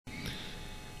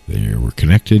we're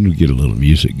connected. We get a little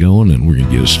music going, and we're going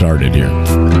to get it started here.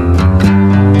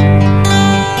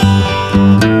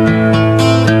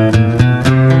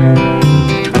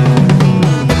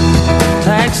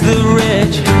 Tax the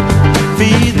rich,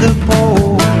 feed the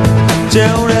poor,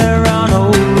 till there are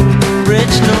no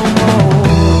rich no more.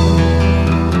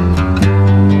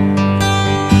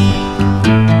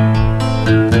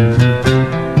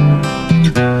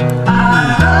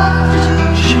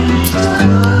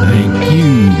 Thank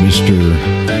you, Mr.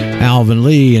 Alvin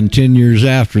Lee. And 10 years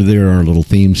after, there, our little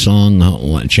theme song,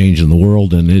 Changing the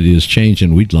World, and it is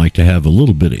changing. We'd like to have a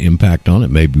little bit of impact on it.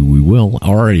 Maybe we will.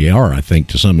 Already are, I think,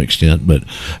 to some extent, but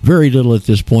very little at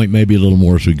this point, maybe a little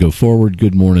more as we go forward.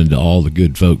 Good morning to all the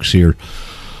good folks here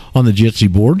on the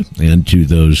Jitsi board, and to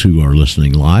those who are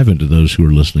listening live, and to those who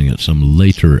are listening at some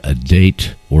later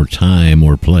date or time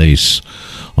or place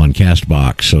on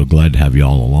CastBox. So glad to have you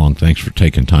all along. Thanks for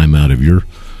taking time out of your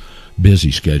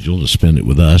busy schedule to spend it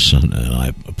with us, and I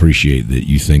appreciate that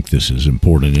you think this is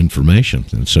important information,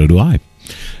 and so do I.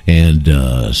 And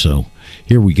so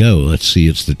here we go. Let's see,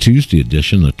 it's the Tuesday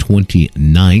edition, the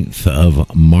 29th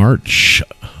of March.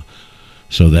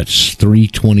 So that's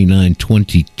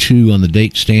 3/29/22 on the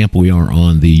date stamp. We are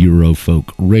on the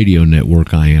Eurofolk Radio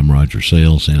Network. I am Roger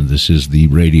Sales, and this is the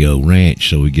Radio Ranch,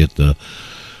 so we get the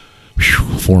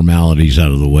formalities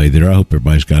out of the way there. I hope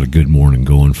everybody's got a good morning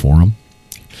going for them.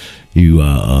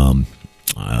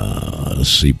 Let's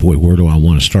see, boy, where do I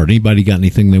want to start? Anybody got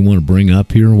anything they want to bring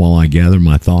up here while I gather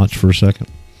my thoughts for a second?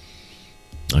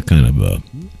 I kind of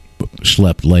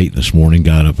slept late this morning,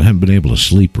 got up. I haven't been able to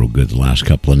sleep real good the last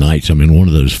couple of nights. I'm in one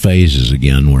of those phases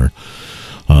again where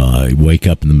you wake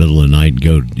up in the middle of the night and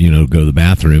go to the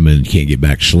bathroom and can't get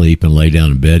back to sleep, and lay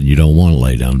down in bed, and you don't want to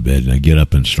lay down in bed. And I get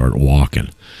up and start walking,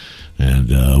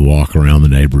 and walk around the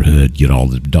neighborhood, get all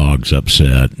the dogs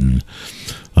upset, and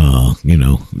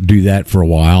do that for a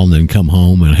while, and then come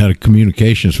home. And I had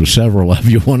communications with several of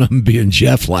you, one of them being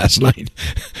Jeff last night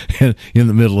in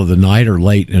the middle of the night or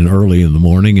late and early in the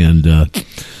morning. And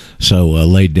so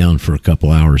laid down for a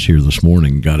couple hours here this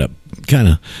morning, got up kind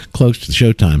of close to the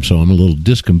showtime, so I'm a little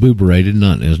discombobulated,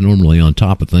 not as normally on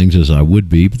top of things as I would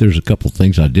be, but there's a couple of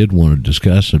things I did want to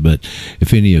discuss. But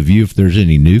if any of you, if there's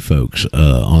any new folks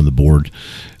on the board,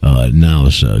 now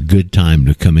is a good time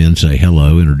to come in, say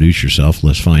hello, introduce yourself.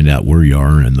 Let's find out where you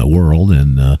are in the world,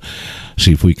 and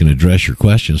see if we can address your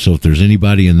questions. So if there's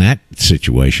anybody in that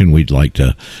situation, we'd like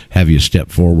to have you step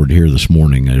forward here this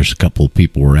morning. There's a couple of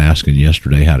people were asking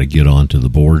yesterday how to get onto the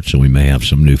board, so we may have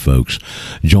some new folks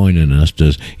joining us.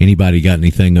 Does anybody got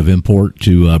anything of import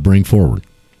to bring forward?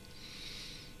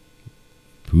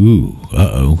 Ooh,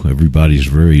 everybody's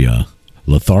very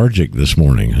lethargic this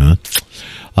morning, huh?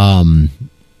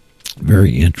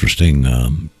 Very interesting.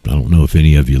 I don't know if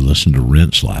any of you listened to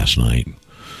Rents last night.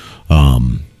 I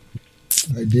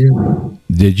did.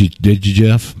 Did you,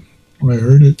 Jeff? I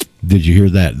heard it. Did you hear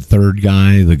that third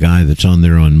guy, the guy that's on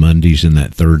there on Mondays in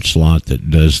that third slot that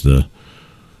does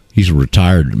he's a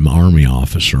retired Army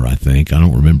officer, I think. I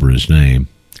don't remember his name.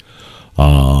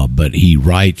 But he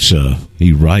takes a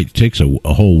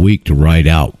whole week to write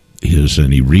out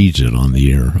and he reads it on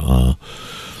the air.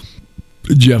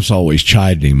 Jeff's always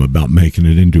chiding him about making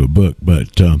it into a book,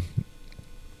 but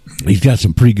he's got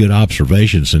some pretty good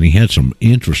observations, and he had some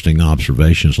interesting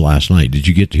observations last night. Did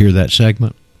you get to hear that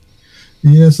segment?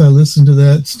 Yes, I listened to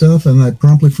that stuff, and I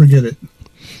promptly forget it.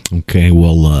 Okay,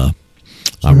 well,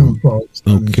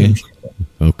 okay,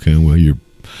 well, you're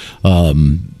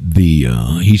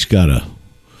he's got a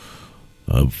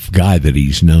guy that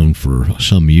he's known for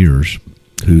some years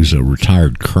who's a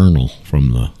retired colonel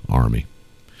from the Army.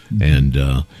 And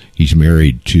he's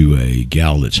married to a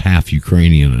gal that's half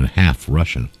Ukrainian and half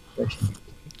Russian.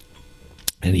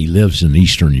 And he lives in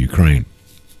eastern Ukraine,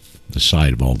 the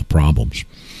site of all the problems.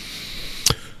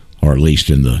 Or at least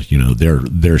in the,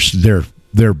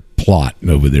 their plot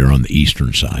over there on the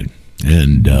eastern side.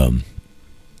 And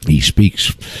he speaks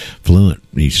fluent.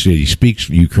 He said he speaks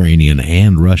Ukrainian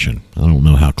and Russian. I don't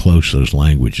know how close those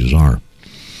languages are.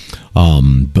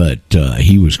 But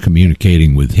he was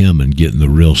communicating with him and getting the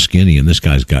real skinny, and this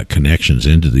guy's got connections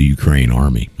into the Ukraine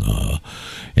army,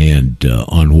 and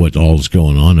on what all's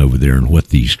going on over there, and what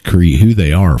these who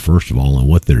they are, first of all, and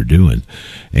what they're doing.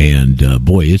 And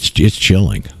boy, it's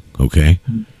chilling. Okay.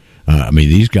 I mean,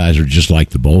 these guys are just like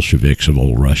the Bolsheviks of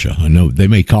old Russia. I know they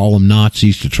may call them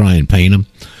Nazis to try and paint them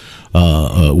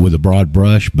with a broad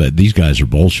brush, but these guys are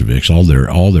Bolsheviks. All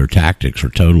their tactics are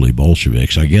totally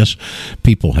Bolsheviks. I guess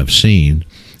people have seen.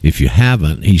 If you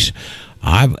haven't,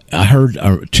 I heard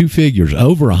two figures,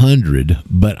 over 100,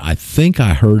 but I think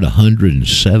I heard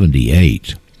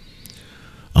 178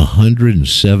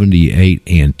 178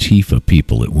 Antifa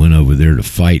people that went over there to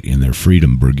fight in their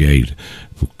Freedom Brigade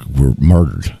were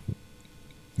murdered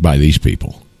by these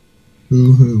people.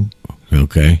 Boo-hoo.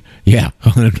 Okay, yeah,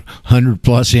 100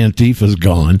 plus Antifa's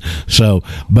gone. So,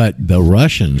 but the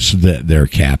Russians that they're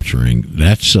capturing,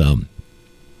 that's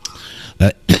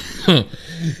that.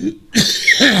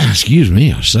 Excuse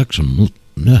me, I sucked some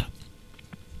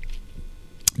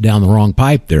down the wrong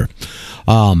pipe there.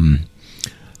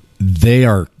 They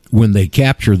are, when they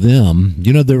capture them,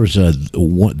 you know, there was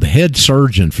the head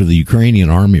surgeon for the Ukrainian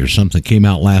army or something came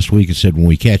out last week and said, when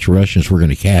we catch Russians, we're going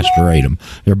to castrate them.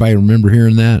 Everybody remember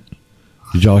hearing that?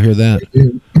 Did y'all hear that?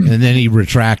 And then he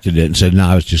retracted it and said, no,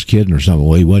 I was just kidding or something.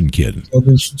 Well, he wasn't kidding. Well,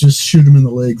 then just shoot them in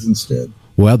the legs instead.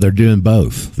 Well, they're doing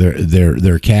both. They're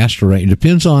castrating. It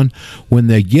depends on when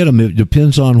they get them. It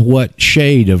depends on what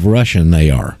shade of Russian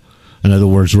they are. In other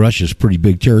words, Russia's pretty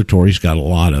big territory. It's got a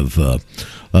lot of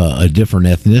different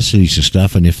ethnicities and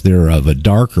stuff. And if they're of a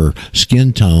darker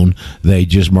skin tone, they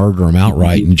just murder them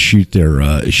outright and shoot them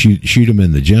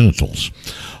in the genitals.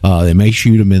 They may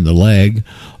shoot them in the leg.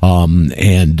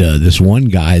 And this one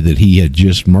guy that he had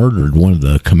just murdered, one of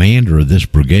the commander of this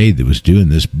brigade that was doing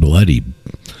this bloody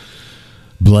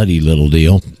little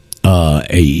deal.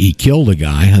 He killed a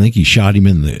guy. I think he shot him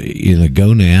in the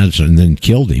gonads and then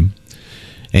killed him.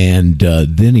 And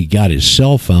then he got his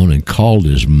cell phone and called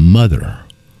his mother.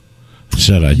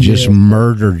 Said, I just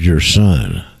murdered your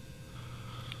son.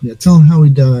 Yeah, tell him how he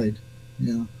died.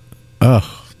 Yeah.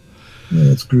 Oh. Yeah,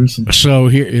 that's gruesome. So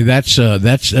here, that's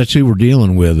who we're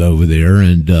dealing with over there,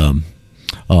 and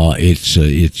it's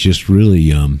just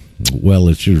really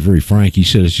it's just very frank. He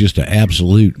said it's just an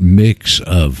absolute mix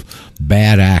of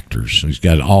bad actors. He's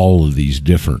got all of these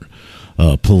different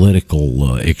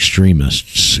political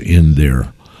extremists in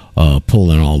there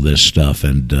pulling all this stuff,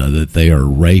 and that they are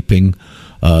raping.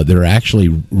 They're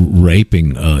actually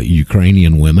raping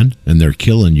Ukrainian women, and they're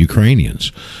killing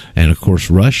Ukrainians. And, of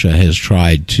course, Russia has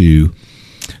tried to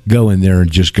go in there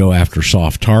and just go after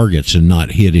soft targets and not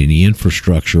hit any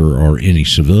infrastructure or any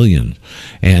civilians.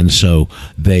 And so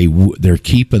they're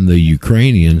keeping the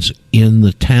Ukrainians in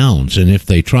the towns. And if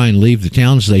they try and leave the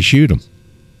towns, they shoot them.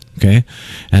 Okay,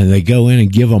 and they go in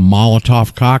and give them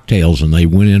Molotov cocktails, and they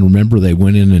went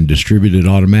in and distributed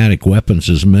automatic weapons,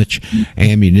 as much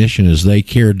ammunition as they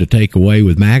cared to take away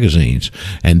with magazines.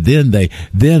 And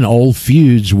then old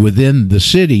feuds within the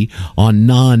city on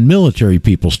non-military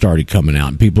people started coming out,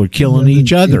 and people are killing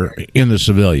each other in the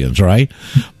civilians, right?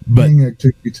 But gang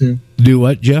activity too. Do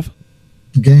what, Jeff?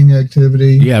 Gang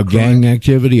activity. Yeah, gang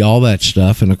activity, all that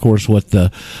stuff. And, of course, what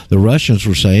the Russians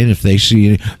were saying, if they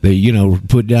see,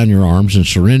 put down your arms and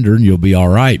surrender and you'll be all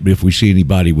right. But if we see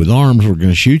anybody with arms, we're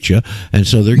going to shoot you. And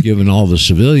so they're giving all the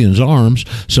civilians arms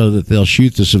so that they'll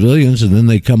shoot the civilians, and then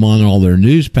they come on all their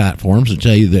news platforms and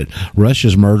tell you that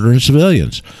Russia's murdering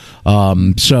civilians.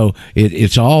 So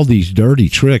it's all these dirty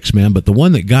tricks, man. But the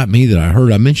one that got me that I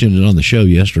heard, I mentioned it on the show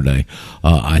yesterday,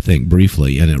 I think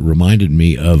briefly, and it reminded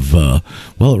me of an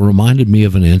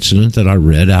incident that I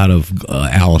read out of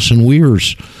Alison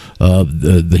Weir's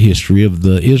the history of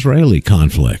the Israeli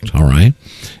conflict. All right,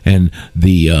 and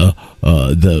the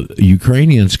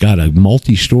Ukrainians got a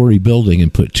multi-story building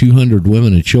and put 200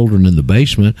 women and children in the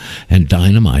basement and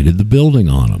dynamited the building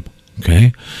on them.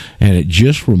 Okay, and it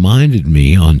just reminded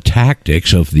me on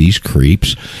tactics of these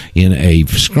creeps in a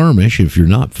skirmish. If you're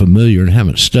not familiar and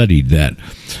haven't studied that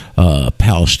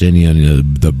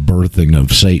Palestinian, the birthing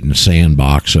of Satan's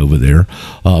sandbox over there,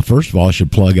 first of all, I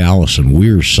should plug Alison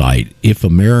Weir's site,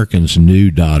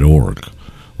 ifamericans.knew.org.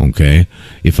 Okay,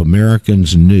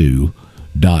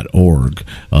 ifamericans.knew.org.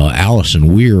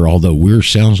 Alison Weir, although Weir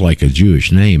sounds like a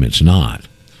Jewish name, it's not.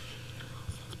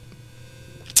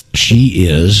 She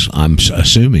is, I'm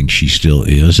assuming she still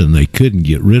is, and they couldn't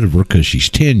get rid of her because she's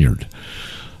tenured.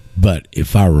 But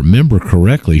if I remember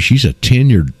correctly, she's a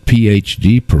tenured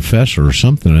PhD professor or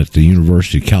something at the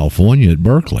University of California at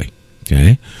Berkeley.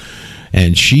 Okay?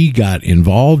 And she got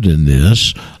involved in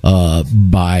this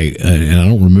and I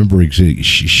don't remember exactly.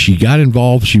 She got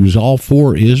involved. She was all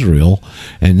for Israel,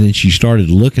 and then she started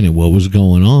looking at what was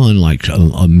going on, like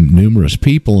numerous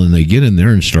people, and they get in there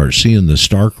and start seeing the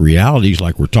stark realities,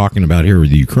 like we're talking about here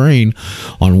with Ukraine,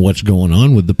 on what's going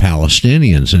on with the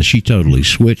Palestinians. And she totally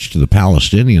switched to the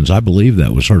Palestinians. I believe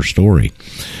that was her story,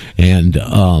 and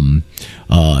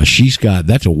she's got,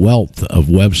 that's a wealth of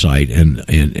website, and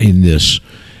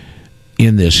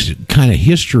in this kind of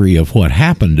history of what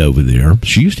happened over there.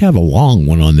 She used to have a long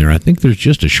one on there. I think there's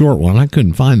just a short one. I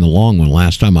couldn't find the long one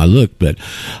last time I looked, but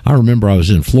I remember I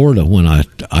was in Florida when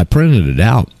I printed it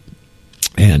out,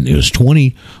 and it was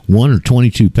 21 or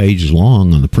 22 pages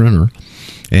long on the printer,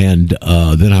 And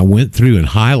then I went through and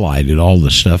highlighted all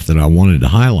the stuff that I wanted to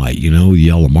highlight, with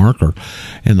yellow marker,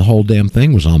 and the whole damn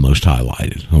thing was almost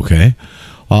highlighted, okay?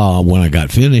 When I got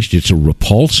finished, it's a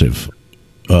repulsive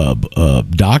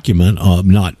document,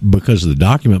 not because of the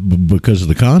document, but because of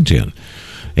the content.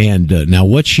 And now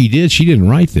what she didn't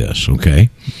write this, okay?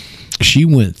 She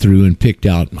went through and picked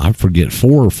out, I forget,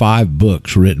 4 or 5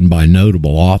 books written by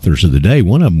notable authors of the day.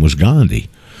 One of them was Gandhi.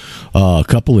 A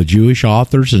couple of Jewish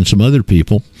authors and some other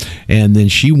people, and then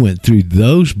she went through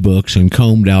those books and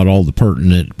combed out all the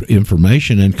pertinent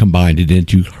information and combined it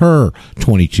into her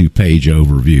 22-page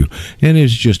overview. And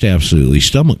it's just absolutely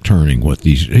stomach-turning what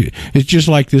these... It's just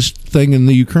like this thing in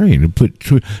the Ukraine. Put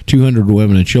 200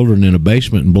 women and children in a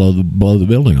basement and blow the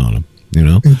building on them.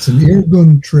 It's an ear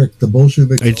gun trick. The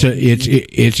Bolsheviks.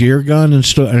 It's ear gun and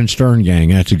Stern Gang.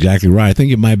 That's exactly right. I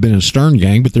think it might have been a Stern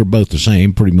Gang, but they're both the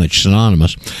same, pretty much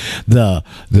synonymous. The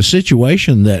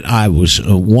situation that I was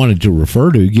wanted to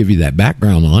refer to, give you that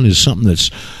background on, is something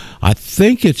that's, I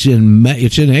think it's in May,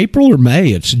 it's in April or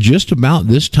May. It's just about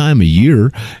this time of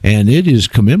year, and it is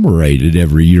commemorated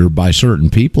every year by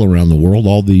certain people around the world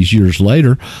all these years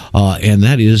later, and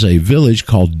that is a village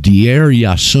called Deir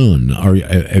Yassin.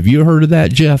 Have you heard of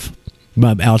that, Jeff?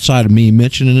 Outside of me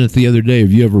mentioning it the other day,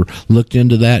 have you ever looked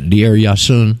into that, Deir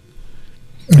Yassin?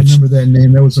 I remember that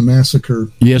name. That was a massacre.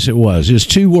 Yes, it was. It's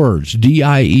 2 words,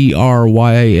 Dieryssun,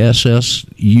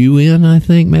 I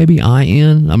think, maybe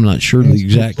I-N. I'm not sure the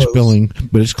exact spelling,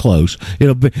 but it's close.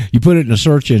 You put it in a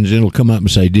search engine, it'll come up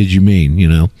and say, "Did you mean?"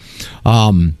 The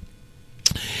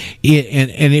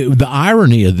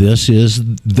irony of this is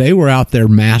they were out there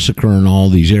massacring all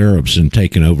these Arabs and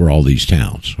taking over all these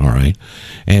towns, all right?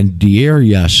 And Deir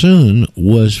Yassin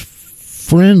was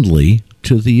friendly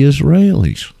to the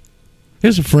Israelis.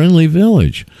 It's a friendly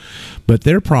village. But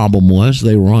their problem was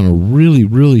they were on a really,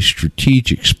 really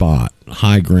strategic spot,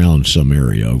 high ground, some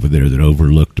area over there that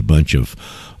overlooked a bunch of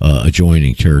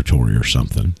adjoining territory or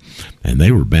something. And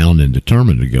they were bound and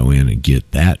determined to go in and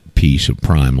get that piece of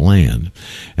prime land.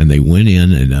 And they went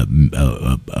in and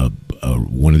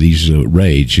one of these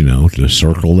raids, the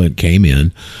circle that came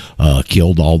in,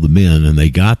 killed all the men, and they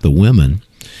got the women,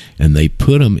 and they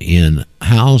put them in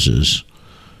houses,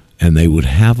 and they would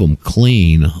have them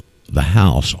clean the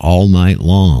house all night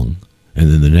long,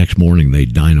 and then the next morning they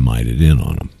dynamited in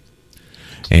on them.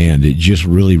 And it just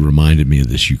really reminded me of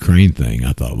this Ukraine thing.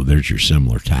 I thought, well, there's your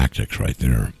similar tactics right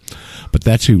there. But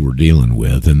that's who we're dealing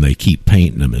with, and they keep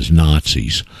painting them as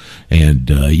Nazis. And,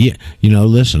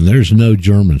 listen, there's no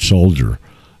German soldier.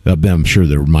 I'm sure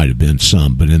there might have been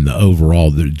some, but in the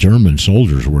overall, the German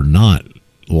soldiers were not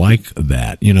like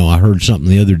that. I heard something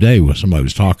the other day where somebody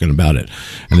was talking about it,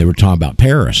 and they were talking about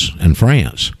Paris and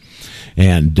France.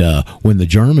 And when the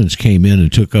Germans came in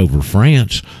and took over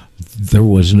France, there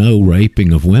was no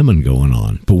raping of women going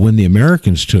on. But when the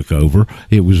Americans took over,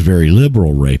 it was very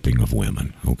liberal raping of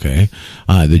women, okay?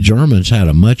 The Germans had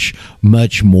a much,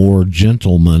 much more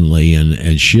gentlemanly and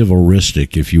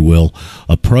chivalristic, if you will,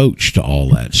 approach to all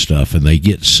that stuff. And they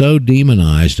get so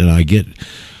demonized, and I get...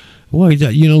 Well,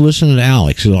 listen to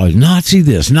Alex. It's always Nazi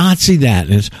this, Nazi that.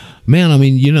 And it's, man,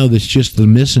 that's just the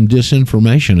and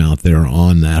disinformation out there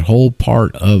on that whole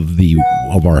part of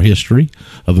our history,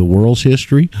 of the world's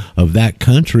history, of that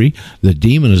country, the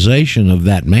demonization of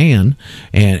that man,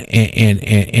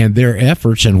 and their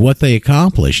efforts and what they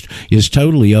accomplished is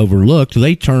totally overlooked.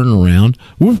 They turn around.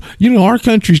 Our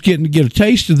country's getting to get a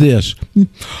taste of this.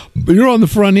 You're on the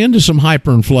front end of some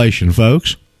hyperinflation,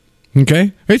 folks.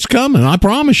 Okay? It's coming, I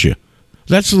promise you.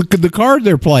 That's the card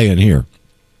they're playing here.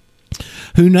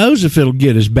 Who knows if it'll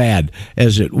get as bad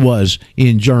as it was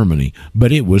in Germany,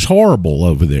 but it was horrible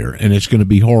over there, and it's going to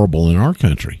be horrible in our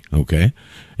country, okay?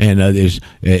 And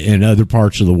in other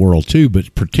parts of the world too,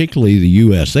 but particularly the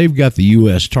U.S. They've got the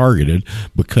U.S. targeted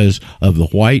because of the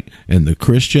white and the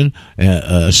Christian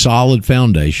solid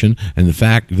foundation, and the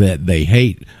fact that they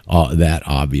hate that,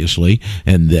 obviously,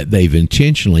 and that they've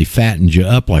intentionally fattened you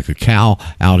up like a cow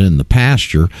out in the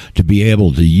pasture to be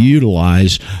able to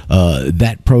utilize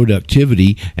that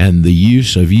productivity and the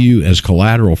use of you as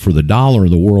collateral for the dollar,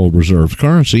 the world reserve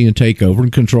currency, and take over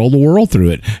and control the world through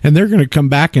it. And they're going to come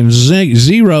back and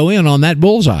zero in on that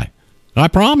bullseye. I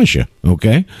promise you.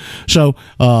 Okay, so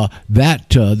that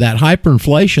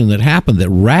hyperinflation that happened, that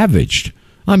ravaged,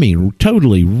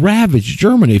 totally ravaged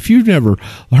Germany. If you've never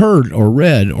heard or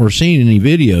read or seen any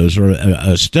videos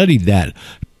or studied that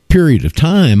period of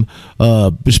time,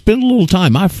 spend a little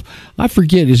time. I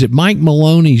forget, is it Mike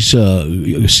Maloney's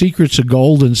Secrets of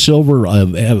Gold and Silver,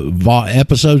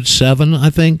 episode 7, I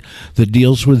think, that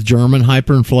deals with German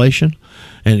hyperinflation?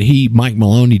 And Mike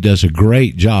Maloney does a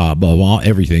great job of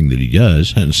everything that he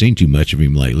does. Haven't seen too much of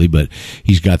him lately, but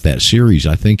he's got that series.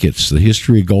 I think it's The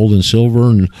History of Gold and Silver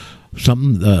and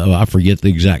something, I forget the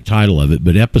exact title of it,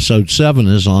 but episode 7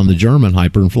 is on the German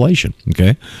hyperinflation.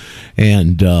 Okay.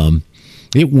 And,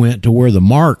 it went to where the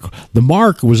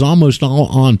mark was almost all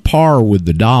on par with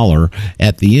the dollar.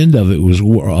 At the end of it was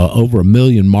over 1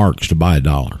 million marks to buy a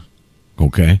dollar.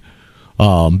 Okay.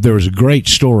 There was a great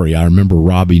story. I remember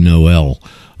Robbie Noel,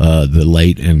 the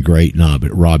late and great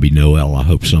Robbie Noel. I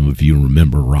hope some of you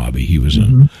remember Robbie. He was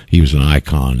an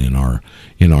icon in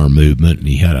our movement, and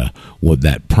he had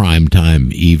that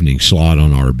primetime evening slot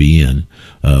on RBN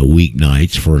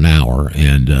weeknights for an hour,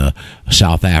 and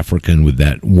South African with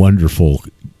that wonderful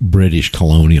British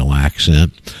colonial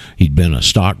accent. He'd been a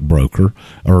stockbroker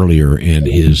earlier in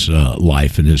his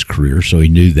life and his career, so he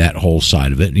knew that whole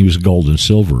side of it. And he was a gold and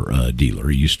silver dealer.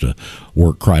 He used to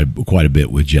work quite a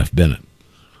bit with Jeff Bennett.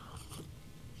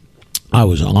 I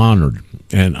was honored,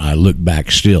 and I look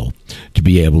back still, to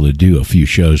be able to do a few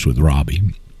shows with Robbie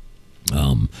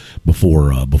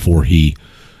before he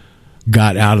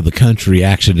got out of the country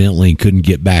accidentally and couldn't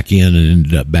get back in and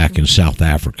ended up back in South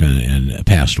Africa and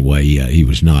passed away. He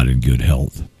was not in good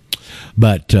health.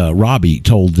 But Robbie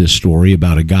told this story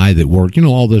about a guy that worked,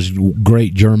 all those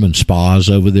great German spas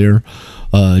over there,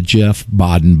 Jeff,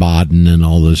 Baden-Baden, and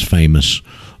all those famous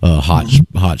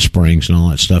hot springs and all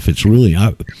that stuff. It's really,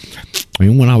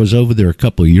 when I was over there a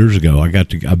couple of years ago,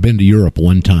 I've been to Europe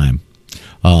one time,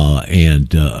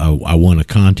 and I won a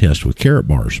contest with Carrot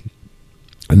Bars,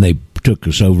 and they took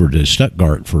us over to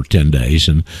Stuttgart for 10 days,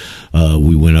 and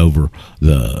we went over.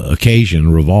 The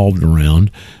occasion revolved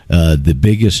around the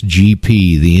biggest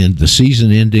GP, the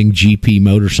season-ending GP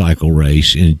motorcycle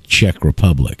race in Czech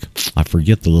Republic. I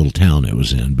forget the little town it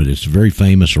was in, but it's a very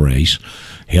famous race.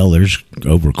 Hell, there's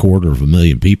over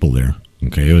 250,000 people there.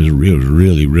 Okay, it was a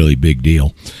really, really big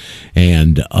deal.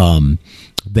 And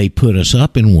they put us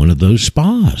up in one of those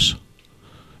spas.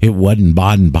 It wasn't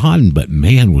Baden-Baden, but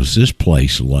man, was this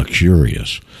place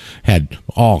luxurious. Had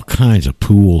all kinds of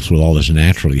pools with all this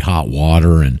naturally hot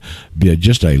water, and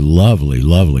just a lovely,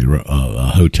 lovely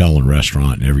hotel and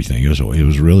restaurant and everything. It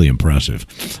was really impressive.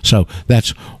 So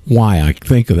that's why I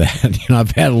think of that.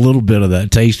 I've had a little bit of that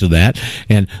taste of that,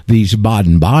 and these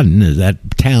Baden-Baden,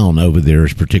 that town over there,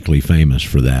 is particularly famous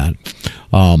for that.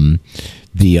 A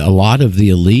lot of the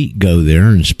elite go there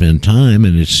and spend time,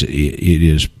 and it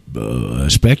is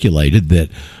speculated that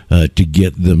to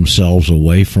get themselves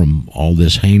away from all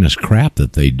this heinous crap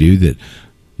that they do that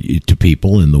to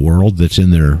people in the world that's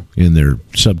in their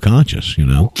subconscious,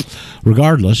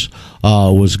 Regardless,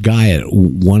 was a guy at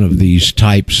one of these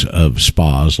types of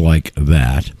spas like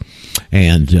that,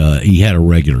 and he had a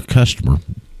regular customer.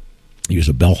 He was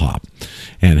a bellhop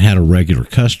and had a regular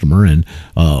customer, and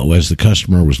as the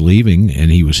customer was leaving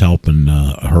and he was helping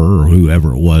her or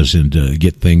whoever it was and to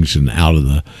get things out of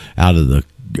the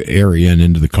area and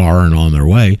into the car and on their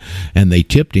way, and they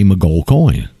tipped him a gold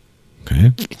coin.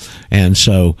 Okay. And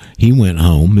so he went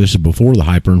home. This is before the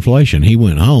hyperinflation. He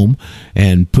went home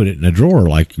and put it in a drawer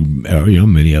like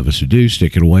many of us would do,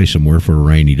 stick it away somewhere for a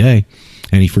rainy day,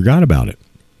 and he forgot about it.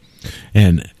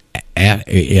 And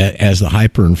as the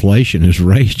hyperinflation is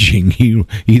raging, he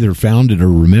either found it or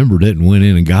remembered it and went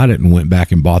in and got it and went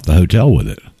back and bought the hotel with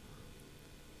it.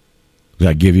 Does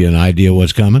that give you an idea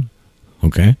what's coming?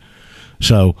 Okay.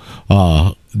 So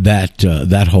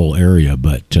that whole area,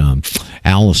 but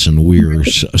Allison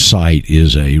Weir's site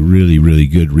is a really, really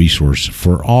good resource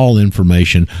for all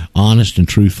information, honest and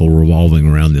truthful, revolving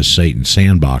around this Satan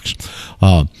sandbox.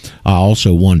 I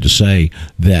also wanted to say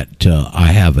that I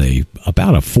have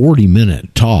about a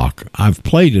 40-minute talk. I've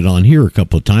played it on here a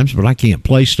couple of times, but I can't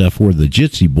play stuff where the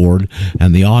Jitsi board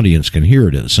and the audience can hear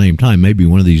it at the same time. Maybe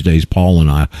one of these days Paul and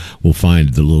I will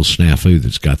find the little snafu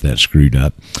that's got that screwed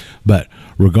up. But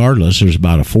regardless, there's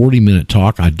about a 40-minute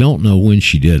talk. I don't know when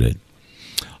she did it.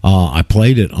 I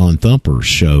played it on Thumper's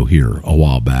show here a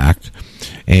while back,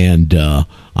 and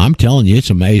I'm telling you, it's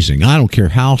amazing. I don't care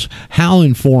how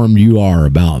informed you are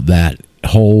about that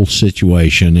whole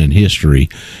situation and history.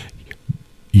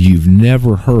 You've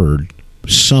never heard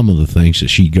some of the things that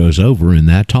she goes over in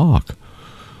that talk.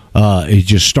 It's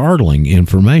just startling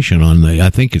information on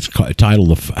I think it's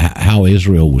titled How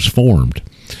Israel Was Formed,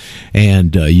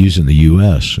 and using the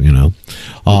U.S., and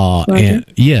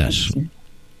yes.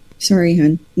 Sorry,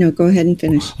 hon. No, go ahead and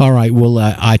finish. All right. Well,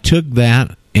 I took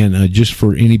that, and just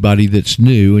for anybody that's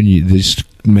new, and this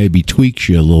maybe tweaks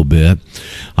you a little bit,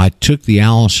 I took the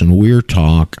Allison Weir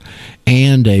talk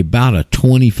and about a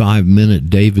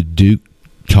 25-minute David Duke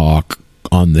talk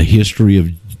on the history of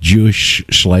Jewish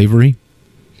slavery.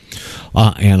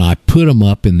 and I put them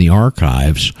up in the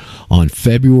archives on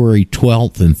February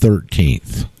 12th and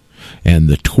 13th. And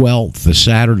the 12th, the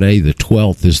Saturday, the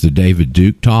 12th is the David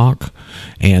Duke talk,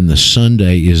 and the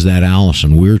Sunday is that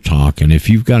Allison Weir talk. And if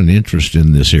you've got an interest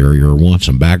in this area or want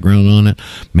some background on it,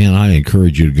 man, I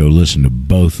encourage you to go listen to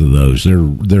both of those. They're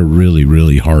really,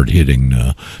 really hard-hitting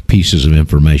pieces of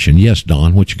information. Yes,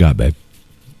 Dawn, what you got, babe?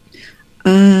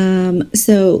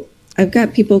 So I've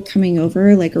got people coming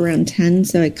over like around 10,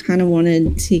 so I kind of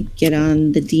wanted to get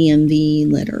on the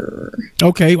DMV letter.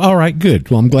 Okay, all right, good.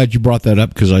 Well, I'm glad you brought that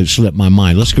up because I slipped my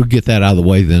mind. Let's go get that out of the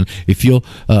way then. If you'll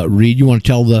read, you want to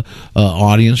tell the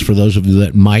audience, for those of you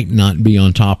that might not be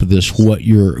on top of this, what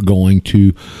you're going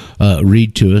to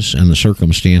read to us and the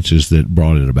circumstances that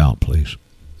brought it about, please.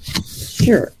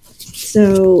 Sure.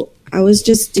 So I was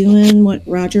just doing what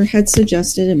Roger had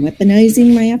suggested and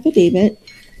weaponizing my affidavit.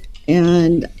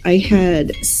 And I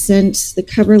had sent the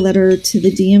cover letter to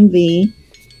the DMV,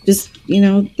 just,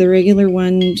 the regular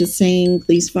one, just saying,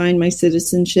 please find my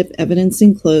citizenship evidence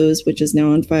enclosed, which is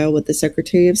now on file with the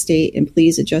Secretary of State, and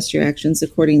please adjust your actions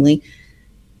accordingly.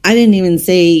 I didn't even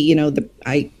say,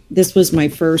 this was my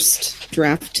first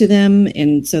draft to them.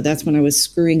 And so that's when I was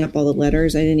screwing up all the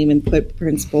letters. I didn't even put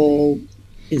principal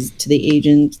is to the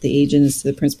agent is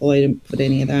to the principal. I didn't put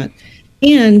any of that.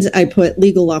 And I put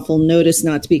legal lawful notice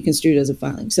not to be construed as a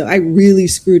filing. So I really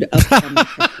screwed up.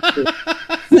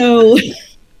 So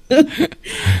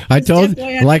I told,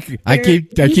 like I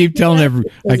keep telling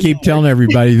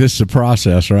everybody this is a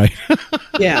process, right?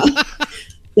 Yeah.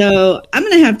 So I'm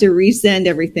going to have to resend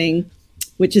everything,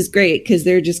 which is great because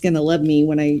they're just going to love me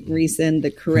when I resend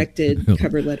the corrected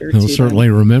cover letter. He'll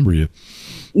certainly remember you.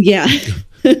 Yeah.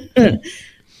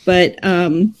 But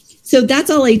so that's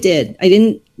all I did. I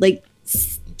didn't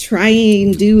try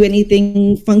and do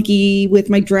anything funky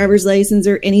with my driver's license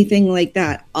or anything like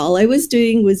that. All I was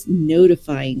doing was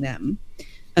notifying them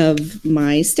of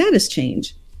my status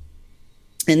change.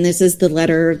 And this is the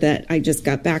letter that I just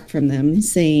got back from them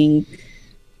saying,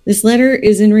 this letter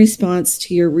is in response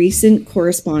to your recent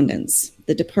correspondence.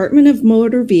 The Department of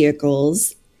Motor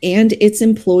Vehicles and its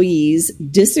employees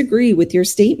disagree with your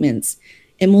statements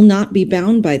and will not be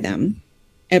bound by them.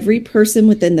 Every person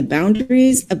within the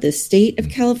boundaries of the state of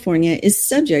California is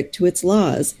subject to its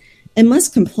laws and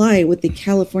must comply with the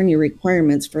California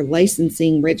requirements for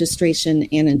licensing, registration,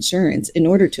 and insurance in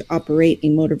order to operate a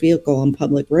motor vehicle on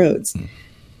public roads.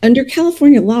 Under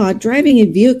California law, driving a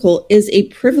vehicle is a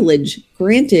privilege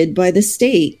granted by the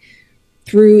state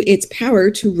through its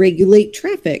power to regulate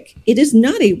traffic. It is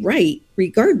not a right,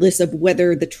 regardless of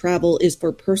whether the travel is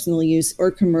for personal use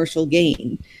or commercial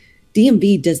gain.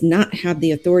 DMV does not have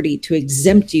the authority to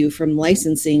exempt you from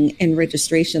licensing and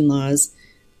registration laws.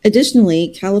 Additionally,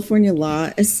 California law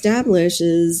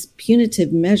establishes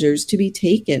punitive measures to be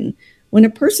taken when a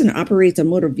person operates a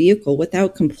motor vehicle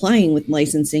without complying with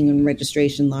licensing and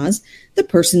registration laws. The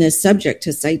person is subject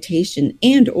to citation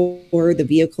and or the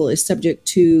vehicle is subject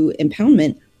to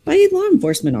impoundment by a law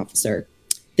enforcement officer.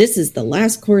 This is the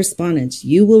last correspondence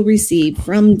you will receive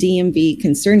from DMV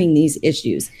concerning these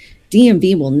issues.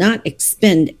 DMV will not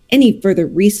expend any further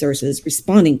resources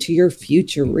responding to your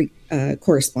future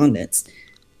correspondence.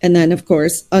 And then, of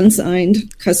course,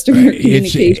 unsigned customer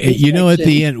communication. At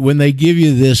the end, when they give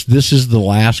you this is the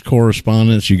last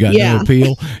correspondence, you got no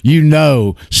appeal,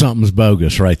 something's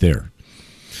bogus right there.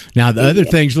 Now, the other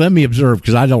things, let me observe,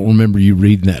 because I don't remember you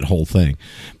reading that whole thing.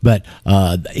 But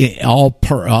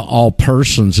all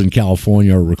persons in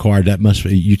California are required. That must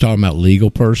be, you talking about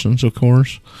legal persons, of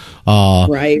course.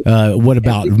 Right. What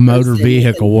about motor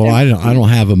vehicle? Well, I don't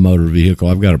have a motor vehicle.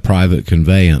 I've got a private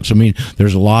conveyance. I mean,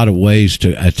 there's a lot of ways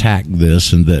to attack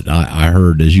this, and that I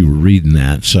heard as you were reading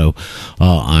that. So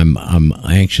I'm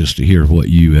anxious to hear what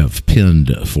you have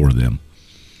pinned for them.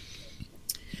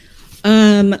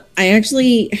 I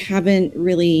actually haven't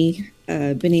really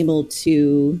been able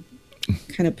to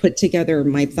kind of put together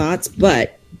my thoughts,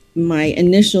 but my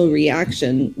initial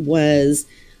reaction was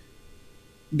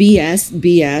BS,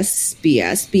 BS,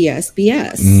 BS, BS,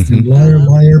 BS. Mm-hmm. Liar,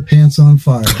 liar, pants on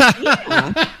fire.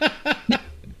 Yeah.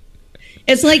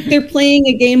 It's like they're playing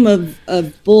a game of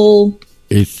bull.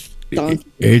 They're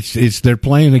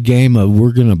playing a game of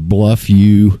we're going to bluff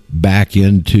you back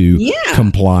into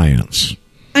compliance.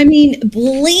 I mean,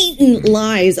 blatant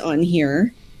lies on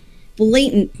here.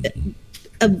 Blatant.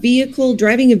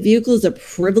 Driving a vehicle is a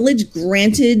privilege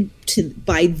granted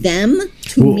by them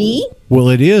to me. Well,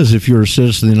 it is if you're a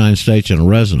citizen of the United States and a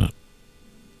resident.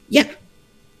 Yeah.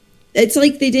 It's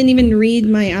like they didn't even read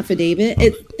my affidavit.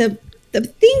 the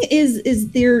thing is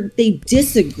they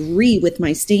disagree with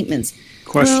my statements.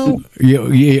 Question.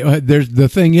 There's the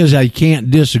thing is, I can't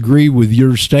disagree with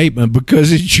your statement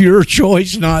because it's your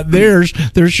choice, not theirs.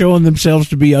 They're showing themselves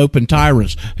to be open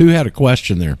tyrants. Who had a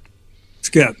question there?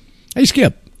 Skip. Hey,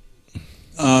 Skip.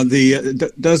 Don't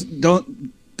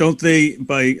they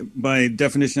by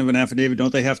definition of an affidavit,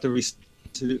 don't they have to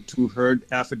heard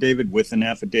affidavit with an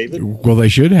affidavit? Well, they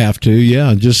should have to,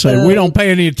 yeah. Just say, we don't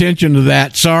pay any attention to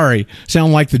that. Sorry.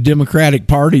 Sound like the Democratic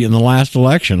Party in the last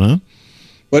election, huh?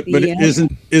 But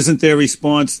isn't their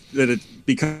response that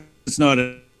because it's not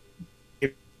a...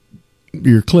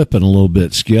 You're clipping a little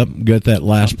bit, Skip. Get that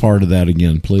last part of that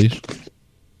again, please.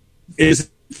 Is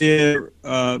their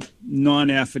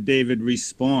non-affidavit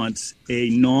response a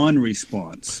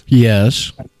non-response?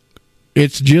 Yes.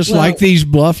 It's just like these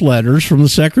bluff letters from the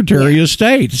Secretary of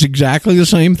State. It's exactly the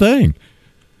same thing.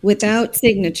 Without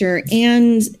signature.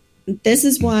 And this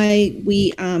is why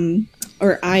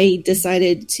I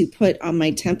decided to put on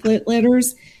my template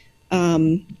letters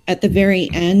at the very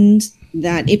end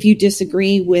that if you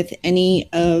disagree with any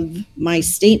of my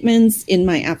statements in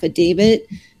my affidavit,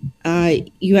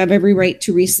 you have every right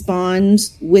to respond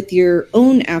with your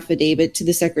own affidavit to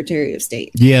the Secretary of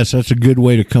State. Yes, that's a good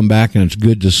way to come back, and it's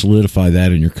good to solidify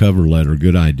that in your cover letter.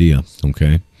 Good idea.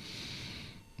 Okay.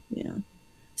 Yeah.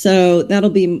 So that'll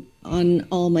be on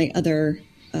all my other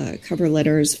cover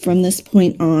letters from this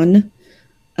point on.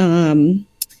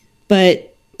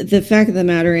 But the fact of the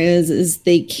matter is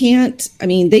they can't,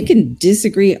 they can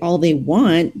disagree all they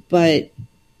want, but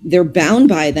they're bound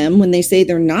by them. When they say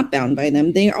they're not bound by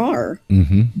them, they are.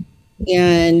 Mm-hmm.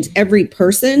 And every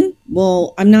person,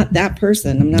 I'm not that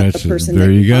person. I'm not the person.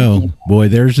 There you go. Boy,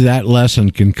 there's that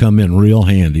lesson can come in real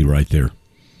handy right there.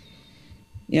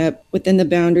 Yep. Within the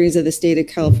boundaries of the state of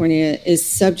California is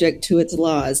subject to its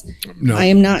laws. No. I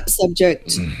am not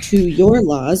subject to your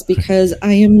laws because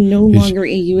I am no longer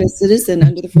a U.S. citizen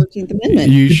under the 14th Amendment.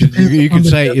 You could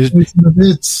say,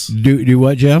 do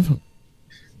what, Jeff?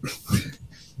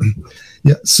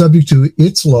 Yeah, subject to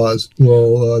its laws.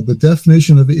 Well, the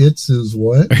definition of its is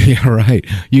what? Yeah, right.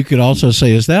 You could also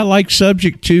say, is that like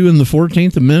subject to in the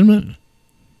 14th Amendment?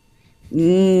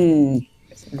 14th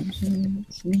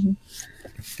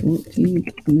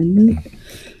Amendment.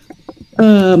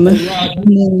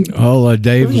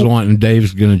 Dave's wanting.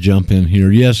 Dave's going to jump in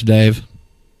here. Yes, Dave.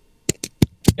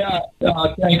 Yeah,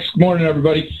 thanks. Good morning,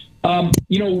 everybody.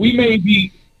 We may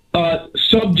be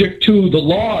subject to the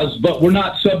laws, but we're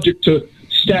not subject to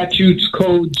statutes,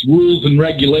 codes, rules, and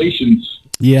regulations.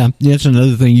 Yeah, that's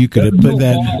another thing you could put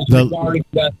that. Regarding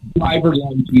that driver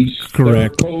license,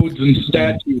 correct. Codes and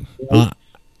statutes. Right?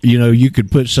 You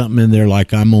could put something in there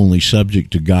like I'm only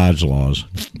subject to God's laws,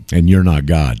 and you're not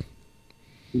God.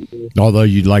 Although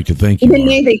you'd like to think you are.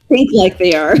 They think like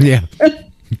they are. Yeah.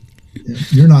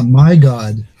 You're not my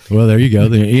God. Well, there you go.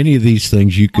 Any of these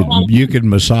things you could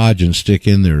massage and stick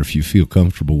in there if you feel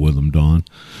comfortable with them, Don.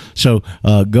 So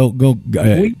go.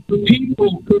 We the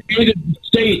people created the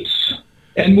states,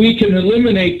 and we can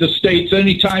eliminate the states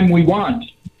anytime we want.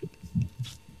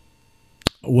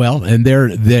 Well, and they're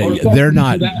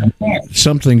not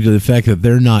something to the fact that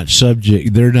they're not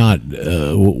subject. They're not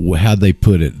how'd they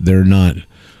put it? They're not.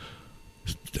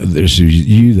 This is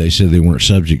you. They said they weren't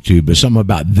subject to, but something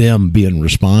about them being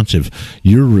responsive.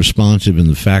 You're responsive in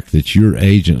the fact that you're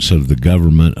agents of the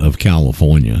government of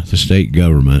California, the state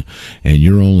government, and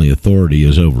your only authority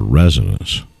is over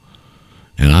residents.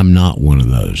 And I'm not one of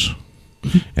those.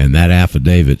 And that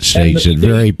affidavit states it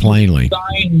very plainly.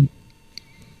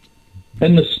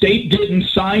 And the state didn't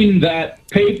sign that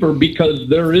paper because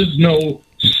there is no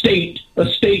state. A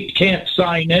state can't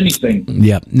sign anything.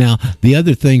 Yep. Now, the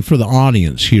other thing for the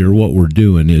audience here, what we're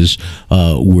doing is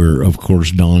of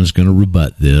course, Don is going to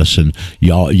rebut this, and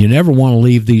you never want to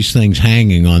leave these things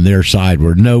hanging on their side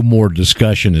where no more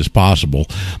discussion is possible,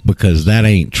 because that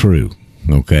ain't true.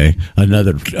 Okay,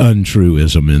 another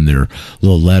untruism in their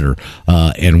little letter,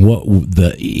 and what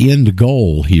the end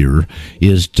goal here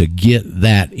is to get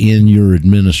that in your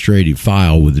administrative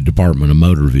file with the Department of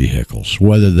Motor Vehicles.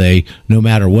 No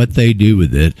matter what they do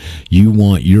with it, you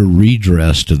want your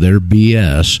redress to their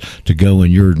BS to go in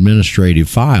your administrative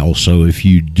file. So if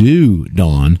you do,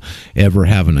 Don, ever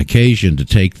have an occasion to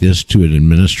take this to an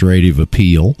administrative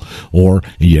appeal, or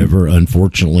you ever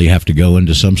unfortunately have to go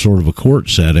into some sort of a court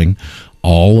setting,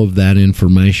 all of that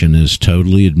information is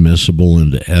totally admissible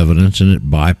into evidence, and it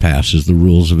bypasses the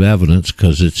rules of evidence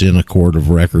because it's in a court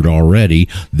of record already,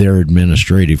 their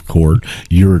administrative court,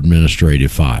 your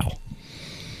administrative file.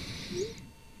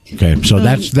 Okay, so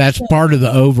that's part of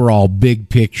the overall big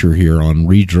picture here on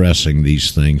redressing these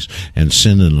things and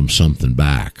sending them something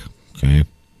back. Okay.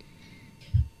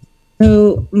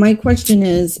 So my question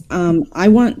is, I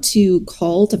want to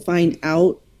call to find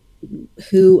out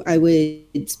who I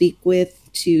would speak with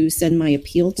to send my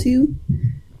appeal to.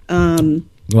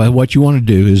 Well, what you want to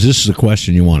do is, this is a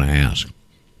question you want to ask.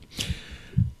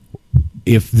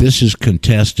 If this is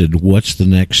contested, what's the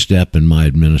next step in my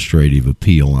administrative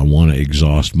appeal? I want to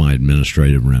exhaust my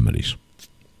administrative remedies.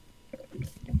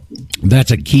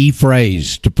 That's a key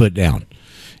phrase to put down.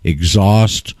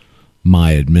 Exhaust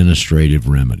my administrative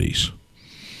remedies.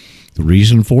 The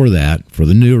reason for that, for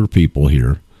the newer people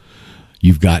here,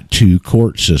 you've got two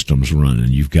court systems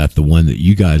running. You've got the one that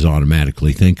you guys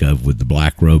automatically think of with the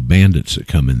black robe bandits that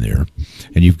come in there,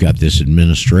 and you've got this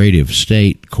administrative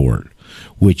state court,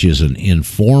 which is an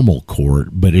informal court,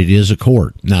 but it is a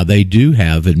court. Now, they do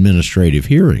have administrative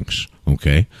hearings,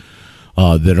 okay,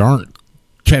 that aren't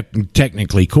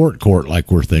technically court like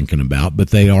we're thinking about, but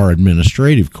they are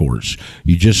administrative courts.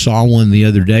 You just saw one the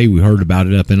other day. We heard about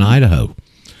it up in Idaho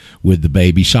with the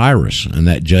baby Cyrus, and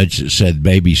that judge that said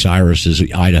baby Cyrus is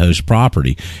Idaho's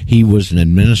property. He was an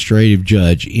administrative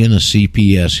judge in a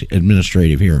CPS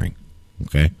administrative hearing,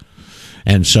 okay?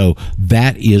 And so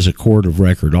that is a court of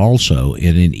record also,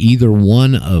 and in either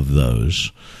one of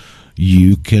those,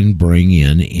 you can bring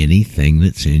in anything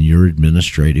that's in your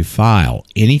administrative file.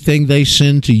 Anything they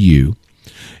send to you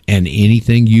and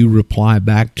anything you reply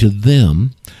back to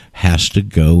them has to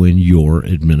go in your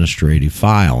administrative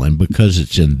file. And because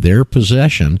it's in their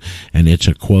possession and it's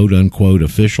a quote-unquote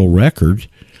official record,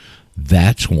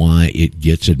 that's why it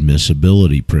gets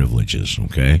admissibility privileges,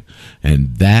 okay?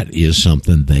 And that is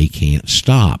something they can't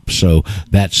stop. So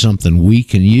that's something we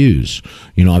can use.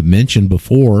 You know, I've mentioned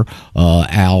before,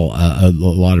 Al, a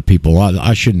lot of people,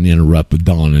 I shouldn't interrupt with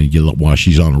Dawn while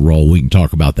she's on a roll. We can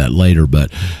talk about that later.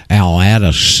 But Al had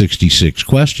us 66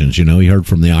 questions. You know, he heard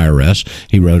from the IRS.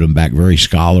 He wrote them back very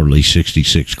scholarly,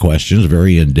 66 questions,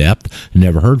 very in-depth,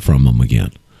 never heard from them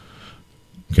again.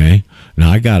 Okay?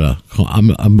 Now, I'm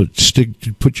going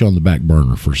to put you on the back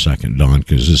burner for a second, Don,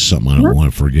 because this is something I don't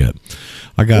want to forget.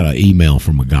 I got an email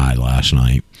from a guy last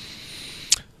night.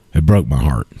 It broke my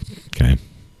heart, okay?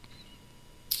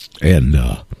 And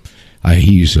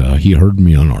he heard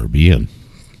me on RBN,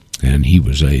 and he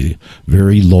was a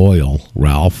very loyal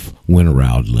Ralph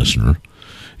Winterroud listener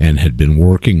and had been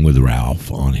working with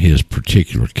Ralph on his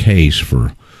particular case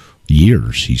for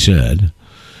years, he said,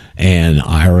 and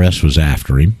IRS was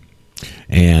after him.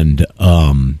 And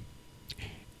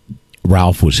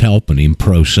Ralph was helping him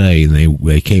pro se, and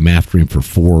they came after him for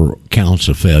 4 counts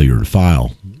of failure to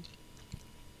file.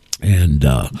 And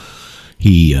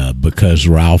he because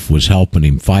Ralph was helping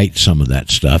him fight some of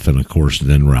that stuff, and of course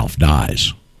then Ralph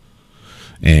dies.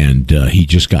 And he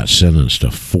just got sentenced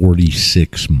to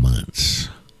 46 months.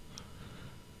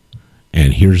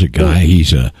 And here's a guy,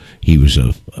 he was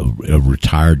a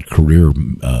retired career,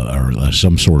 or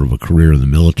some sort of a career in the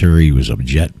military. He was a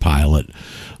jet pilot,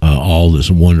 all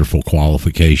this wonderful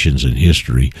qualifications and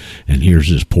history. And here's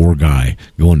this poor guy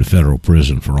going to federal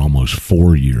prison for almost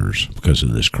 4 years because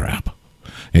of this crap.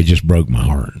 It just broke my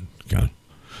heart. Okay?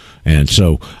 And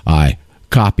so I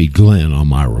copied Glenn on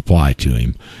my reply to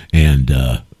him, and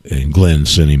Glenn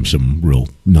sent him some real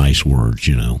nice words,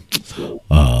 you know,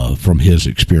 from his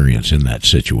experience in that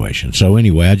situation. So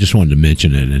anyway, I just wanted to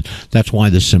mention it, and that's why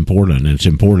this is important. And it's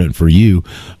important for you,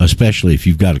 especially if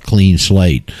you've got a clean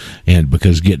slate, and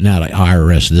because getting out of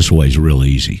IRS this way is real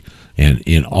easy. And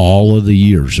in all of the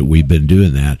years that we've been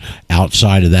doing that,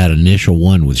 outside of that initial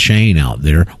one with Shane out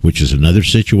there, which is another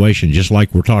situation, just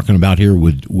like we're talking about here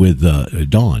with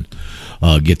Dawn,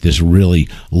 get this really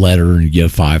letter and get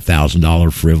a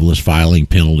 $5,000 frivolous filing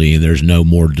penalty, and there's no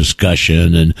more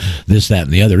discussion and this, that,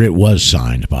 and the other. It was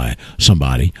signed by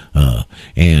somebody,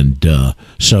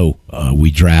 so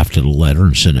we drafted a letter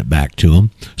and sent it back to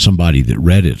them. Somebody that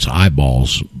read its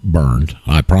eyeballs burned.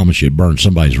 I promise you, it burned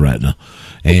somebody's retina,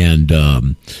 and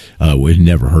we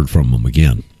never heard from them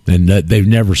again. And they've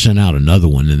never sent out another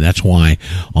one, and that's why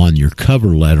on your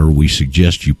cover letter we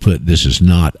suggest you put this is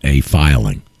not a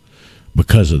filing.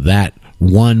 Because of that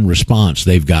one response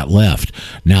they've got left.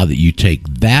 Now that you take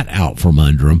that out from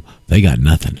under them, they got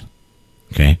nothing.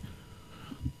 Okay?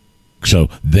 So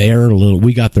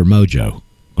we got their mojo.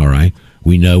 All right?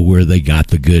 We know where they got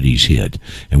the goodies hid.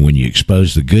 And when you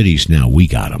expose the goodies, now we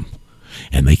got them.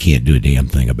 And they can't do a damn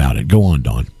thing about it. Go on,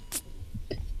 Dawn.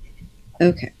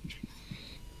 Okay.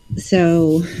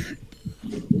 So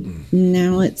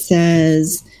now it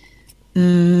says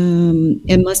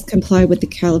it must comply with the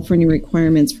California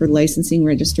requirements for licensing,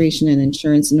 registration, and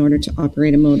insurance in order to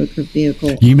operate a motor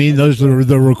vehicle. You mean those are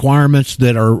the requirements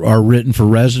that are written for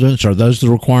residents? Are those the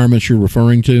requirements you're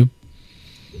referring to?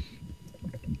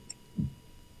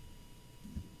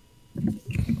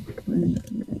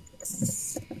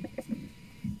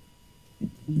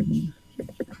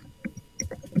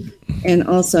 And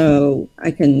also,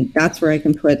 that's where I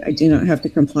can put, I do not have to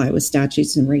comply with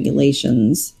statutes and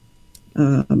regulations.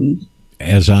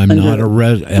 As I'm not a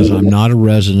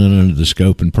resident under the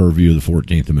scope and purview of the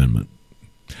 14th Amendment,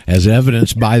 as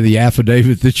evidenced by the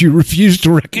affidavit that you refuse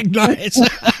to recognize.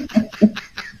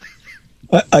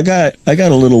 I got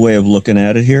a little way of looking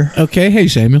at it here. Okay. Hey,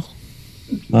 Samuel.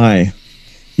 Hi.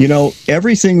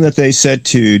 Everything that they said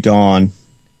to Dawn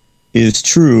is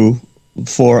true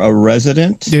for a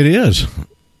resident. It is.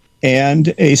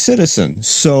 And a citizen.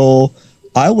 So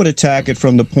I would attack it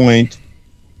from the point,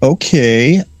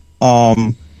 okay,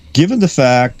 given the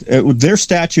fact their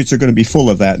statutes are going to be full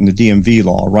of that in the DMV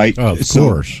law, right? Oh, of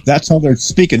course. That's how they're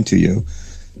speaking to you.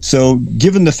 So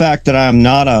given the fact that I'm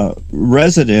not a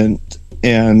resident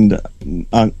and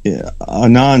a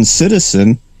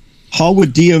non-citizen, how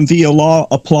would DMV law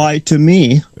apply to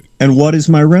me, and what is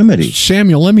my remedy?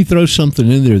 Samuel, let me throw something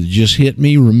in there that just hit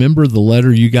me. Remember the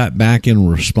letter you got back in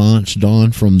response,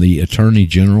 Dawn, from the Attorney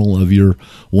General of your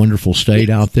wonderful state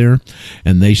out there?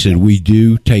 And they said, we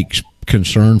do take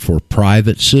concern for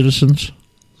private citizens.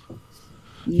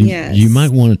 Yes. You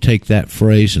might want to take that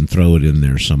phrase and throw it in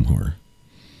there somewhere.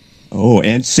 Oh,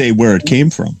 and say where it came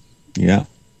from. Yeah.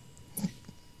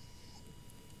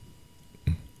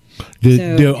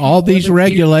 Do all these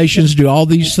regulations, do all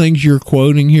these things you're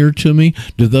quoting here to me,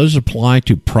 do those apply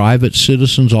to private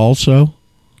citizens also?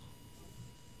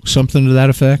 Something to that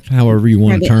effect, however you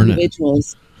want to turn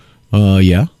individuals. it.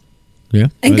 Yeah.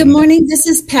 And good morning. This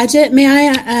is Paget. May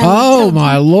I? Oh,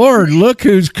 my Lord. Look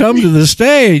who's come to the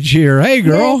stage here. Hey,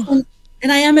 girl. Yes,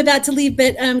 and I am about to leave,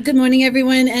 but good morning,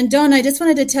 everyone. And Dawn, I just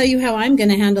wanted to tell you how I'm going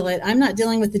to handle it. I'm not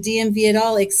dealing with the DMV at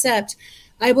all, except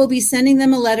I will be sending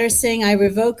them a letter saying I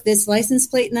revoke this license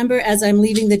plate number as I'm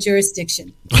leaving the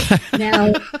jurisdiction.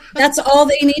 Now, that's all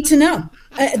they need to know.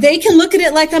 They can look at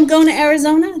it like I'm going to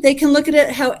Arizona. They can look at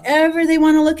it however they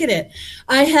want to look at it.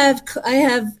 I have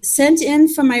sent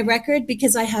in for my record,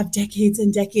 because I have decades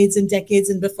and decades and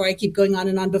decades, and before I keep going on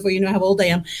and on, before you know how old I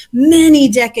am, many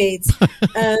decades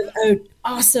of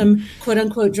awesome quote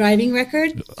unquote driving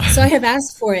record. So I have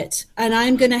asked for it, and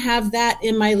I'm going to have that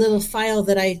in my little file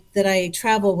that I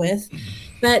travel with.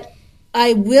 But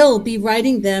I will be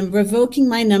writing them, revoking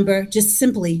my number, just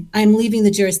simply, I'm leaving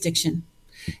the jurisdiction.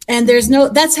 And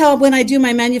that's how, when I do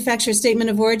my manufacturer statement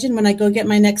of origin, when I go get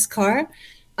my next car,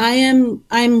 I'm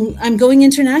going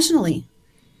internationally.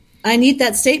 I need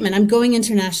that statement. I'm going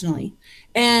internationally.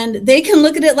 And they can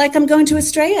look at it like I'm going to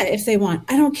Australia if they want.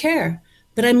 I don't care,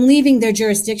 but I'm leaving their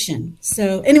jurisdiction.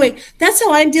 So anyway, that's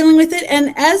how I'm dealing with it.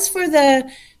 And as for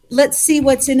let's see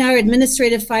what's in our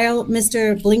administrative file,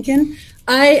 Mr. Blinken,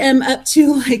 I am up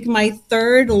to like my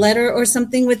third letter or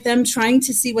something with them, trying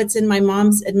to see what's in my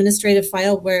mom's administrative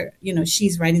file where,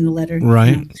 she's writing the letter.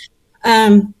 Right.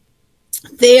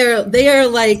 They are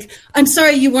like, I'm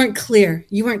sorry, you weren't clear.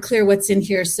 You weren't clear what's in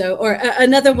here. So, or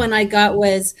another one I got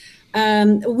was,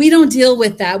 we don't deal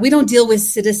with that. We don't deal with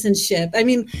citizenship. I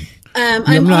mean,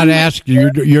 I'm not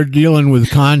asking. You're dealing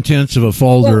with contents of a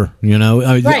folder,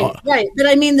 Right. But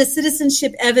I mean, the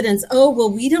citizenship evidence. Oh, well,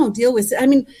 we don't deal with it. I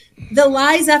mean, the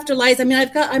lies after lies. I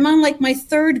mean, I'm on like my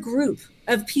third group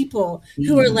of people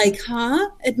who are like,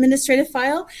 administrative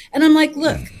file. And I'm like,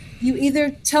 look, you either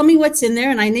tell me what's in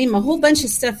there, and I name a whole bunch of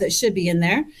stuff that should be in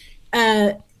there.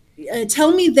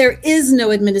 Tell me there is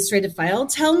no administrative file.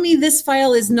 Tell me this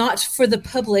file is not for the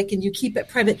public and you keep it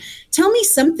private. Tell me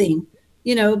something.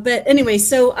 But anyway,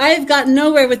 so I've gotten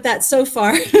nowhere with that so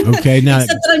far. Okay, now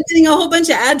except that I'm getting a whole bunch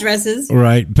of addresses.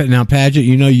 Right, but now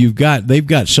Paget, they've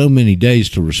got so many days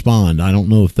to respond. I don't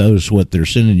know if what they're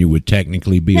sending you would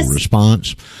technically be a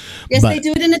response. Yes, they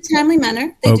do it in a timely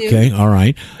manner. They do. Okay, all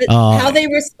right. But how they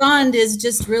respond is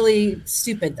just really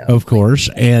stupid, though. Of course,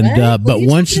 but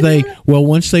once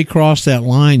they cross that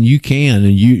line, you can,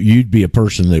 and you'd be a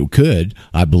person that could,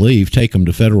 I believe, take them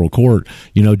to federal court.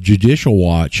 Judicial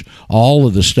Watch, all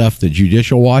of the stuff that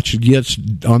Judicial Watch gets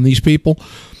on these people,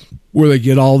 where they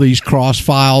get all these cross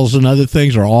files and other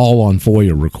things, are all on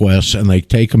FOIA requests, and they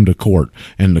take them to court,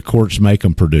 and the courts make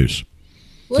them produce.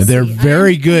 They're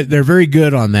very good. They're very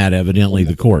good on that, evidently,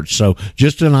 the courts. So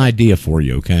just an idea for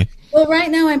you, okay? Well, right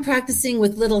now I'm practicing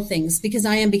with little things because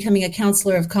I am becoming a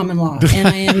counselor of common law, and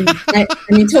I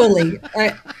mean, totally.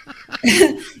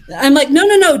 I'm like,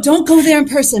 no, don't go there in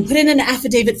person. Put in an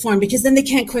affidavit form, because then they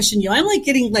can't question you. I'm like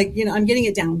getting I'm getting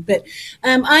it down, but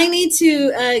I need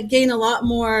to gain a lot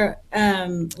more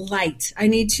light. I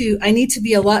need to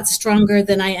be a lot stronger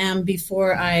than I am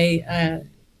before I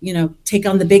take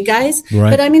on the big guys. Right.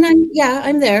 But I mean,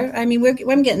 I'm there. I mean,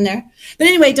 I'm getting there. But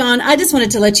anyway, Dawn, I just wanted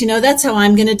to let you know that's how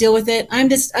I'm going to deal with it. I'm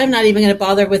not even going to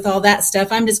bother with all that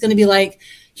stuff. I'm just going to be like,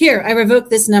 Here, I revoke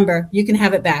this number. You can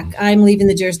have it back. I'm leaving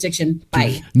the jurisdiction.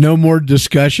 Bye. No more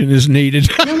discussion is needed.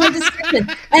 No more discussion.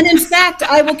 And in fact,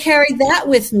 I will carry that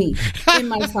with me in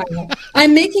my file.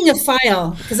 I'm making a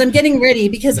file because I'm getting ready,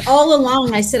 because all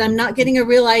along I said I'm not getting a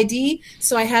real ID,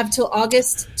 so I have till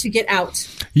August to get out.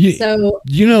 So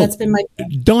that's been my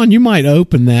plan. Dawn, you might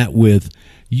open that with,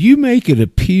 you make it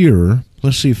appear,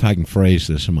 let's see if I can phrase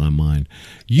this in my mind.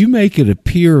 You make it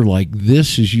appear like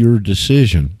this is your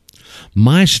decision.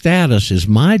 My status is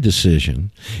my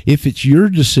decision. If it's your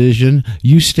decision,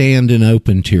 you stand in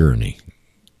open tyranny.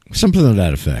 Something to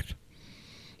that effect.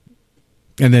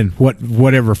 And then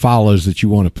whatever follows that you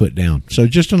want to put down. So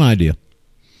just an idea.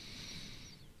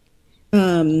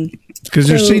 Because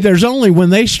there's only,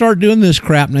 when they start doing this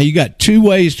crap, now you got two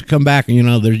ways to come back, and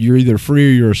you're either free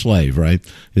or you're a slave, right?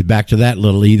 Back to that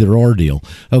little either or deal.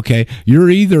 Okay, you're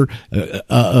either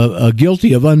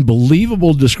guilty of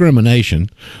unbelievable discrimination,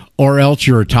 or else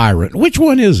you're a tyrant. Which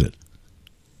one is it?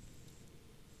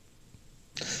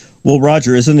 Well,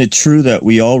 Roger, isn't it true that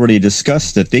we already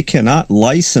discussed that they cannot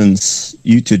license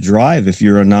you to drive if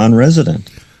you're a non-resident?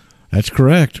 That's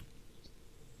correct.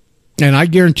 And I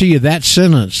guarantee you that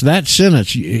sentence,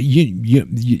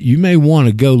 you may want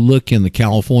to go look in the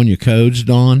California codes,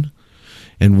 Dawn,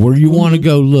 and where you want to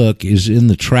go look is in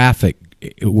the traffic,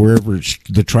 wherever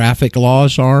the traffic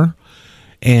laws are,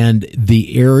 and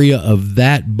the area of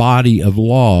that body of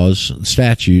laws,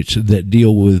 statutes that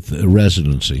deal with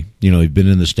residency. You've been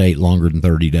in the state longer than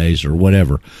 30 days or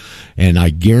whatever. And I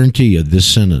guarantee you this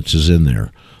sentence is in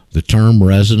there. The term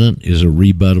resident is a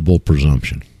rebuttable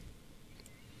presumption.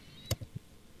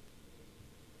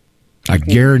 I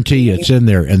guarantee you it's in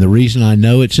there. And the reason I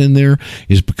know it's in there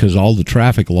is because all the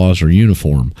traffic laws are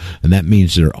uniform. And that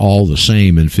means they're all the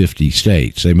same in 50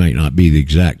 states. They might not be the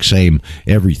exact same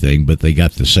everything, but they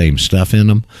got the same stuff in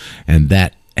them. And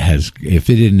that if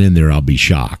it isn't in there, I'll be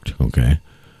shocked. Okay.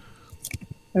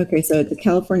 Okay, so it's a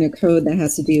California code that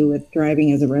has to do with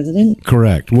driving as a resident?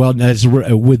 Correct. Well, that's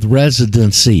with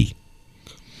residency.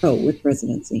 Oh, with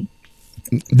residency.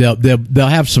 They'll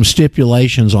have some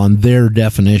stipulations on their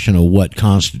definition of what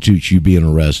constitutes you being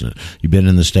a resident. You've been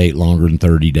in the state longer than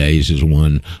 30 days is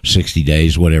one, 60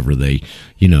 days, whatever they,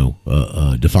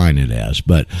 define it as.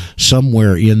 But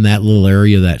somewhere in that little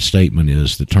area, that statement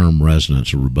is the term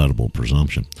residence a rebuttable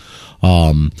presumption.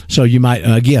 So you might,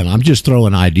 again, I'm just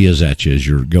throwing ideas at you as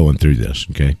you're going through this.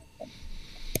 Okay.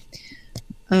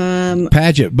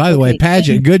 Paget, by the way,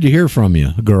 Paget, good to hear from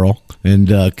you, girl, and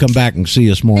come back and see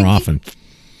us more often.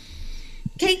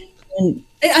 Okay.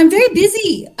 I'm very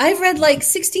busy. I've read like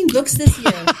 16 books this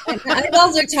year. My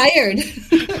eyeballs are tired.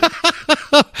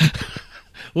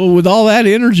 Well, with all that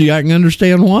energy, I can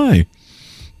understand why.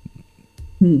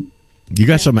 You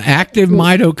got some active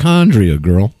mitochondria,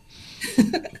 girl.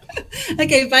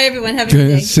 Okay, bye everyone. Have a good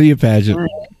day. See you, Paget.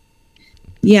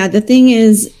 Yeah, the thing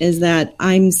is that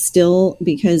I'm still,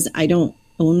 because I don't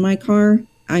own my car,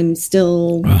 I'm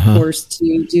still forced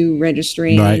to do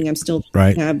registering. Right. I'm still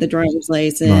right. to have the driver's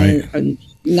license. Right.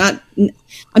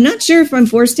 I'm not sure if I'm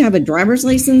forced to have a driver's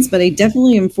license, but I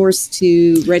definitely am forced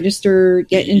to register,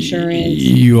 get insurance.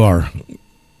 You are.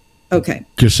 Okay.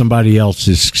 Because somebody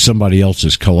else's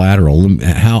collateral.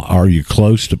 How are you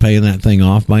close to paying that thing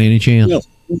off by any chance? No.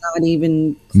 Not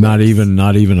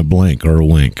even a blink or a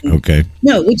wink. Okay.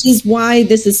 No, which is why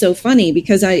this is so funny,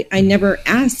 because I never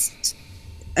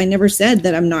said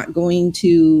that I'm not going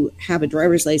to have a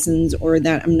driver's license or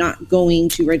that I'm not going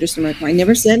to register my car. I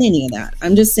never said any of that.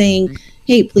 I'm just saying,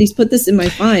 hey, please put this in my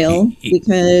file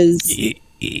because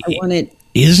I want it.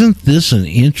 Isn't this an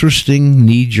interesting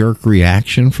knee-jerk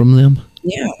reaction from them?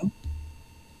 Yeah.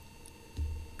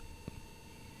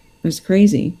 It's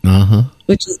crazy.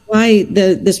 Which is why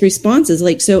this response is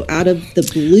like so out of the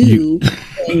blue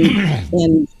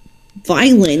and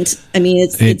violent. I mean,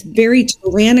 it's very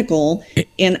tyrannical,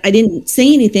 and I didn't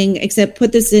say anything except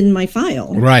put this in my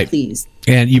file, right? Please.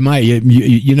 And you might,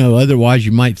 otherwise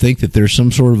you might think that there's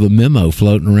some sort of a memo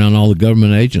floating around all the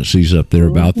government agencies up there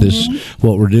about this,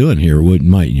 what we're doing here,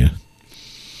 mightn't you?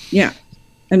 Yeah.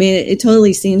 I mean, it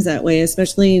totally seems that way,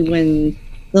 especially when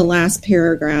the last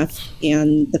paragraph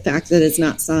and the fact that it's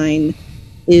not signed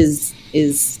is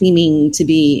seeming to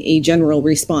be a general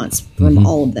response from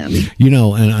all of them.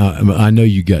 And I know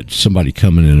you got somebody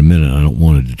coming in a minute. I don't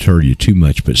want to deter you too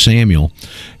much, but Samuel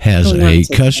has a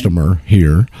customer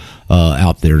here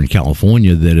out there in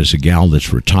California that is a gal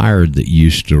that's retired that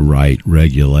used to write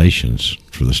regulations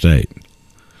for the state.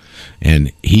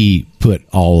 And he put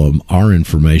all of our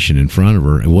information in front of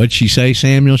her. And what'd she say,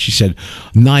 Samuel? She said,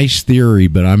 nice theory,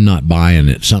 but I'm not buying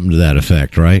it. Something to that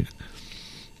effect, right?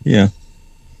 Yeah.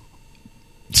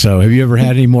 So, have you ever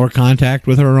had any more contact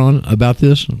with her about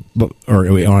this, or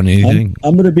on anything?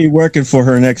 I'm going to be working for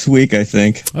her next week, I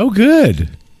think. Oh, good.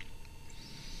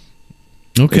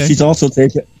 Okay. She's also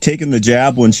taken the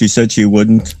jab when she said she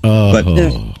wouldn't. But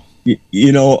when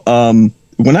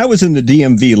I was in the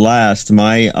DMV last,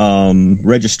 my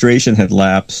registration had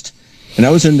lapsed, and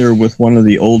I was in there with one of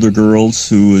the older girls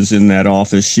who was in that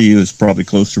office. She was probably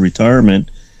close to retirement.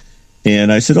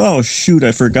 And I said, oh, shoot,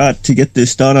 I forgot to get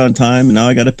this done on time, and now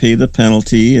I got to pay the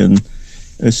penalty. And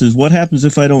I says, what happens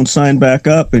if I don't sign back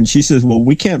up? And she says, well,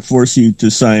 we can't force you to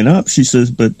sign up. She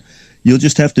says, but you'll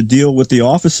just have to deal with the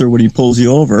officer when he pulls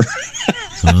you over.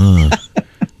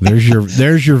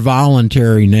 There's your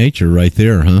voluntary nature right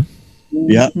there, huh?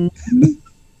 Yeah.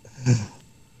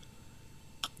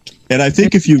 And I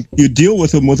think if you deal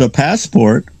with them with a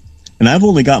passport, and I've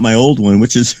only got my old one,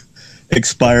 which is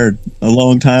expired a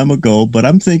long time ago, but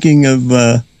I'm thinking of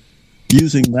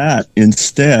using that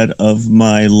instead of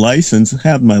my license.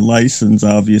 Have my license,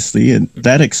 obviously, and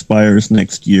that expires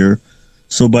next year.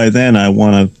 So by then I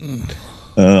want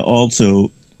to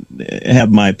also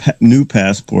have my new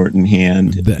passport in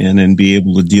hand and then be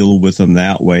able to deal with them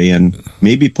that way, and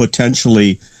maybe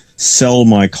potentially sell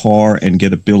my car and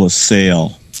get a bill of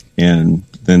sale and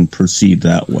then proceed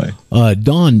that way.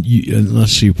 Don,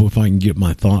 let's see if I can get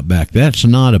my thought back. That's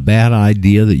not a bad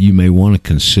idea that you may want to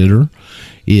consider,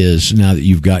 is now that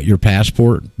you've got your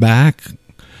passport back,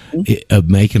 of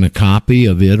making a copy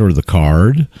of it or the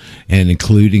card and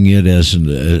including it as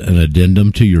an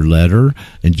addendum to your letter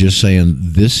and just saying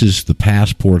this is the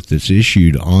passport that's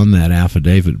issued on that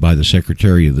affidavit by the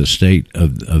Secretary of the State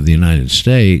of the United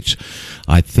States.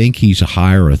 I think he's a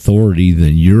higher authority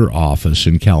than your office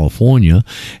in California,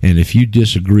 and if you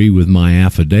disagree with my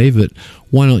affidavit,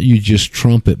 why don't you just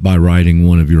trump it by writing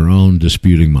one of your own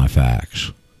disputing my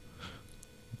facts?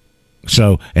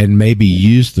 So, and maybe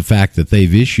use the fact that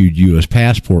they've issued you a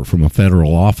passport from a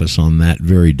federal office on that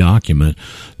very document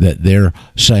that they're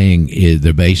saying is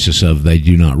the basis of they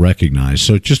do not recognize.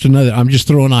 So just I'm just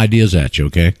throwing ideas at you,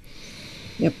 okay?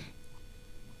 Yep.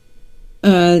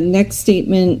 Next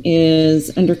statement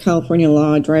is, under California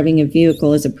law, driving a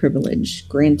vehicle is a privilege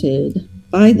granted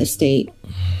by the state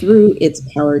through its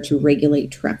power to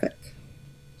regulate traffic.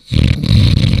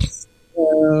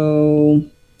 So...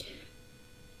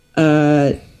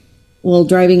 well,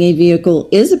 driving a vehicle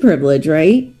is a privilege,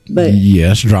 right? But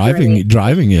yes,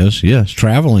 driving is. Yes,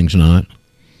 traveling's not.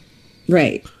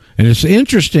 Right. And it's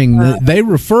interesting that they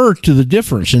refer to the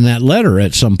difference in that letter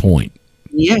at some point.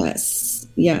 Yes,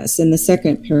 in the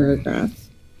second paragraph.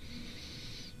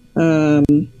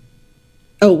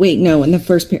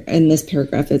 In this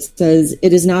paragraph it says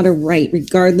it is not a right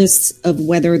regardless of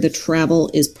whether the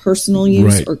travel is personal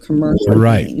use or commercial.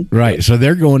 Right. So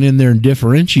they're going in there and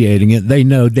differentiating it. They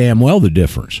know damn well the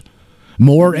difference.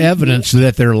 More evidence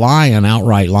that they're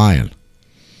outright lying.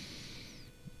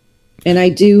 And I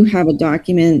do have a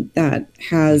document that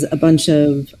has a bunch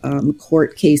of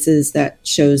court cases that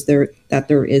shows that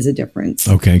there is a difference.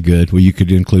 Okay, good. Well, you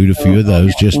could include a few of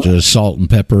those just to salt and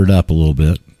pepper it up a little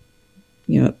bit.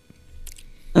 Yep.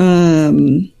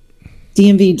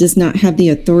 DMV does not have the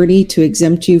authority to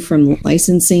exempt you from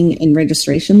licensing and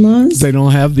registration laws. They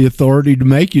don't have the authority to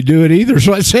make you do it either.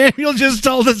 So what Samuel just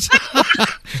told us.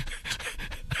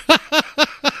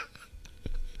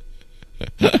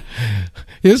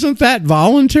 Isn't that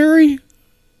voluntary?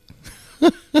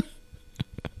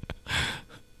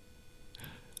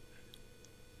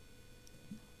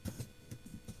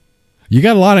 You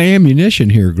got a lot of ammunition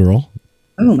here, girl.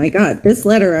 Oh my God, this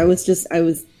letter, I was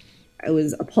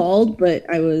appalled, but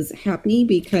I was happy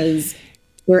because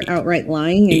they're outright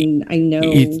lying, and I know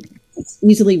it's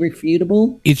easily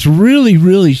refutable. It's really,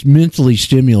 really mentally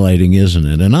stimulating, isn't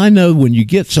it? And I know when you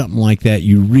get something like that,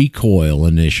 you recoil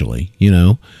initially,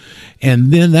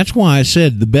 and then that's why I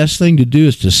said the best thing to do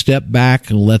is to step back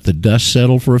and let the dust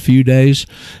settle for a few days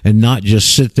and not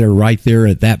just sit there right there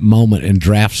at that moment and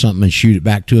draft something and shoot it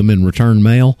back to them in return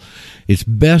mail. It's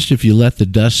best if you let the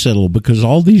dust settle, because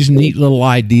all these neat little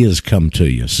ideas come to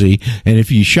you, see? And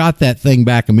if you shot that thing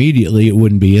back immediately, it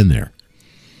wouldn't be in there.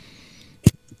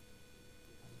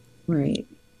 Right.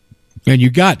 And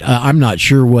you got, I'm not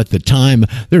sure what the time,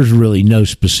 there's really no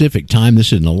specific time.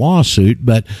 This isn't a lawsuit,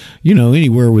 but,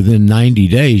 anywhere within 90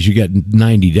 days, you got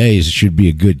 90 days, it should be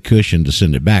a good cushion to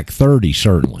send it back. 30,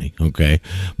 certainly, okay?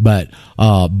 But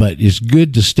it's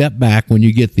good to step back when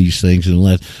you get these things and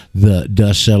let the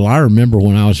dust settle. I remember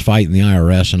when I was fighting the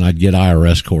IRS and I'd get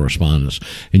IRS correspondence,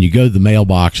 and you go to the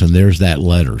mailbox and there's that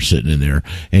letter sitting in there,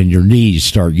 and your knees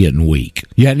start getting weak.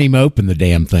 You hadn't even opened the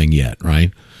damn thing yet,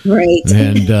 right? Right.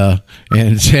 And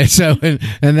And so,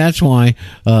 and that's why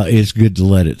it's good to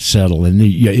let it settle. And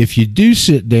if you do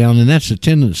sit down, and that's a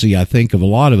tendency, I think, of a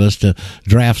lot of us to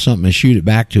draft something and shoot it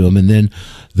back to them, and then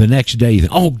the next day you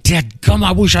think, "Oh, dadgum,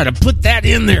 I wish I'd have put that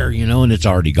in there," and it's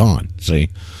already gone. See,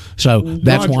 so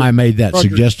that's why I made that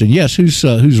suggestion. Yes, who's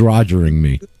rogering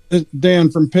me? Dan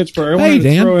from Pittsburgh. Hey,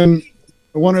 Dan.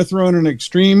 I want to throw in an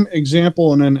extreme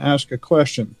example and then ask a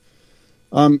question.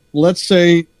 Let's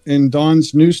say in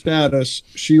Dawn's new status,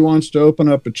 she wants to open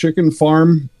up a chicken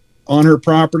farm on her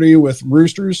property with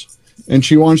roosters, and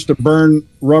she wants to burn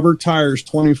rubber tires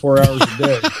 24 hours a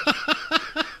day.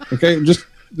 Okay, this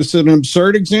is an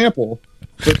absurd example,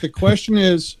 but the question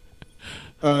is,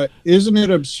 isn't it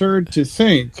absurd to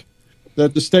think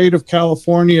that the state of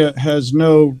California has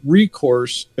no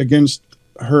recourse against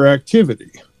her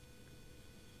activity?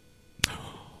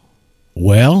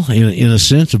 Well, in a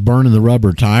sense of burning the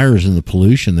rubber tires and the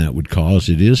pollution that would cause,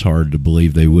 it is hard to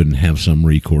believe they wouldn't have some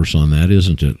recourse on that,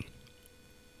 isn't it?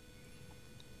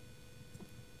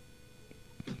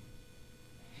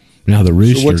 Now the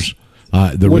roosters,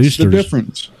 what's the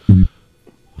difference?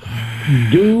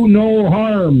 Do no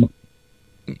harm.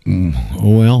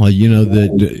 Well,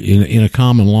 that in a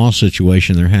common law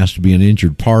situation, there has to be an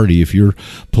injured party. If you're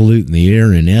polluting the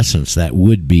air, in essence, that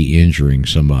would be injuring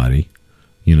somebody.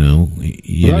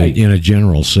 Right. In a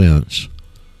general sense.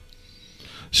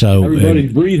 So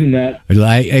everybody's breathing that.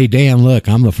 Hey, Dan, look,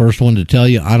 I'm the first one to tell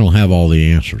you I don't have all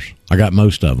the answers. I got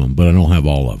most of them, but I don't have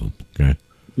all of them. Okay.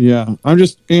 Yeah, I'm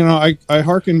just, I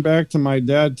hearken back to my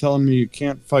dad telling me you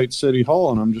can't fight City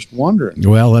Hall, and I'm just wondering.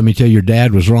 Well, let me tell you, your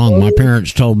dad was wrong. My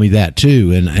parents told me that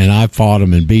too, and I fought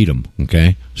them and beat them.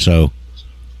 Okay, so.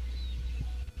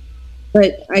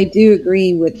 But I do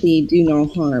agree with the do no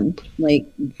harm. Like,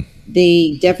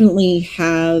 they definitely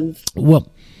have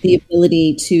the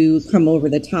ability to come over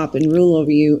the top and rule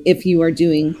over you if you are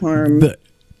doing harm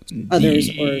others.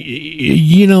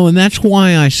 And that's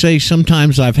why I say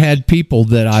sometimes I've had people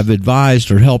that I've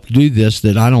advised or helped do this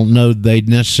that I don't know they'd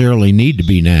necessarily need to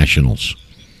be nationals,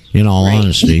 in all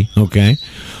honesty, okay?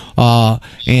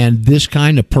 And this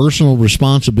kind of personal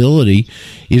responsibility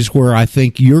is where I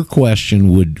think your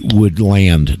question would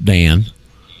land, Dan.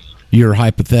 Your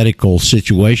hypothetical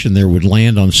situation there would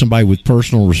land on somebody with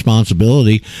personal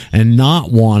responsibility and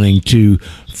not wanting to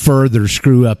further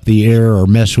screw up the air or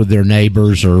mess with their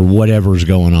neighbors or whatever's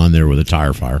going on there with a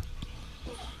tire fire.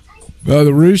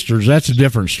 The roosters, that's a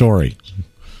different story.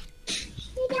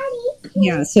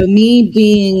 Yeah, so me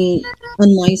being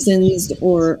unlicensed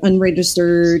or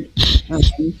unregistered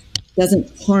doesn't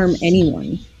harm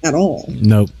anyone at all.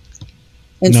 Nope.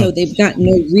 And so they've got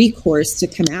no recourse to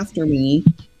come after me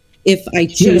if I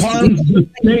choose to.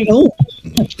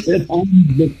 It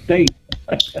harms the state.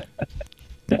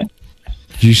 Did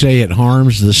you say it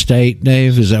harms the state,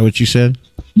 Dave? Is that what you said?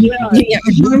 Yeah,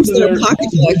 it harms their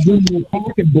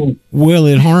pocketbook. Well,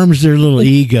 it harms their little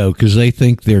ego because they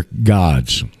think they're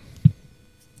gods.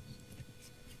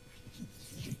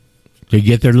 They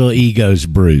get their little egos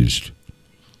bruised.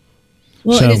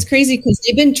 Well, and it's crazy because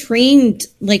they've been trained.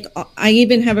 Like, I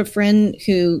even have a friend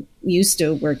who used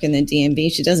to work in the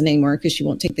DMV. She doesn't anymore because she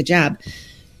won't take the jab.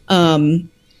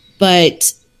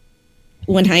 But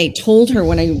when I told her,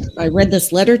 when I read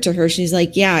this letter to her, she's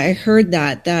like, yeah, I heard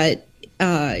that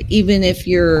even if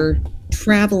you're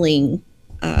traveling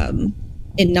and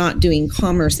not doing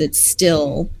commerce,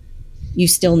 you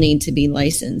still need to be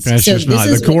licensed. That's just not.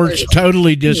 The courts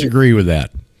totally disagree with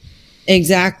that.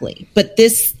 Exactly. But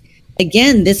this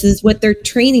is what they're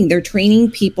training. They're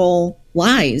training people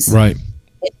lies. Right.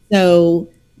 And so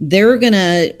they're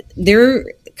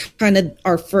kind of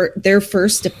their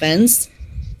first defense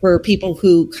for people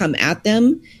who come at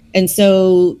them. And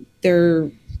so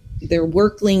their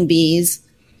workling bees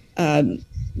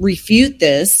refute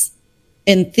this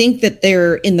and think that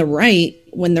they're in the right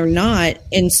when they're not.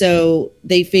 And so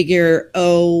they figure,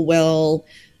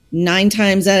 9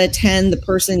 times out of 10, the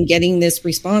person getting this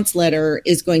response letter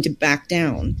is going to back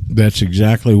down. That's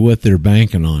exactly what they're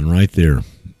banking on right there.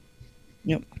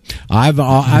 Yep.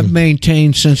 I've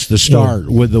maintained since the start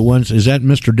with the ones. Is that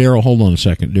Mr. Darrell? Hold on a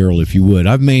second, Darrell, if you would.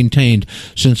 I've maintained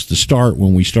since the start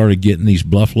when we started getting these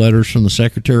bluff letters from the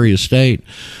Secretary of State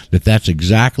that's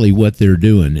exactly what they're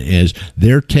doing. Is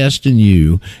they're testing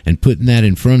you and putting that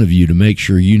in front of you to make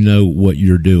sure you know what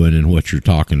you're doing and what you're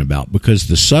talking about, because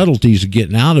the subtleties of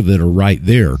getting out of it are right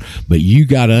there. But you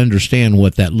got to understand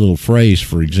what that little phrase,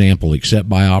 for example, except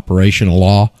by operational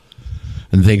law.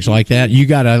 and things like that. You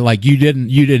gotta, like, you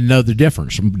didn't know the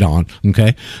difference, Don.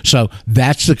 Okay, so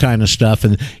that's the kind of stuff.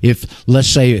 And if, let's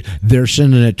say, they're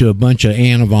sending it to a bunch of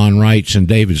Anna Von Wrights and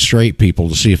David Straight people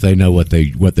to see if they know what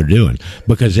they're doing,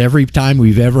 because every time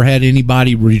we've ever had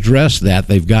anybody redress that,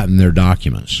 they've gotten their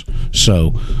documents.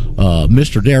 So,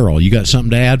 Mr. Darrell, you got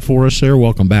something to add for us there?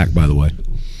 Welcome back, by the way.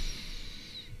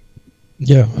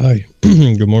 Yeah, hi.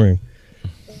 Good morning.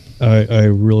 I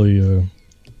really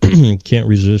can't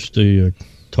resist the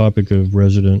topic of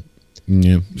resident.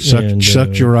 Yeah,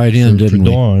 sucked you right in, didn't we?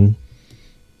 Dawn,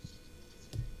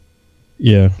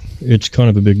 yeah, it's kind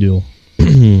of a big deal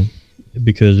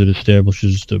because it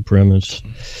establishes the premise.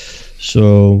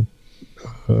 So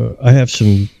I have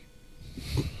some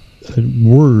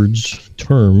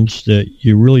terms that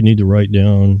you really need to write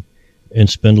down and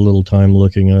spend a little time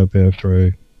looking up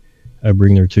after I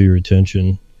bring them to your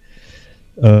attention.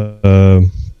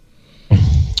 And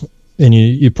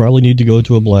you probably need to go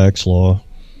to a Black's Law,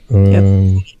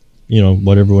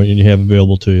 whatever one you have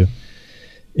available to you,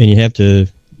 and you have to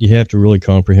really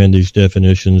comprehend these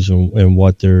definitions and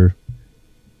what they're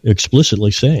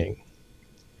explicitly saying,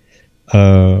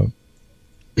 and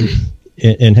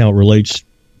how it relates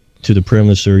to the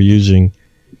premise they're using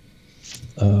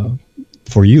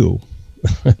for you.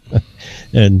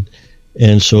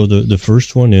 And so the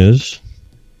first one is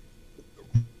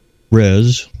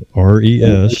res,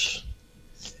 R-E-S,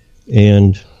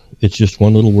 and it's just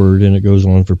one little word, and it goes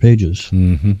on for pages.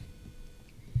 Mm-hmm.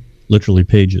 Literally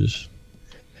pages.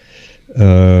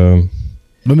 Let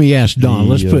me ask Don.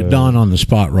 Let's put Don on the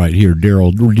spot right here.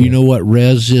 Darrell, do you know what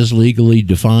res is legally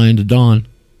defined, Don?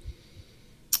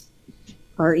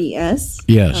 R-E-S?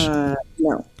 Yes.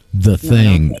 No. The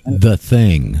thing. The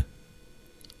thing.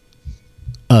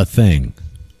 A thing.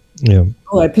 Yeah.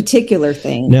 Oh, a particular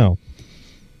thing.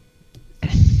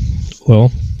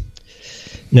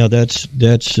 Now, that's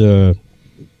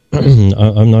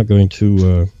I'm not going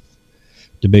to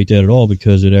debate that at all,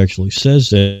 because it actually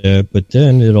says that, but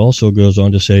then it also goes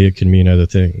on to say it can mean other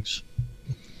things.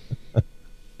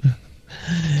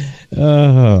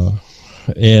 And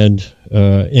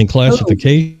in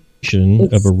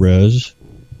classification of a res,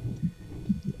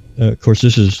 of course,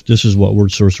 this is what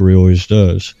word sorcery always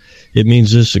does. It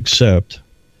means this except.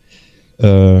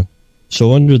 So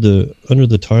under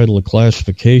the title of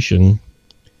classification,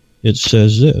 it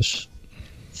says this: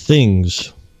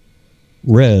 things,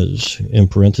 res, in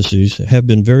parentheses, have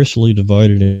been variously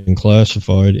divided and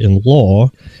classified in law,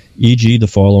 e.g. the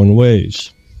following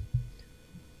ways: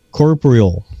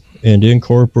 corporeal and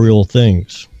incorporeal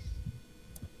things.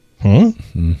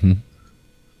 Mm-hmm.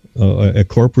 A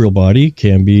corporeal body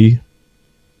can be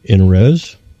in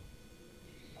res.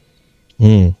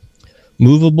 Movables,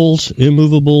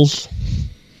 immovables,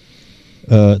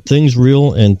 things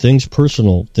real and things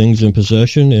personal, things in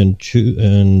possession and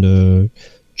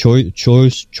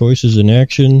choices in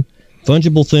action,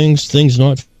 fungible things, things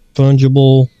not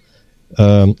fungible,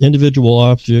 individual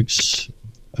objects.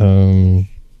 At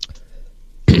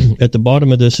the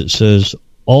bottom of this, it says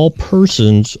all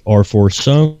persons are for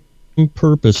some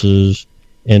purposes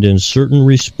and in certain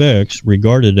respects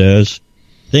regarded as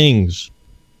things.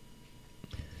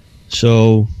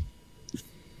 So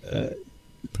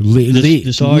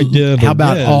this idea of how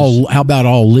about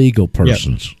all legal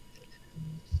persons? Yeah.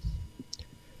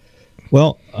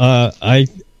 Well, I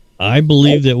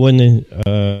believe that when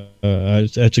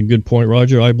that's a good point,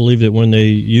 Roger. I believe that when they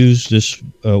use this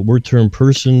word term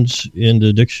 "persons" in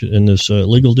the this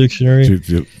legal dictionary,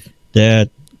 that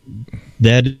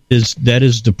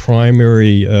is the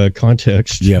primary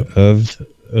context of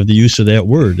the use of that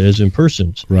word, as in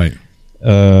persons. Right.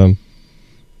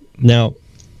 Now,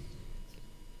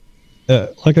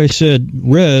 like I said,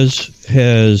 res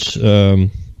has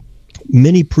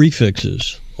many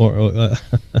prefixes. Or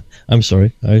I'm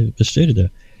sorry, I misstated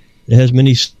that. It has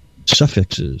many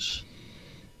suffixes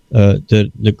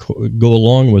that go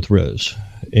along with res,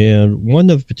 and one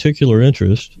of particular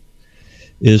interest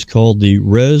is called the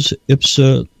res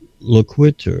ipsa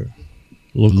loquitur.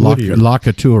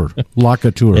 Locatur.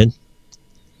 And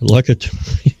locatur.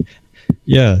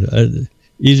 Yeah,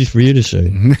 easy for you to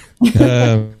say.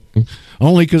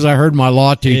 Only because I heard my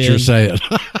law teacher say it.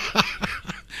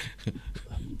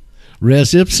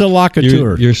 Res ipsa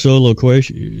loquitur. You're so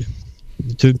loquacious.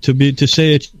 To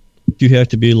say it, you have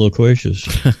to be loquacious.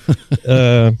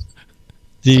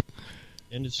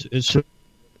 It's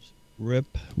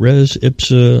res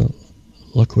ipsa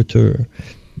loquitur.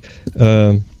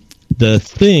 The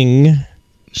thing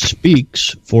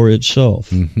speaks for itself.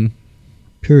 Mm-hmm.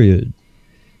 Period.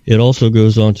 It also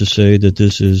goes on to say that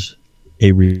this is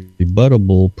a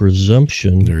rebuttable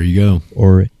presumption. There you go.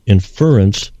 Or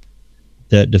inference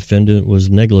that defendant was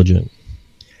negligent.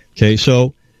 Okay,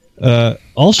 so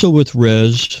also with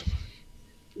res,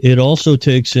 it also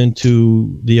takes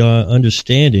into the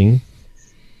understanding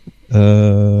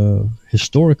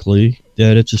historically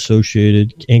that it's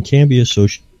associated and can be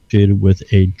associated with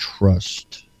a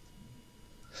trust.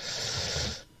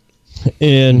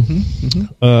 And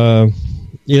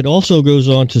it also goes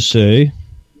on to say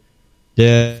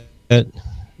that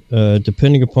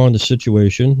depending upon the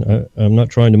situation, I'm not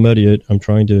trying to muddy it, I'm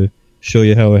trying to show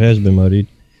you how it has been muddied.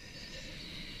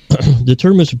 The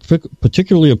term is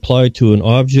particularly applied to an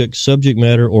object, subject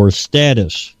matter, or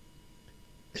status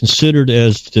considered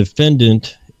as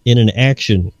defendant in an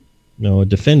action. Now, a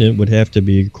defendant would have to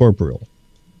be corporeal.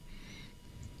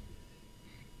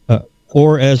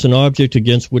 Or as an object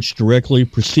against which directly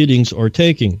proceedings are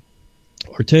taken.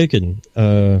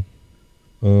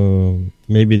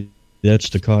 Maybe that's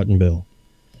the cotton bill.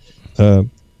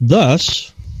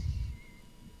 Thus,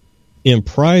 in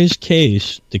prize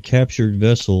case, the captured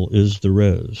vessel is the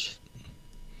res.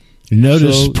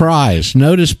 Notice prize.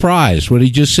 Notice prize. What he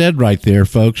just said right there,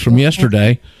 folks, from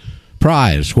yesterday.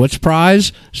 Prize. What's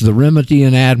prize? It's the remedy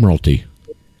and admiralty.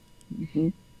 Mm-hmm.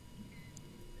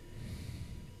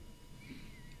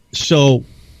 So,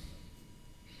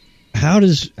 how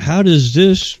does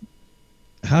this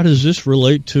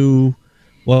relate to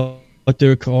what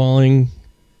they're calling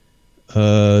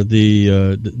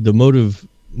the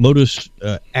modus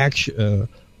action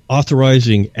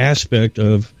authorizing aspect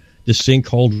of this thing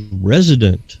called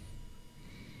resident?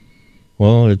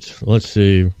 Well, let's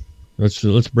see.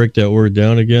 Let's break that word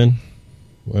down again.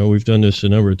 Well, we've done this a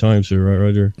number of times here, right,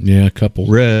 Roger? Yeah, a couple.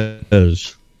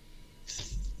 Res.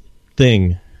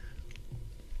 Thing.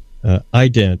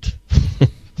 Ident.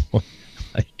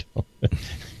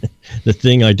 The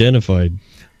thing identified.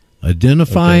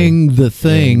 Identifying the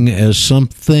thing as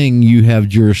something you have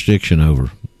jurisdiction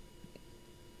over.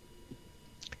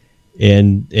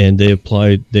 And they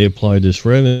applied this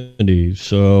remedy.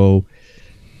 So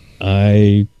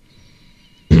I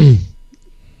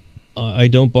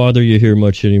don't bother you here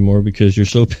much anymore because you're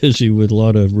so busy with a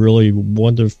lot of really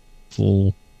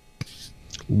wonderful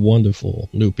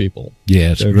new people.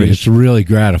 Yeah, it's really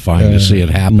gratifying to see it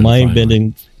happen.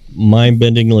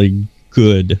 Mind-bendingly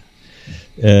good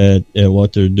at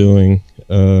what they're doing,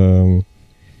 and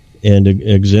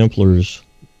exemplars.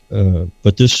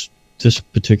 But this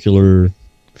particular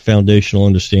foundational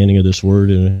understanding of this word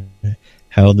and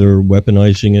how they're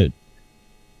weaponizing it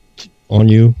on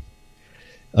you.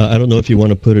 I don't know if you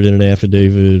want to put it in an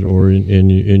affidavit or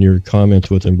in your comments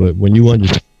with them, but when you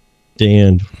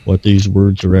understand what these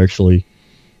words are actually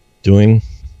doing,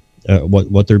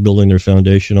 what they're building their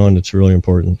foundation on, it's really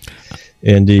important.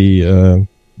 And the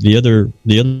other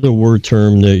word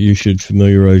term that you should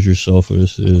familiarize yourself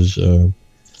with is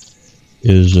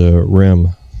REM.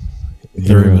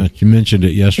 Very much. You mentioned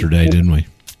it yesterday, didn't we?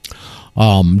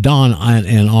 Don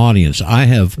and audience, I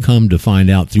have come to find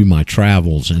out through my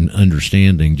travels and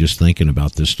understanding, just thinking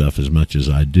about this stuff as much as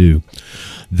I do,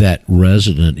 that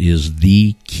resident is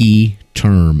the key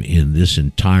term in this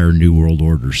entire New World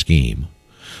Order scheme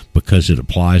because it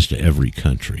applies to every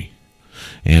country.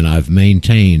 And I've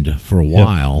maintained for a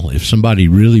while, if somebody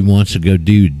really wants to go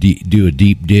do a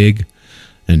deep dig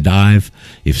and dive,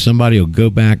 if somebody will go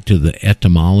back to the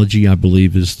etymology, I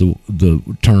believe is the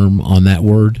term on that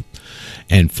word,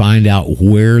 and find out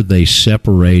where they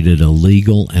separated a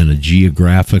legal and a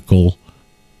geographical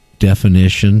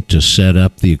definition to set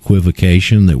up the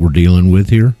equivocation that we're dealing with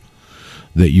here,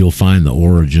 that you'll find the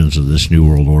origins of this New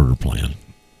World Order plan.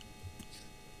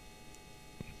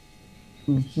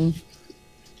 Mm-hmm.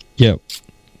 Yeah.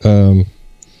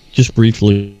 Just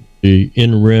briefly,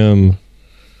 in rem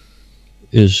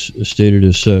is stated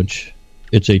as such.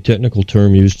 It's a technical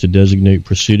term used to designate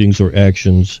proceedings or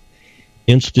actions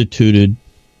instituted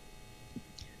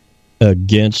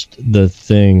against the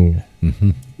thing,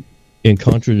 in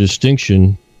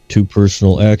contradistinction to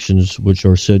personal actions which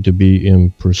are said to be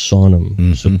in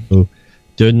personam. So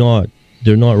they're not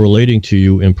relating to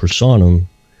you in personam.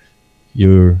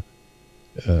 You're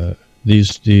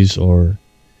these are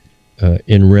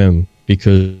in rem,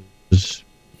 because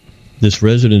this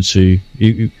residency,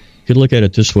 you could look at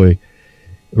it this way: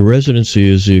 a residency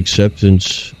is the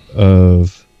acceptance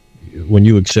of, when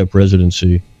you accept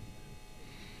residency,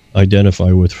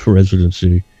 identify with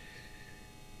residency,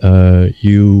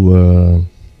 you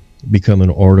become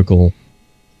an article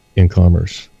in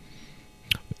commerce.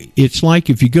 It's like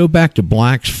if you go back to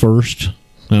Black's first,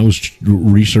 I was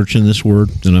researching this word,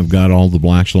 and I've got all the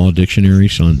Black's Law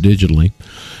dictionaries on digitally,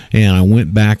 and I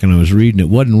went back and I was reading. It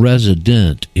wasn't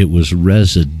resident; it was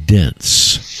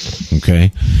residence.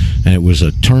 Okay, and it was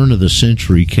a turn of the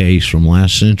century case from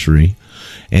last century,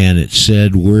 and it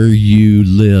said where you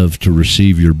live to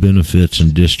receive your benefits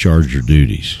and discharge your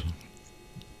duties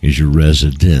is your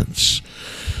residence.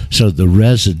 So the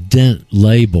resident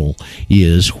label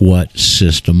is what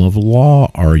system of law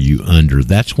are you under.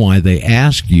 That's why they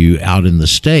ask you out in the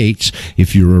States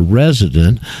if you're a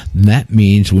resident. That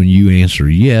means when you answer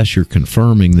yes, you're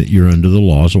confirming that you're under the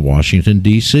laws of Washington,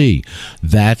 D.C.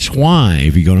 That's why,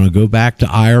 if you're going to go back to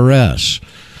IRS,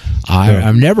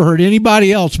 I've never heard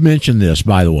anybody else mention this,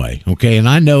 by the way, okay? And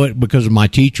I know it because of my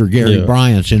teacher, Gary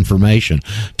Bryant's information.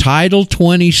 Title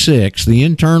 26, the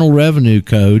Internal Revenue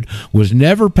Code, was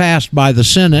never passed by the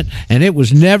Senate, and it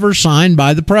was never signed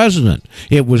by the President.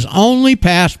 It was only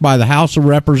passed by the House of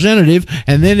Representatives,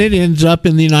 and then it ends up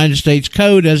in the United States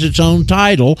Code as its own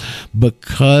title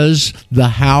because the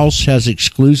House has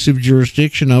exclusive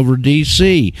jurisdiction over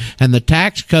D.C., and the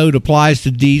tax code applies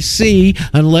to D.C.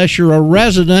 unless you're a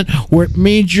resident, where it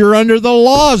means you're under the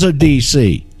laws of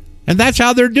D.C. And that's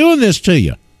how they're doing this to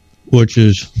you. Which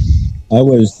is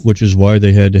why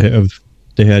they had to have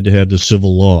the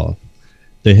civil law.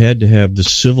 They had to have the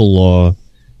civil law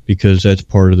because that's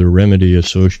part of the remedy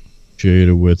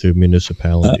associated with a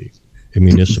municipality, a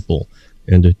municipal.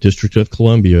 And the District of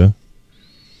Columbia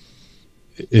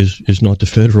is not the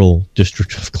federal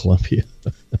District of Columbia.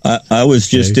 I was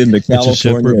just in the California. It's a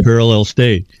separate parallel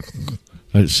state.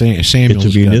 Samuel's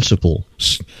it's a municipal.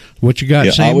 What you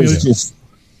got, Samuel?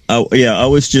 I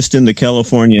was just in the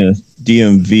California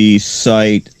DMV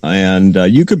site, and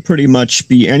you could pretty much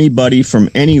be anybody from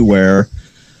anywhere,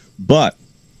 but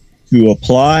to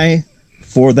apply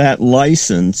for that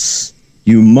license,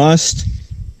 you must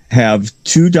have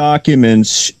two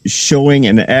documents showing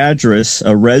an address,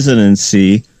 a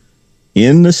residency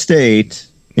in the state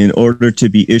in order to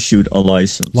be issued a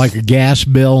license. Like a gas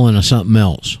bill and something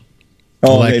else.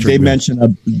 Oh, they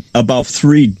mentioned about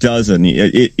 3 dozen.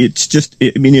 It's just,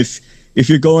 I mean, if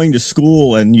you're going to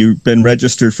school and you've been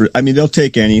registered for, I mean, they'll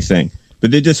take anything,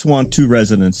 but they just want 2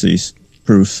 residencies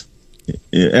proof.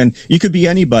 And you could be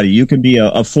anybody. You can be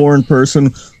a foreign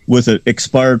person with an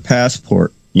expired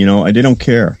passport. You know, they don't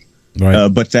care. Right.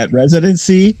 But that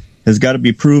residency has got to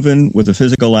be proven with a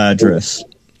physical address.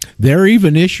 They're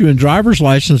even issuing driver's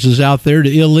licenses out there to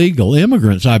illegal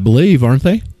immigrants, I believe, aren't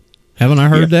they? Haven't I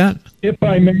heard that? If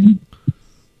I may.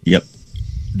 Yep.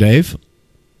 Dave?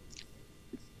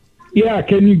 Yeah,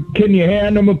 can you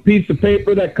hand them a piece of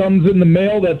paper that comes in the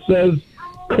mail that says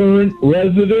current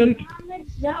resident?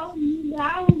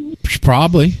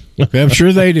 Probably. I'm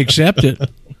sure they'd accept it.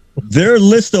 Their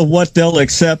list of what they'll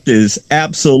accept is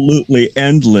absolutely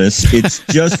endless. It's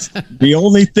just the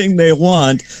only thing they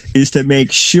want is to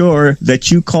make sure that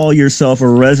you call yourself a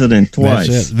resident twice.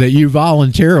 That's it, that you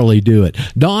voluntarily do it.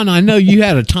 Dawn, I know you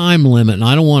had a time limit, and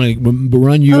I don't want to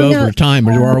run you over time.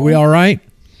 Are we all right?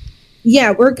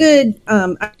 Yeah, we're good.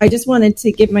 I just wanted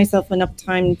to give myself enough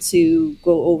time to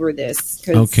go over this.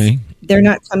 Okay. They're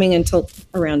not coming until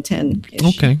around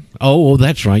 10-ish. Okay. Oh, well,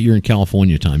 that's right. You're in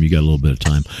California time. You got a little bit of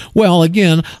time. Well,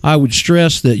 again, I would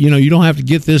stress that, you don't have to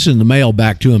get this in the mail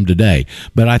back to them today.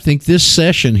 But I think this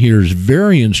session here is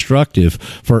very instructive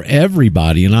for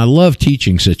everybody. And I love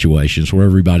teaching situations where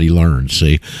everybody learns,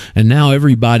 see? And now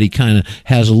everybody kind of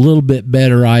has a little bit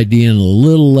better idea and a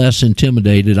little less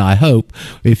intimidated, I hope,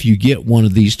 if you get one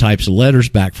of these types of letters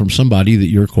back from somebody that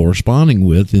you're corresponding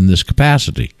with in this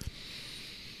capacity.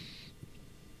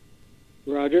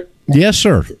 Roger? Yes,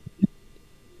 sir.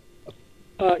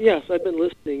 Yes, I've been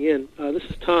listening in. This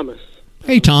is Thomas.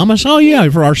 Hey, Thomas. Oh, yeah,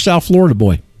 for our South Florida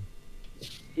boy.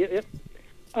 Yep.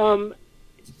 I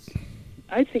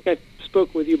think I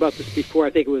spoke with you about this before. I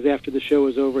think it was after the show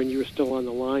was over and you were still on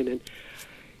the line.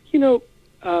 And,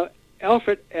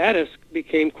 Alfred Addis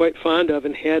became quite fond of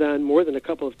and had on more than a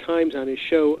couple of times on his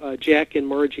show Jack and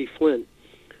Margie Flynn,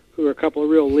 who are a couple of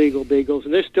real legal beagles,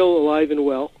 and they're still alive and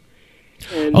well.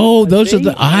 And, those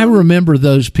are I remember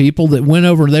those people that went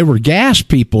over. They were gas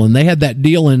people, and they had that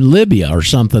deal in Libya or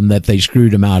something that they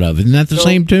screwed them out of. Isn't that the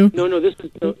same too? No. This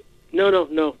is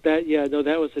no.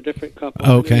 That was a different couple.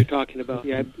 Okay, you're talking about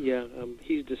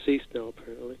he's deceased now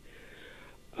apparently.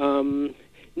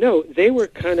 No, they were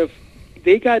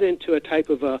they got into a type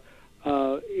of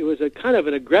it was a kind of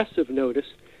an aggressive notice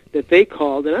that they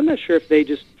called, and I'm not sure if they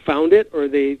just found it or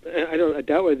I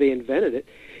doubt whether they invented it.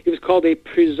 It was called a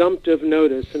presumptive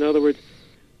notice. In other words,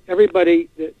 everybody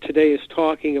that today is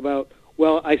talking about,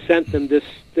 well, I sent them this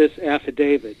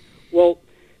affidavit. Well,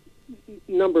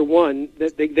 number one,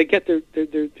 that they get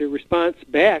their response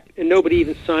back, and nobody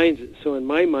even signs it. So in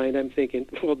my mind, I'm thinking,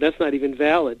 well, that's not even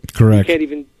valid. Correct. You can't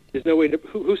even. There's no way to.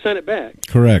 Who sent it back?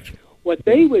 Correct. What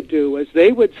they would do is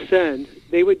they would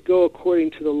go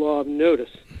according to the law of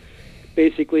notice.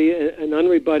 Basically, an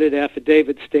unrebutted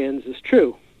affidavit stands as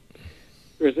true,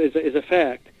 or is a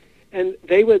fact. And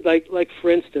they would, like for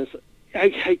instance,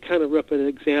 I kind of rip an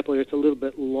example here. It's a little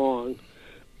bit long,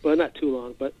 but not too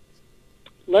long. But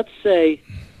let's say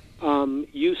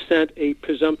you sent a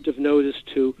presumptive notice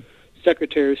to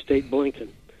Secretary of State Blinken,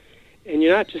 and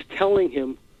you're not just telling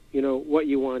him, what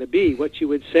you want to be. What you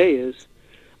would say is,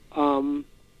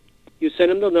 you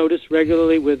send him the notice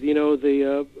regularly with,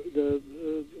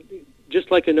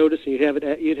 just like a notice, and you'd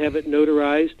have it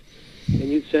notarized, and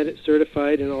you'd send it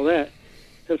certified and all that.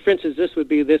 And for instance, this would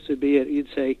be it.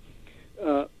 You'd say,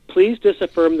 please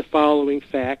disaffirm the following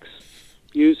facts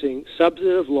using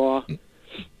substantive law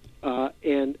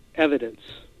and evidence.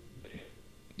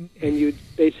 And you'd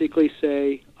basically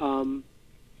say,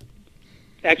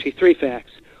 actually 3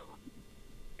 facts.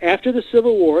 After the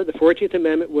Civil War, the 14th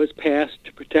Amendment was passed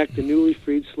to protect the newly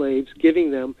freed slaves,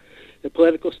 giving them the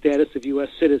political status of U.S.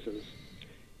 citizens.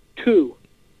 2,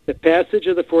 the passage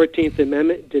of the 14th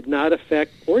Amendment did not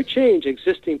affect or change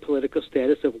existing political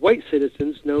status of white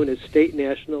citizens known as state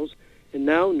nationals and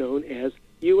now known as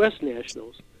U.S.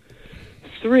 nationals.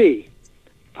 3,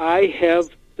 I have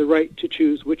the right to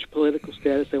choose which political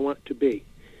status I want to be.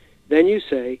 Then you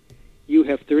say, you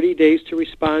have 30 days to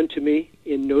respond to me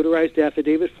in notarized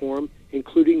affidavit form,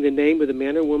 including the name of the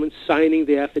man or woman signing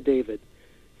the affidavit.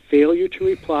 Failure to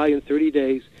reply in 30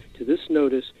 days to this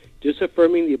notice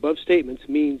disaffirming the above statements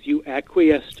means you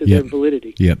acquiesce to their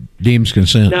validity. Yep, deems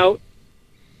consent. Now,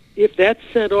 if that's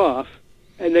sent off,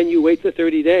 and then you wait the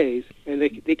 30 days, and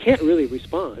they can't really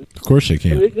respond. Of course they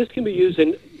can. And this can be used,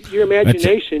 and your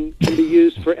imagination can be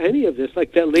used for any of this.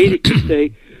 Like that lady could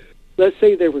say, let's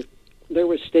say there was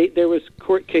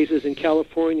court cases in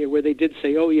California where they did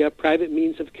say, oh yeah, private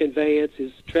means of conveyance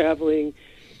is traveling.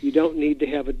 You don't need to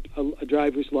have a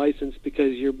driver's license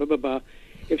because you're blah blah blah.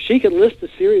 If she could list a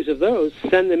series of those,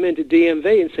 send them into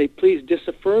DMV and say, please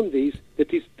disaffirm these, that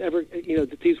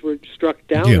these were struck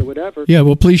down or whatever. Yeah,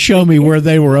 well, please show me where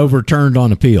they were overturned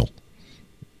on appeal.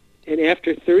 And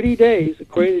after 30 days,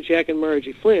 according to Jack and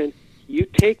Margie Flynn, you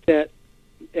take that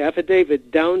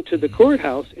affidavit down to the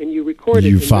courthouse and you record it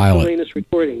in miscellaneous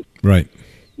recording. Right.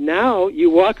 Now you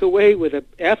walk away with an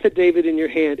affidavit in your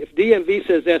hand. If DMV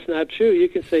says that's not true, you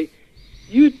can say,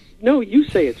 you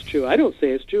say it's true. I don't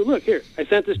say it's true. Look here, I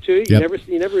sent this to you. Yep.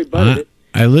 You never rebutted it.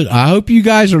 I hope you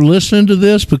guys are listening to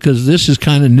this because this is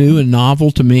kind of new and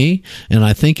novel to me, and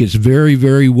I think it's very,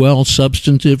 very well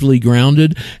substantively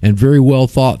grounded and very well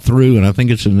thought through, and I think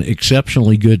it's an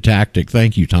exceptionally good tactic.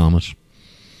 Thank you, Thomas.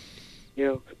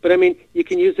 But I mean, you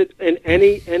can use it in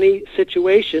any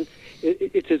situation.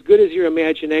 It's as good as your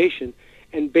imagination.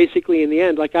 And basically, in the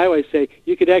end, like I always say,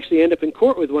 you could actually end up in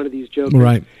court with one of these jokers.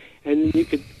 Right. And you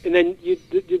could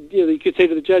say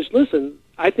to the judge, listen,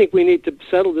 I think we need to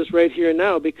settle this right here and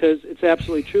now because it's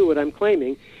absolutely true what I'm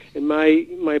claiming. And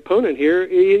my opponent here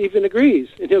even agrees.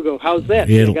 And he'll go, how's that?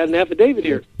 I got an affidavit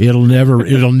here. It'll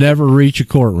never reach a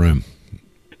courtroom.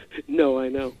 No, I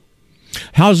know.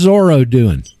 How's Zorro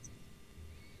doing?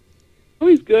 Oh,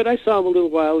 he's good. I saw him a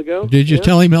little while ago. Did you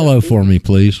tell him hello for me,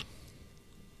 please?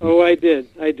 Oh, I did.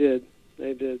 I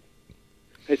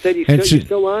said he's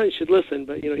still on. You should listen,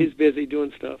 but he's busy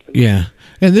doing stuff. Yeah,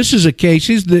 and this is a case.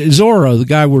 He's Zorro, the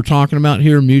guy we're talking about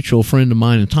here, a mutual friend of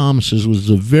mine and Thomas's, was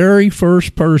the very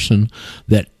first person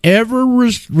that ever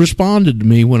responded to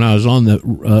me when I was on the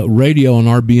radio on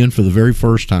RBN for the very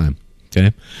first time.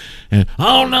 Okay, and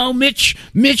oh no, Mitch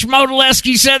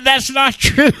Modeleski said that's not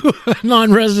true,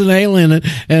 non-resident alien,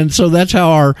 and so that's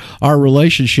how our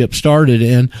relationship started.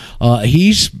 And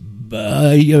he's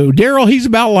Daryl. He's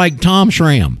about like Tom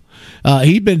Schramm.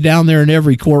 He'd been down there in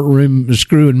every courtroom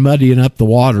screwing, muddying up the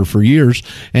water for years.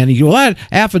 And he goes, well, that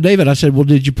affidavit, I said, well,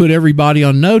 did you put everybody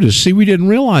on notice? See, we didn't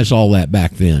realize all that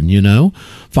back then,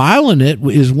 Filing it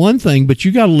is one thing, but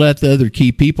you got to let the other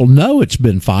key people know it's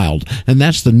been filed. And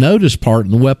that's the notice part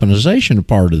and the weaponization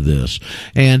part of this.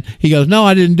 And he goes, no,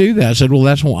 I didn't do that. I said, well,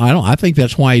 that's why I think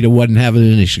that's why he wasn't having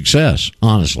any success,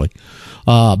 honestly.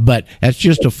 But that's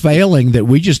just a failing that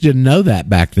we just didn't know that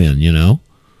back then,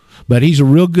 But he's a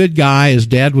real good guy. His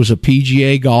dad was a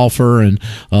PGA golfer and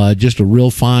just a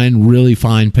really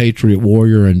fine Patriot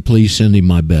warrior. And please send him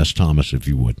my best, Thomas, if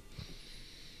you would.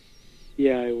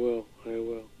 Yeah, I will.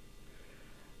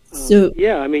 So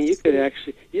I mean, you could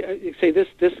actually say this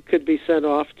could be sent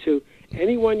off to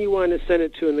anyone you want to send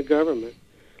it to in the government.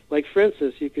 Like, for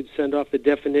instance, you could send off the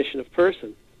definition of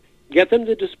person. get them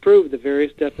to disprove the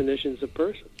various definitions of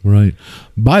person. Right.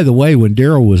 By the way, when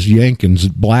Daryl was yanking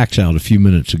blacks out a few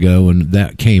minutes ago, and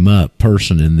that came up,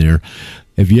 person in there,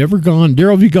 have you ever gone,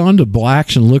 Daryl, have you gone to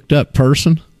blacks and looked up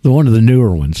person? One of the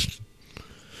newer ones.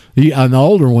 On the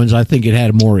older ones, I think it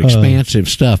had more expansive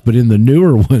stuff, but in the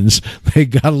newer ones, they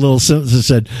got a little sentence that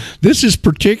said, this is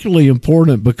particularly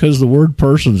important because the word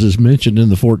persons is mentioned in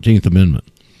the 14th Amendment.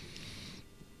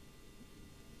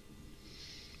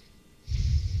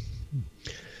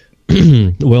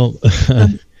 Well,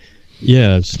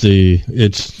 yeah, it's the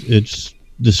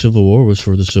Civil War was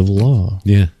for the civil law.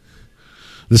 Yeah.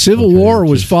 The Civil War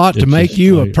was fought to make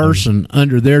you a person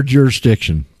under their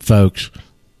jurisdiction, folks.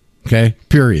 Okay,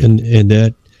 period. And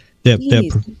that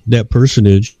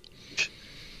personage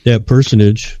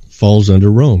falls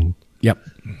under Rome. Yep.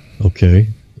 Okay.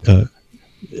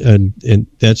 And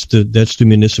that's the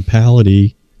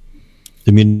municipality.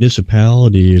 The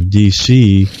municipality of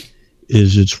D.C.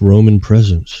 is its Roman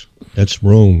presence. That's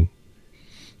Rome.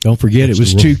 Don't forget, it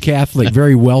was two Catholic,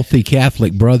 very wealthy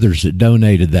Catholic brothers that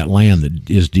donated that land that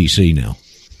is D.C. now.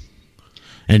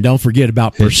 And don't forget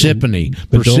about Persephone.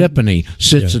 Persephone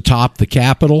sits atop the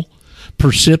Capitol.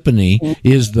 Persephone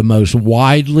is the most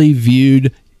widely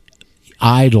viewed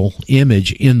idol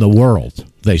image in the world,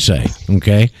 they say.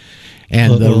 Okay?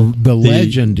 And the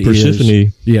legend Persephone,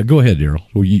 is... Yeah, go ahead, Daryl.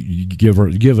 Well, you give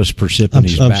us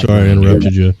Persephone's I'm sorry I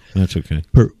interrupted you. That's okay.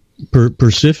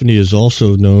 Persephone is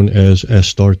also known as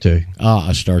Astarte.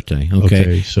 Astarte.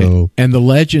 Okay. So and the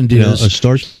legend is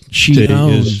Astarte she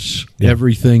owns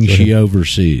everything she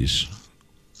oversees.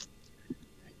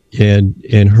 And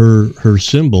her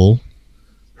symbol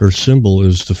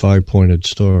is the 5-pointed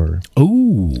star.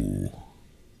 Ooh.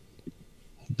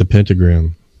 The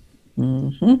pentagram.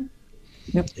 Mm-hmm.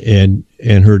 Yep. And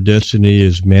her destiny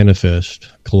is manifest,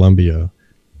 Columbia.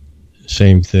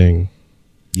 Same thing.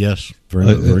 Yes,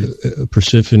 very.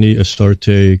 Persephone,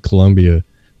 Astarte, Columbia,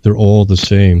 they're all the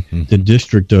same. Mm-hmm. The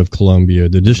District of Columbia,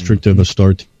 the District of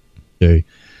Astarte, the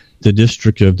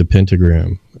District of the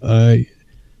Pentagram.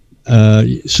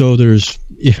 So there's,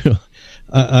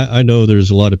 I know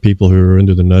there's a lot of people who are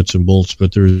into the nuts and bolts,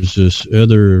 but there's this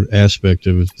other aspect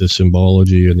of the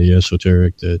symbology and the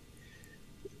esoteric that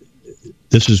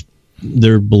this is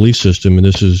their belief system, and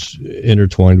this is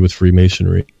intertwined with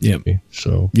Freemasonry. Yeah.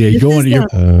 So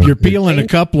you're peeling a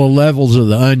couple of levels of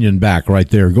the onion back right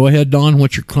there. Go ahead, Don.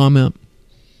 What's your comment?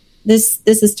 This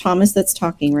is Thomas that's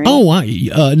talking, right? Oh,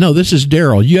 no, this is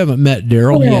Daryl. You haven't met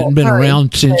Daryl. He hadn't been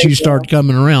around since you started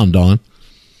coming around, Don.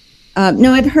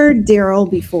 No, I've heard Daryl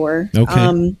before.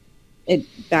 Okay.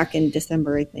 Back in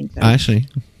December, I think. I see.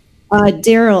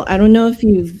 Daryl, I don't know if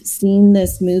you've seen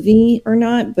this movie or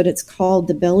not, but it's called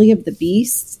The Belly of the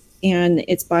Beast, and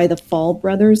it's by the Faul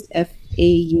brothers,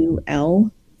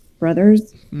 Faul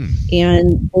brothers,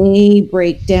 and they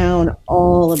break down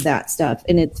all of that stuff,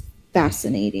 and it's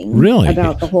fascinating. Really?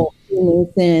 About the whole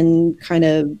Freemason kind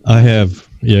of... I have,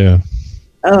 yeah.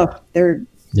 Oh, they're...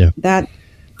 Yeah. That...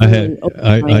 I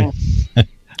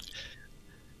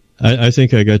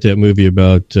think I got that movie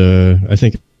about, I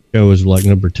think I was like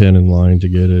number 10 in line to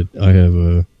get it. I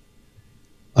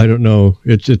don't know.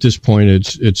 It's at this point,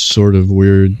 it's sort of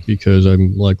weird because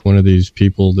I'm like one of these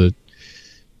people that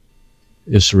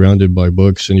is surrounded by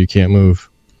books and you can't move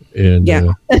and,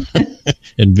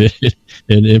 and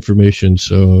information.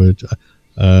 So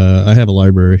I have a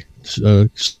library,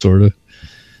 sort of.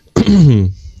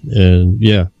 And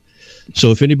yeah.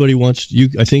 So if anybody wants,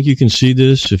 I think you can see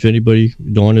this. If anybody,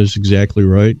 Dawn is exactly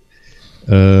right.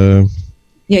 Yeah,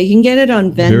 you can get it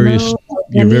on Venmo.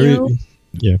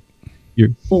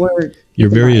 You're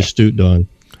very astute, Don.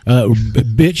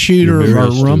 BitShooter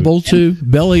or Rumble too.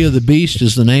 Belly of the Beast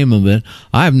is the name of it.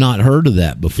 I have not heard of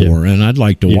that before, and I'd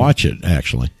like to watch it.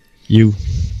 Actually, you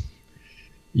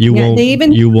won't. They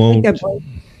even you won't. Like a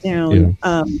breakdown.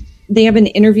 Yeah. They have an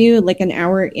interview, like an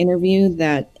hour interview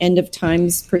that End of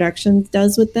Times Productions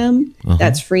does with them.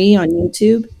 That's free on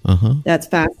YouTube. That's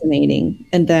fascinating,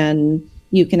 and then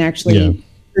you can actually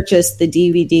purchase the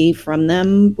DVD from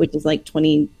them, which is like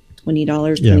 $20,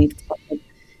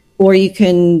 or you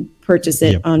can purchase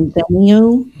it on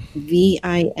Vimeo,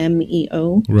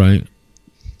 Vimeo. Right.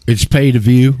 It's pay to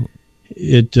view.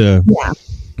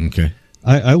 Okay.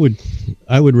 I would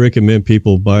recommend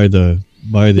people buy the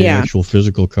actual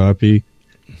physical copy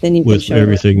then you with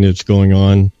everything that's going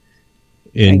on,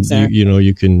 and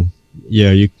you can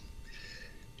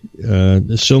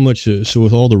there's so much. So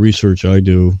with all the research I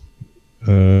do,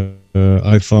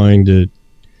 I find that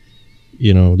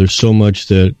there's so much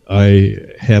that I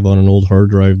have on an old hard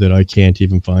drive that I can't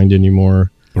even find anymore.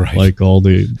 Right. Like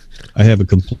I have a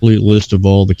complete list of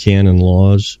all the canon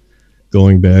laws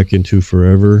going back into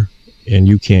forever, and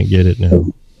you can't get it now.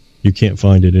 You can't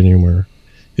find it anywhere.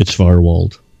 It's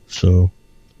firewalled. So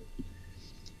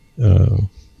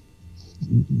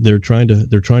they're trying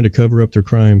to cover up their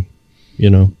crime,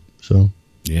 So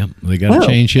yeah, they got to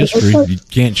change history. You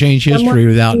can't change history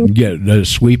without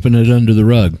sweeping it under the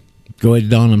rug. Go ahead,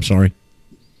 Don. I'm sorry.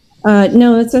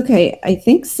 No, it's okay. I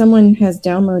think someone has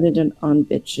downloaded it on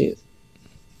BitChute.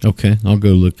 Okay, I'll go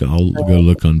look. I'll go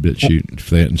look on BitChute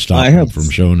if they hadn't stopped them from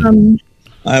showing it.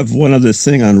 I have one other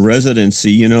thing on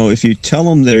residency. If you tell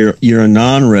them you're a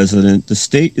non-resident, the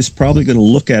state is probably going to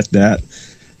look at that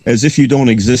as if you don't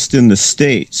exist in the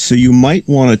state. So you might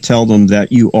want to tell them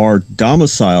that you are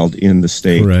domiciled in the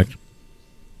state. Correct.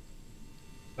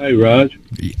 Hey, Raj.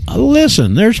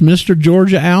 Listen, there's Mr.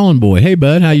 Georgia Allen boy. Hey,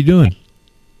 bud, how you doing?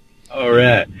 All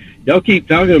right. Y'all keep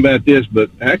talking about this, but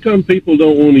how come people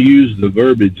don't want to use the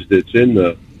verbiage that's in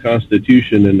the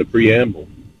Constitution and the preamble?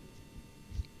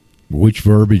 Which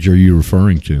verbiage are you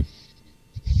referring to?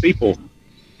 People.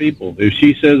 If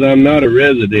she says I'm not a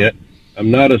resident,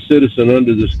 I'm not a citizen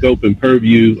under the scope and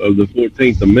purview of the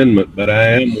 14th Amendment, but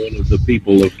I am one of the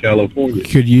people of California. You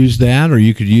could use that, or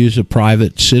you could use a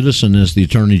private citizen as the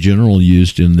Attorney General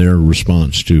used in their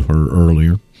response to her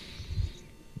earlier.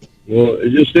 Well,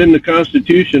 just in the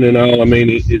Constitution and all,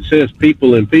 it says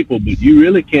people and people, but you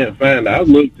really can't find, I've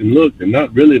looked and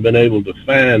not really been able to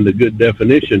find a good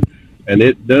definition, and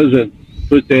it doesn't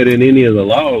put that in any of the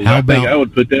laws. I think I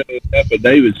would put that in an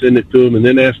affidavit, send it to them, and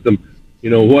then ask them,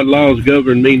 what laws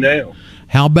govern me now?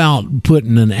 How about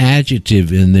putting an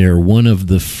adjective in there, one of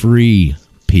the free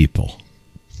people?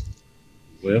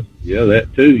 Well, yeah,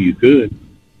 that too, you could.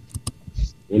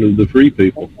 One of the free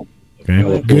people.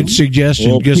 Okay. Good suggestion.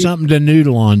 Well, Get something to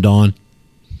noodle on, Don.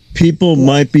 People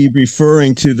might be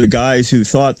referring to the guys who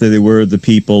thought that they were the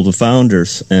people, the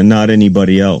founders, and not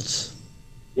anybody else.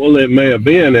 Well, it may have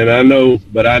been, and I know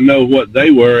what they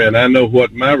were, and I know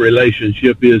what my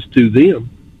relationship is to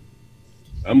them.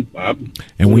 I'm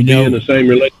we know in the same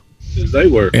relationship as they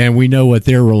were, and we know what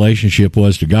their relationship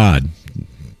was to God.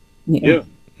 Yeah.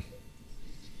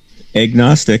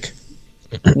 Agnostic.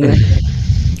 Yeah.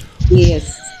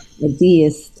 Yes. A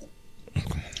deist.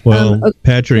 Well,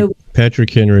 okay.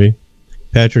 Patrick Henry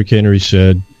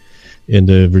said in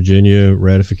the Virginia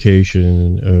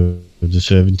ratification of the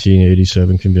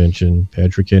 1787 convention,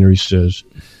 Patrick Henry says,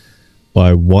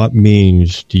 by what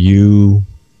means do you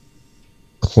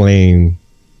claim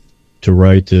to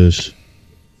write this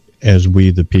as we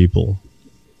the people?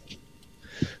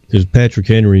 Because Patrick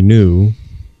Henry knew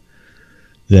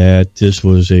that this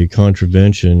was a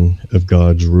contravention of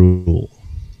God's rule,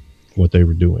 what they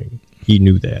were doing. He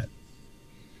knew that.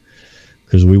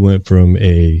 Because we went from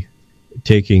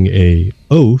taking a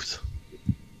oath,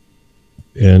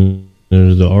 and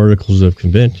the Articles of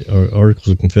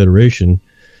Confederation,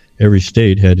 every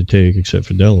state had to take, except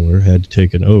for Delaware, had to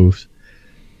take an oath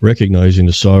recognizing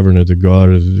the sovereignty of the God,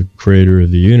 of the creator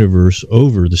of the universe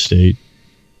over the state,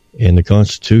 and the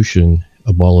Constitution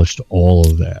abolished all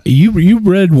of that. You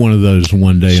read one of those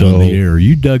one day on the air.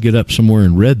 You dug it up somewhere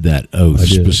and read that oath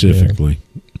specifically.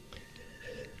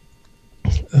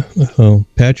 Yeah. Well,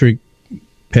 Patrick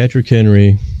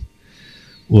Henry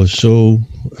was so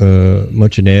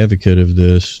much an advocate of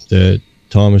this that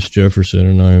Thomas Jefferson,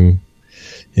 and I'm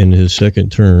in his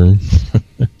second term,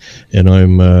 and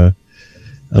I'm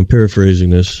paraphrasing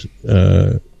this,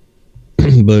 but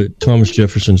Thomas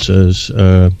Jefferson says,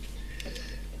 I'm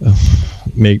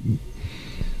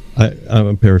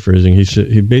paraphrasing.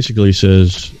 He basically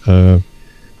says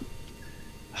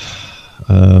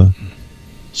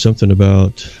something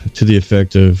about, to the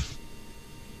effect of,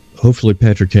 hopefully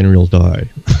Patrick Henry will die.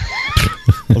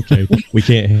 Okay, we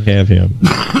can't have him,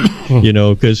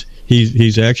 because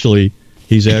he's actually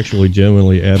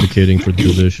genuinely advocating for the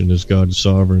position as God is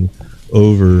sovereign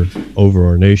over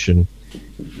our nation,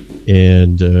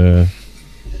 and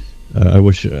I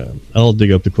wish I'll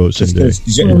dig up the quote someday.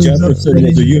 Jefferson was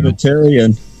a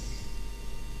Unitarian.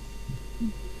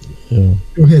 Yeah.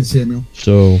 Go ahead, Samuel.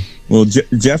 So,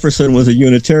 Jefferson was a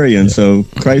Unitarian, so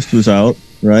Christ was out,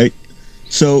 right?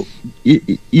 So,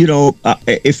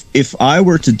 if I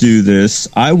were to do this,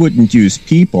 I wouldn't use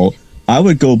people. I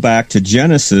would go back to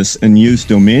Genesis and use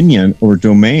dominion or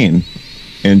domain,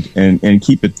 and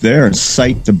keep it there and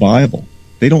cite the Bible.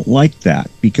 They don't like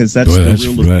that because that's the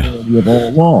real authority of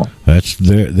all law.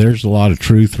 There's a lot of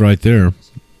truth right there.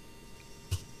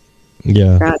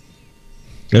 Yeah,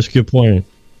 that's a good point.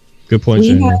 Good point,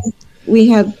 Samuel. We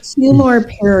have two more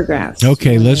paragraphs.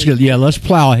 Okay, let's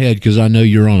plow ahead because I know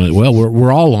you're on it. Well,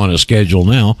 we're all on a schedule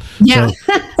now. Yeah.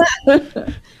 So,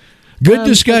 Good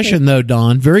discussion, though,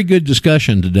 Don. Very good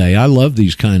discussion today. I love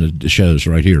these kind of shows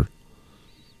right here.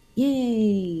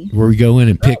 Yay! Where we go in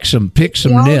and pick some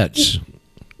nits.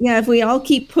 If we all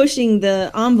keep pushing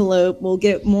the envelope, we'll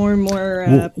get more and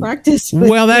more practice.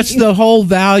 Well, that's the whole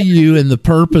value and the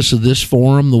purpose of this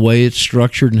forum, the way it's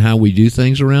structured and how we do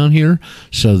things around here,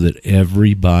 so that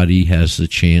everybody has the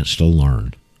chance to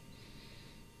learn.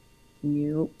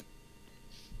 Yep.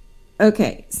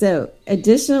 Okay, so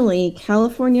additionally,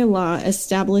 California law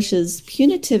establishes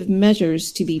punitive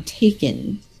measures to be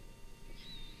taken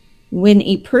when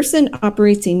a person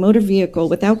operates a motor vehicle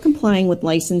without complying with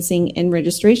licensing and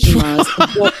registration laws.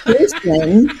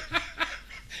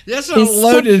 That's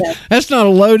not a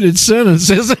loaded sentence,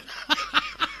 is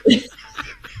it?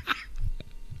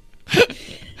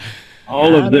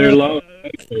 All of their law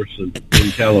enforcement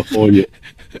in California.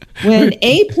 When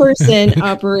a person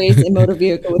operates a motor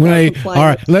vehicle without complying. All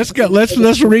right,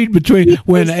 let's read between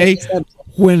when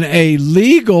a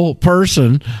legal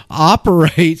person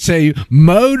operates a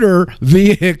motor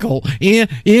vehicle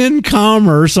in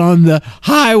commerce on the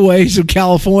highways of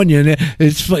California. And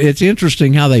it's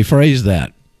interesting how they phrase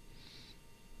that.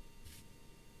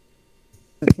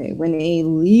 Okay, when a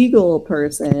legal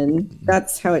person,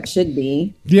 that's how it should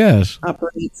be. Yes.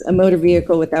 Operates a motor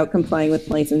vehicle without complying with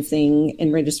licensing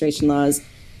and registration laws,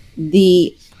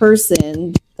 the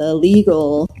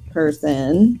legal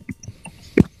person,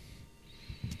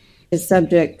 is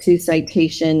subject to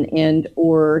citation and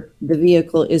or the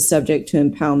vehicle is subject to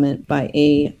impoundment by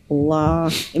a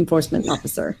law enforcement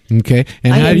officer. Okay,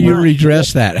 and how do you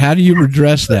redress that? How do you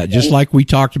redress that? Just like we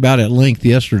talked about at length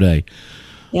yesterday.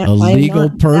 Yeah, a legal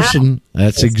person.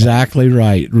 That's exactly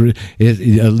right.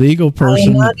 A legal person.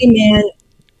 I am not a man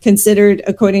considered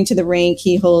according to the rank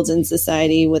he holds in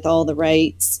society with all the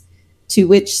rights to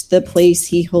which the place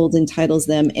he holds entitles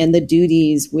them and the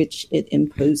duties which it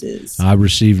imposes. I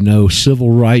receive no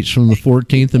civil rights from the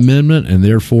 14th Amendment and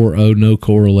therefore owe no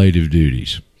correlative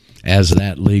duties as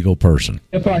that legal person.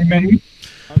 If I may.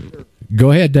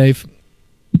 Go ahead, Dave.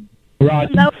 Roger.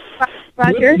 Hello,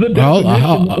 Roger.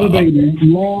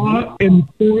 Law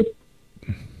enforcement.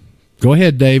 Go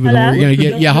ahead, Dave. And we're going to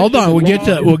get. Yeah, hold on.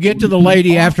 We'll get to the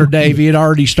lady after Dave. He had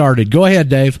already started. Go ahead,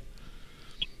 Dave.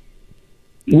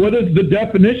 What is the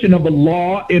definition of a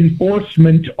law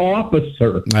enforcement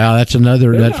officer? Well, that's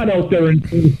another. They're not out there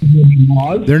enforcing any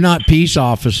laws. They're not peace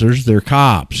officers. They're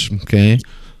cops. Okay,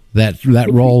 that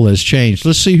role has changed.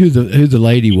 Let's see who the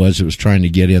lady was that was trying to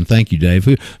get in. Thank you, Dave.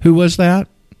 Who was that?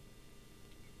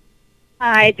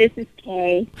 Hi, this is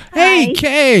Kay. Hey, Hi.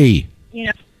 Kay.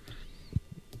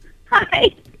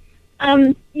 Hi.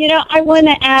 I want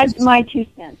to add my 2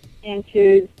 cents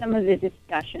into some of the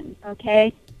discussion,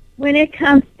 okay? When it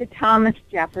comes to Thomas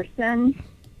Jefferson,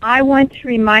 I want to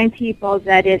remind people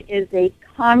that it is a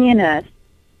communist,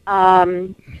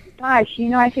 I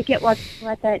forget what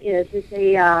that is. It's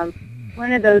a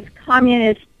one of those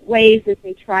communist ways that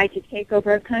they try to take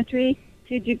over a country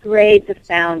to degrade the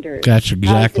founders. That's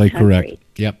exactly correct.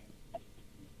 Yep.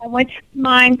 I want to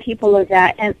remind people of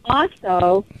that. And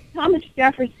also, Thomas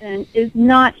Jefferson is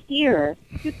not here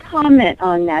to comment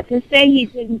on that. To say he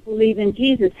didn't believe in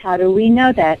Jesus, how do we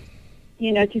know that?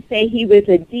 To say he was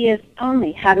a deist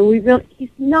only, how do we really?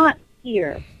 He's not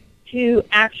here to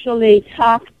actually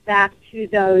talk back to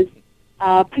those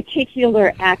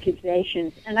particular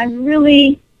accusations. And I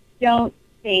really don't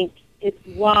think it's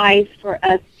wise for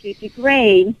us to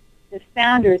degrade the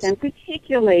founders, and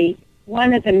particularly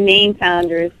one of the main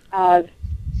founders of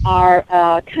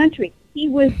our country. He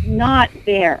was not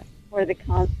there for the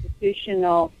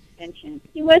constitutional convention.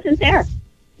 He wasn't there.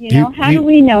 How do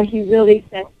we know he really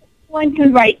said one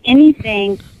can write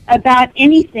anything about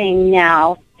anything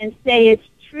now and say it's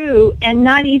true and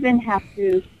not even have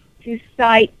to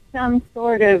cite some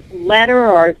sort of letter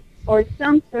or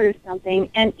some sort of something,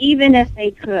 and even if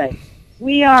they could,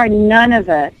 we are none of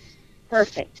us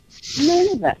perfect.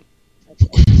 None of us.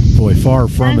 Boy, far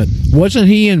from it. Wasn't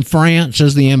he in France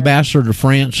as the ambassador to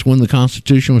France when the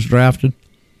Constitution was drafted?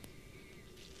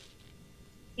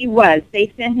 He was.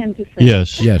 They sent him to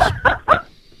France. Yes.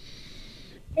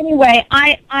 Anyway,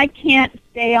 I can't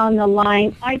stay on the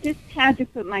line. I just had to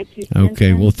put my 2 cents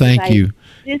Okay, well, thank you.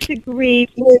 I disagree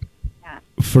with that.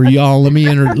 For y'all, let me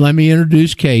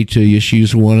introduce Kay to you.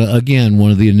 She's one of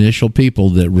the initial people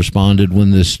that responded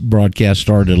when this broadcast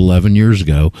started 11 years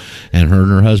ago. And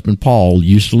her husband, Paul,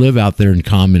 used to live out there in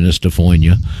communist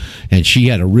California. And she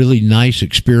had a really nice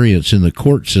experience in the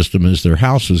court system as their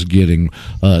house was getting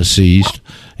seized.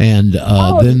 and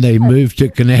then they moved to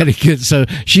Connecticut. So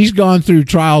she's gone through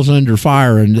trials under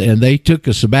fire, and they took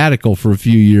a sabbatical for a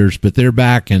few years, but they're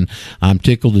back, and I'm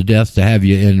tickled to death to have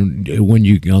you. And when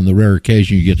you, on the rare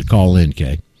occasion, you get to call in,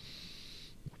 Kay.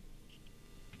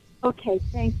 Okay,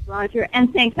 thanks, Roger,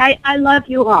 and thanks. I love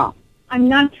you all. I'm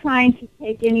not trying to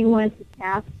take anyone to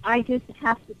task. I just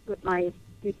have to put my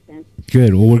 2 cents.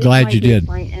 Good. Well, we're glad you did.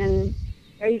 And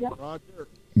there you go. Roger.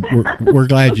 We're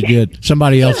glad you did.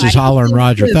 Somebody else is hollering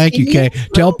Roger. Thank you, Kay.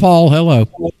 Tell Paul hello.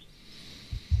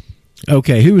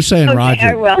 Okay, who was saying Roger?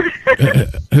 I will.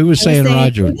 Who was saying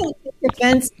Roger? We don't take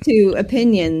offense to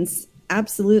opinions.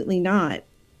 Absolutely not.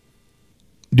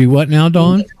 Do what now,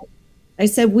 Dawn? I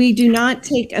said we do not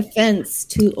take offense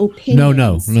to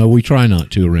opinions. No. We try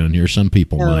not to around here. Some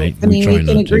people might. I mean, we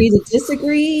can agree to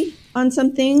disagree on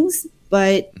some things,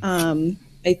 but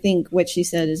I think what she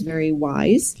said is very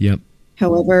wise. Yep.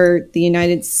 However, the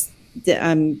United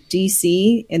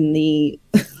D.C. and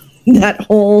that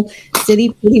whole city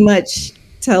pretty much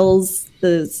tells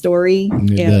the story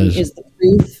and is the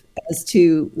proof as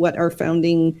to what our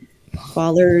founding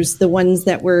fathers, the ones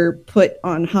that were put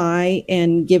on high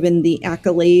and given the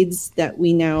accolades that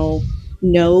we now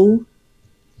know,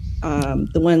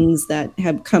 the ones that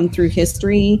have come through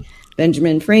history,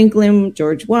 Benjamin Franklin,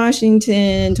 George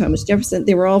Washington, Thomas Jefferson,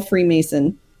 they were all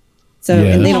Freemason. So,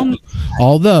 and they don't.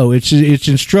 Although it's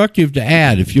instructive to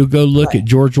add, if you'll go look at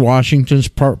George Washington's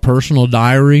personal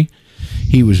diary,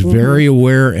 he was very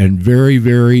aware and very,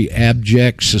 very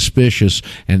abject, suspicious,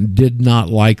 and did not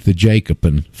like the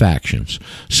Jacobin factions.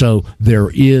 So there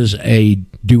is a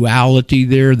duality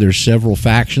there. There's several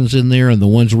factions in there, and the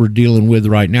ones we're dealing with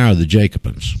right now are the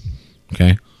Jacobins.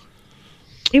 Okay?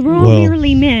 They were all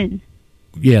merely men.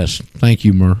 Yes. Thank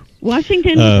you, Mur.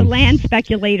 Washington was a land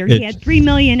speculator. He had 3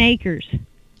 million acres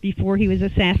before he was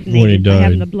assassinated by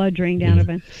having the blood drained out of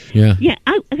him. Yeah. Yeah,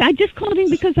 I just called him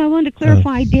because I wanted to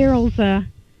clarify Daryl's.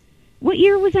 What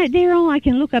year was that, Daryl? I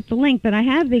can look up the link, but I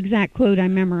have the exact quote I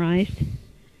memorized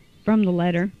from the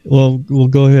letter. Well, we'll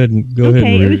go ahead and read it.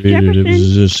 It was Jefferson It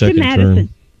was his second to Madison. term.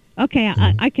 Okay,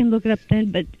 I can look it up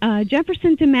then. But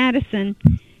Jefferson to Madison,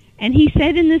 and he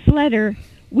said in this letter,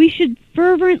 we should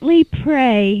fervently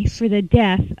pray for the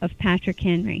death of Patrick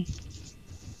Henry.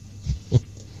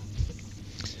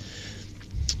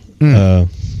 Yeah.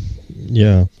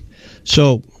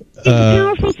 So he's a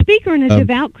powerful speaker and a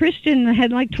devout Christian that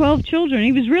had like 12 children.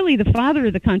 He was really the father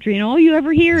of the country, and all you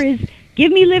ever hear is,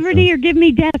 give me liberty or give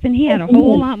me death, and he had a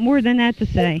whole lot more than that to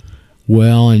say.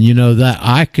 Well, and that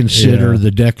I consider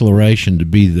the Declaration to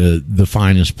be the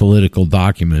finest political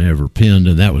document ever penned,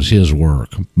 and that was his work,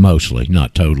 mostly,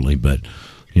 not totally, but,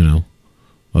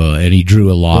 and he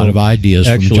drew a lot of ideas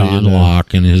from John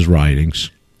Locke and his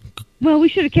writings. Well, we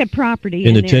should have kept property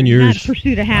in the 10 years. Not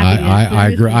pursuit of happiness. I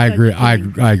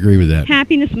agree with that.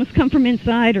 Happiness must come from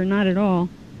inside, or not at all.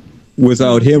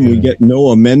 Without him, we get no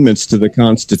amendments to the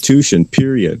Constitution,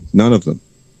 period. None of them.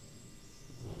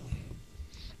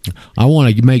 I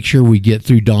want to make sure we get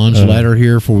through Dawn's letter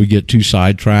here before we get too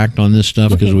sidetracked on this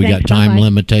stuff, because we got time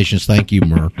limitations. Thank you,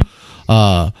 Mur.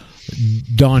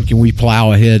 Dawn, can we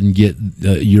plow ahead and get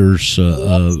yours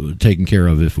taken care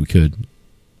of if we could?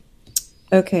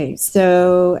 Okay,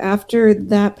 so after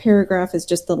that paragraph is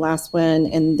just the last one,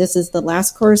 and this is the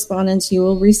last correspondence you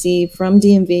will receive from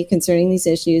DMV concerning these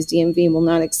issues. DMV will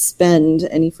not expend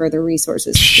any further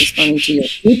resources responding to your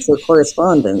future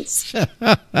correspondence.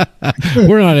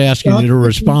 We're not asking you to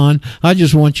respond. I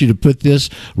just want you to put this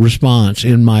response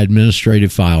in my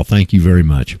administrative file. Thank you very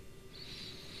much.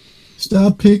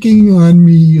 Stop picking on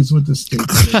me is what the state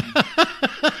said.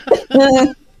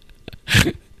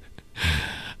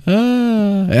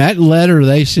 That letter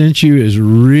they sent you is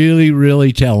really,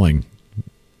 really telling.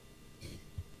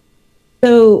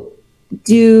 So,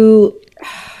 you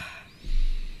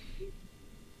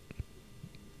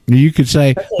could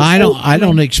say, I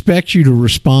don't expect you to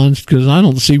respond because I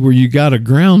don't see where you got a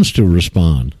grounds to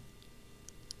respond.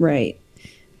 Right.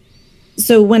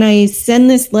 So when I send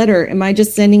this letter, am I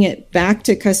just sending it back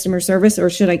to customer service, or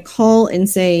should I call and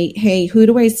say, hey, who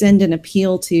do I send an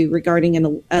appeal to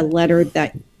regarding a letter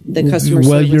that the customer service...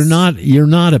 Well, you're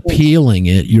not appealing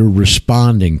it, you're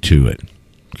responding to it.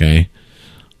 Okay?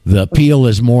 The appeal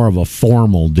is more of a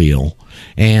formal deal,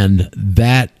 and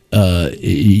that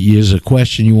is a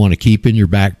question you want to keep in your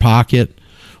back pocket.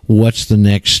 What's the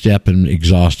next step in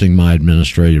exhausting my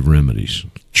administrative remedies?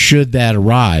 Should that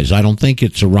arise? I don't think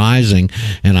it's arising,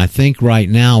 and I think right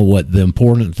now what the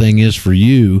important thing is for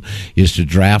you is to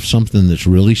draft something that's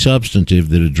really substantive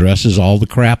that addresses all the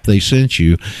crap they sent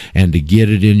you, and to get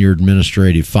it in your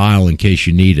administrative file in case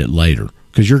you need it later.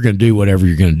 because you're going to do whatever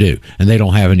you're going to do, and they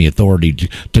don't have any authority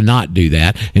to not do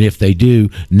that. And if they do,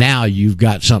 now you've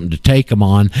got something to take them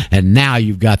on, and now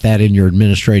you've got that in your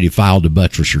administrative file to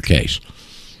buttress your case.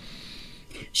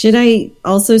 Should I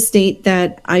also state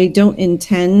that I don't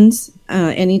intend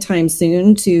anytime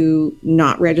soon to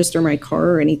not register my car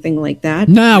or anything like that?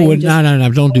 No,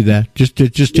 don't do that.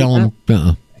 Just tell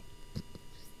them.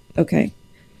 Okay.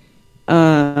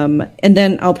 And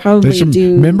then I'll probably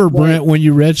Remember, Brent, when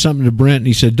you read something to Brent and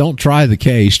he said, "Don't try the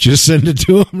case, just send it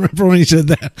to him." Remember when he said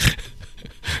that?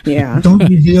 Yeah. Don't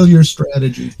reveal your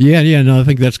strategy. Yeah. No, I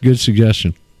think that's a good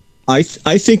suggestion. I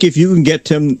think if you can get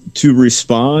them to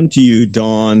respond to you,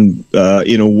 Don,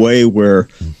 in a way where,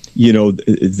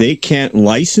 they can't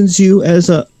license you as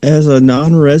a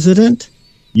non-resident,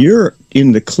 you're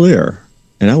in the clear.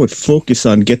 And I would focus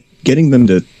on getting them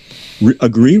to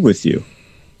agree with you.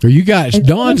 You guys,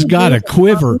 Dawn's got a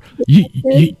quiver.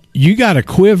 You got a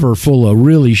quiver full of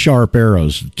really sharp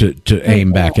arrows to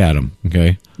aim back at them.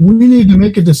 Okay. We need to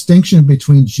make a distinction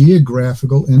between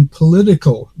geographical and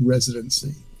political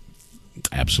residency.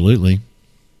 Absolutely.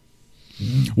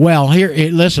 Well,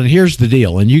 here's the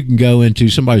deal, and you can go into.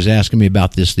 Somebody was asking me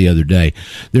about this the other day.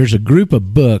 There's a group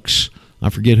of books. I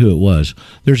forget who it was.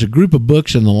 There's a group of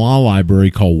books in the law library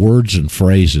called Words and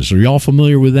Phrases. Are y'all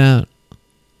familiar with that?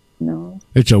 No.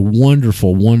 It's a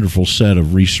wonderful, wonderful set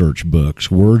of research books,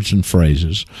 Words and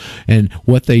Phrases. And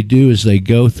what they do is they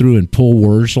go through and pull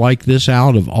words like this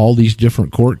out of all these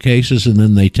different court cases, and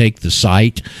then they take the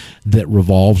site that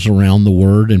revolves around the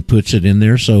word and puts it in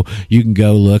there. So you can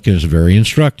go look, and it's very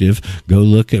instructive, go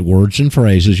look at Words and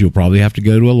Phrases. You'll probably have to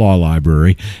go to a law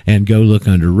library and go look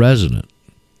under resident.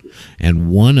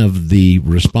 And one of the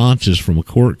responses from a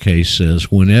court case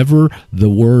says, whenever the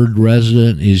word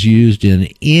resident is used in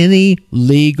any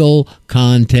legal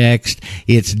context,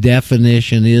 its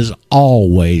definition is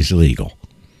always legal.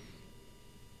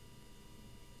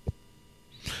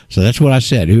 So that's what I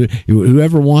said.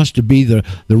 Whoever wants to be the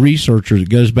researcher that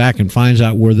goes back and finds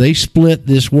out where they split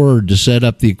this word to set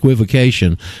up the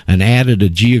equivocation and added a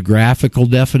geographical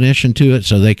definition to it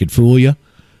so they could fool you,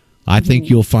 I think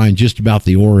you'll find just about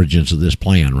the origins of this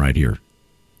plan right here.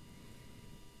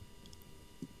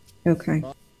 Okay.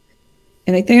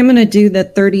 And I think I'm going to do the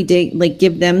 30-day,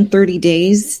 give them 30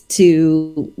 days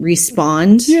to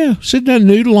respond. Yeah, sit down,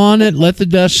 noodle on it, let the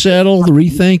dust settle,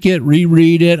 rethink it,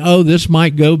 reread it. Oh, this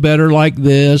might go better like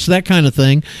this, that kind of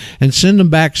thing. And send them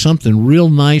back something real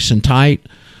nice and tight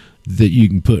that you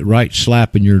can put right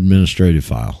slap in your administrative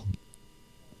file.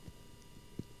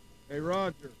 Hey,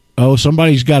 Roger. Oh,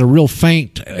 somebody's got a real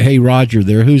faint "Hey, Roger"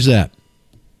 there. Who's that?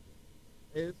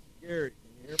 Hey, it's Gary. Can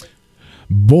you hear me?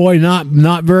 Boy, not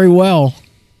very well.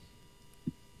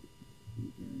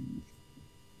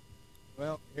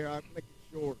 Well, here, I'll make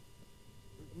it short.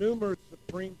 There's numerous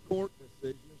Supreme Court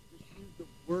decisions. Just use the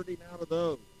wording out of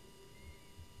those.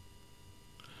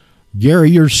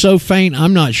 Gary, you're so faint,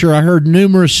 I'm not sure. I heard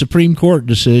numerous Supreme Court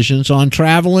decisions on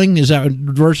traveling. Is that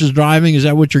versus driving? Is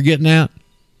that what you're getting at?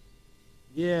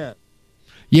 Yeah.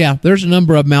 Yeah, there's a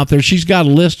number of them out there. She's got a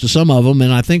list of some of them,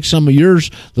 and I think some of yours,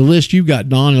 the list you've got,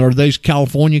 Don, are those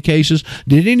California cases.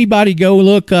 Did anybody go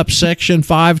look up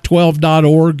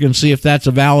section512.org and see if that's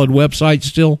a valid website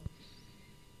still?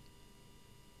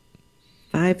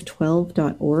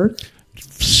 512.org?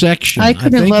 Section. I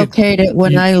couldn't locate it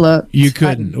when I looked. You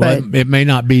couldn't. Well, it may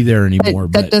not be there anymore.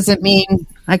 But that doesn't mean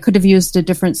I could have used a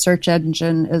different search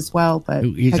engine as well. But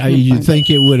you think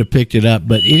it would have picked it up.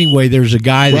 But anyway, there's a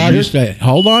guy that used to.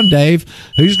 Hold on, Dave.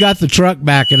 Who's got the truck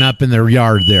backing up in their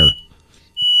yard there?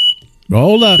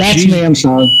 Hold up. That's me. I'm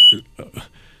sorry.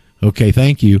 Okay,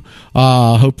 thank you.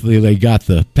 Hopefully they got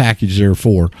the package there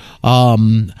for.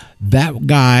 That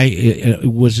guy,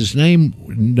 was his name,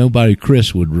 nobody,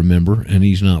 Chris would remember, and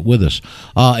he's not with us.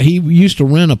 He used to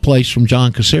rent a place from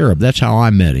John Cassera. That's how I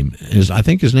met him. I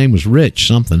think his name was Rich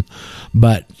something.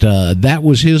 But that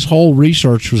was his whole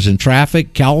research was in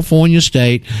traffic, California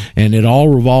state, and it all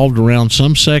revolved around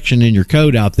some section in your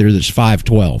code out there that's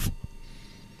 512.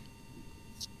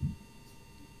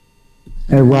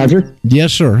 Hey, Roger.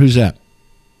 Yes, sir. Who's that?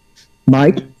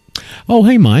 Mike. Oh,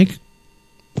 hey, Mike.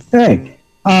 Hey.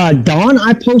 Don,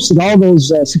 I posted all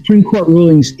those Supreme Court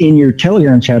rulings in your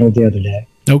Telegram channel the other day.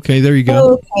 Okay, there you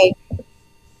go. Okay.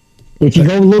 If you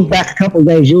go look back a couple of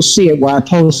days, you'll see it where I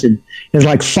posted. There's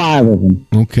like 5 of them.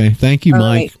 Okay, thank you, All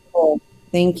Mike. right, cool.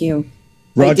 Thank you.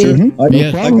 Roger.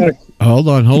 Hold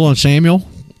on, Samuel.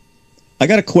 I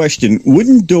got a question.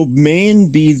 Wouldn't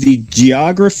domain be the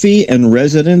geography and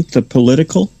resident the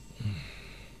political?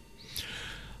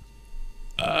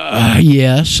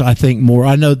 Yes, I think more.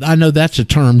 I know that's a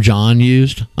term John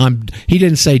used. He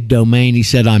didn't say domain. He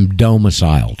said I'm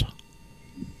domiciled.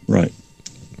 Right.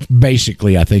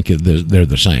 Basically, I think they're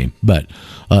the same. But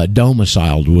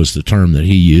domiciled was the term that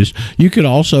he used. You could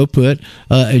also put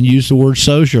and use the word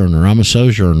sojourner. I'm a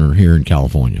sojourner here in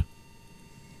California.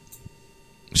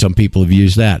 Some people have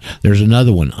used that. There's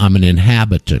another one. I'm an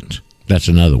inhabitant. That's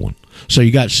another one. So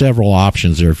you got several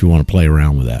options there if you want to play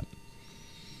around with that.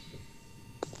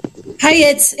 Hi,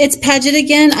 it's Paget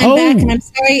again. I'm back, and I'm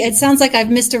sorry. It sounds like I've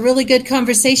missed a really good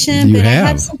conversation. I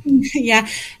have something. Yeah.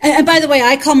 And by the way,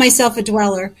 I call myself a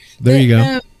dweller. There you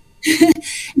go.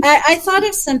 I thought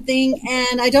of something,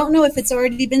 and I don't know if it's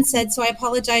already been said, so I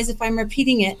apologize if I'm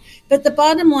repeating it. But the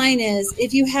bottom line is,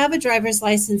 if you have a driver's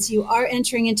license, you are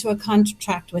entering into a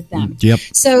contract with them. Yep.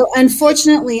 So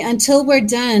unfortunately, until we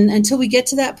get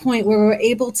to that point where we're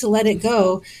able to let it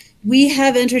go, we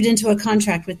have entered into a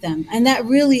contract with them. And that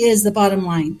really is the bottom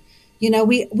line. You know,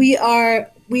 we are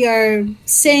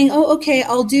saying, oh, okay,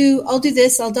 I'll do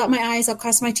this. I'll dot my I's. I'll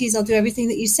cross my T's. I'll do everything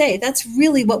that you say. That's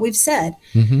really what we've said.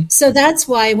 Mm-hmm. So that's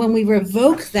why when we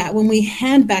revoke that, when we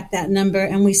hand back that number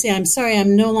and we say, I'm sorry,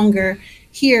 I'm no longer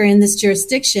here in this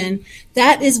jurisdiction,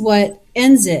 that is what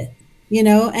ends it, you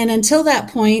know? And until that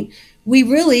point,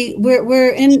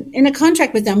 we're in a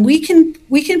contract with them. We can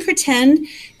pretend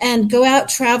and go out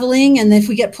traveling. And if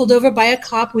we get pulled over by a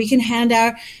cop, we can hand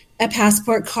out a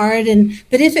passport card.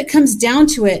 But if it comes down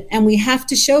to it and we have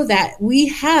to show that we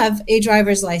have a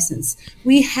driver's license,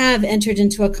 we have entered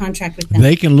into a contract with them.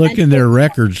 They can look in their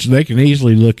records. They can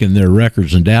easily look in their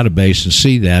records and database and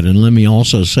see that. And let me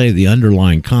also say the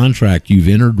underlying contract you've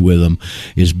entered with them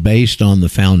is based on the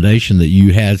foundation that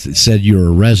you had that said you're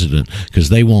a resident, because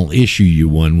they won't issue you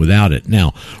one without it.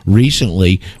 Now,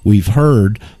 recently we've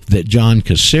heard that John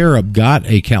Cassera got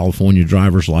a California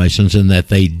driver's license and that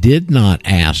they did not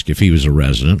ask if he was a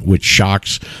resident, which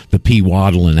shocks the pee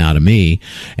waddling out of me.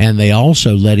 And they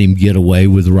also let him get away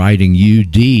with writing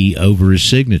UD over his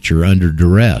signature under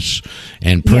duress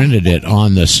and printed it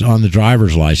on the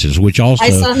driver's license, which also I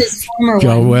saw his former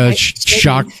one. Well, it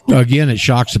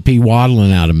shocks the pee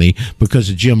waddling out of me because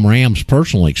of Jim Ram's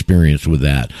personal experience with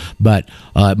that. But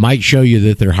it might show you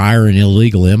that they're hiring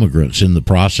illegal immigrants in the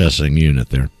processing unit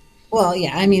there. Well,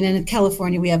 yeah, I mean, in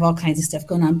California, we have all kinds of stuff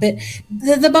going on. But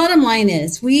the bottom line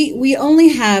is we only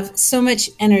have so much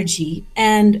energy,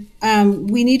 and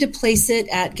we need to place it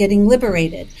at getting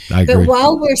liberated. I agree. But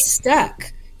while we're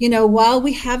stuck, you know, while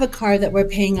we have a car that we're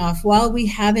paying off, while we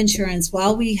have insurance,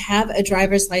 while we have a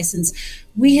driver's license,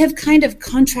 we have kind of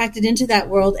contracted into that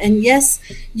world. And yes,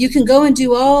 you can go and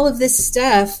do all of this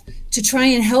stuff to try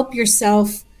and help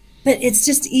yourself, but it's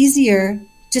just easier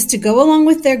just to go along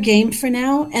with their game for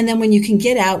now, and then when you can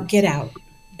get out, get out.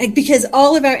 Because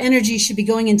all of our energy should be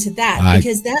going into that,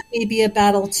 because that may be a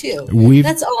battle too.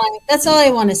 That's all I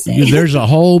want to say. There's a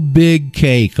whole big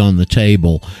cake on the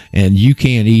table, and you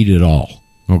can't eat it all,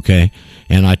 okay?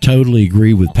 And I totally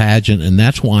agree with Pageant, and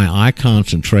that's why I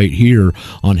concentrate here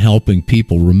on helping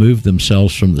people remove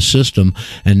themselves from the system,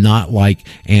 and not like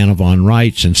Anna von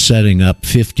Reitz and setting up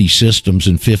 50 systems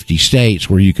in 50 states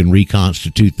where you can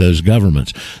reconstitute those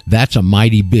governments. That's a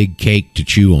mighty big cake to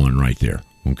chew on right there,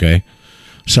 okay?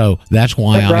 So that's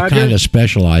why I kind of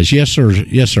specialize. Yes, sir.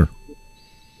 Yes, sir.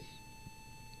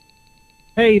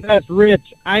 Hey, that's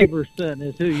Rich Iverson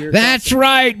is who you're That's talking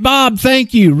right, about. Bob.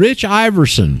 Thank you. Rich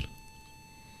Iverson.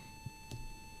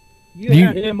 You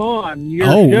had him on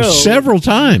your show several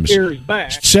times. Years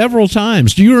back. Several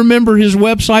times. Do you remember his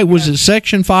website? Was it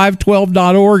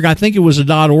section512.org? I think it was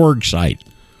a .org site.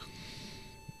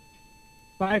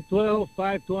 512,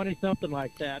 520, something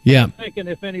like that. Yeah. I'm thinking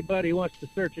if anybody wants to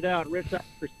search it out, Rich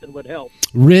Iverson would help.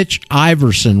 Rich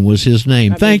Iverson was his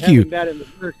name. Thank you. That in the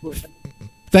first one.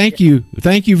 Thank you.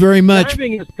 Thank you very much.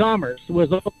 Driving is Commerce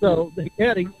was also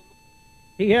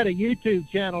he had a YouTube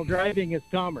channel, Driving is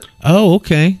Commerce. Oh,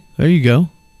 okay. There you go.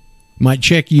 Might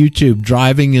check YouTube.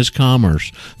 Driving is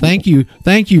Commerce. Thank you.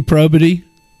 Thank you, Probity.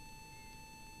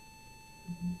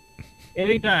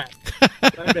 Anytime.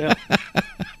 Time to help.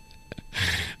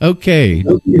 Okay.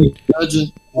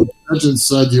 Judge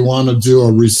said you want to do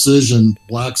a rescission,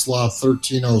 Black's Law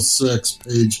 1306,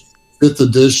 page 5th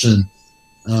edition.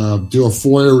 Do a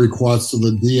FOIA request to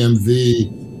the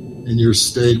DMV in your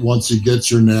state once you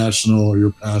get your national or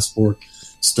your passport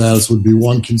status would be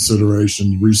one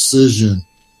consideration. Rescission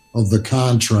of the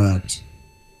contract.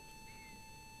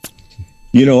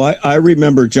 You know, I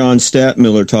remember John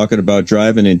Statmiller talking about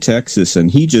driving in Texas,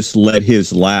 and he just let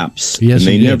his lapse. Yes, and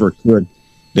they never could.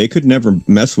 They could never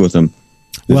mess with him.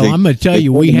 Well, I'm going to tell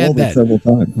you, we had that several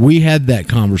times. We had that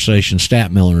conversation,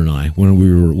 Stat Miller and I,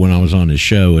 when I was on his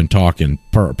show and talking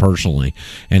personally,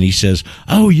 and he says,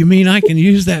 "Oh, you mean I can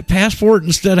use that passport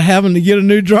instead of having to get a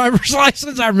new driver's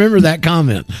license?" I remember that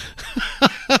comment.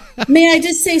 May I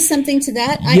just say something to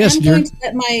that? Yes, I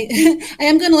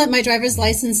am going to let my driver's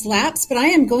license lapse, but I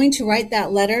am going to write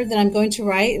that letter that I'm going to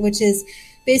write, which is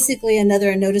basically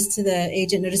another notice to the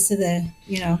agent, notice to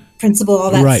the principal,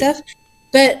 all that stuff.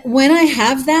 But when I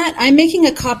have that, I'm making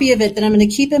a copy of it that I'm going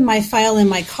to keep in my file in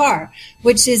my car,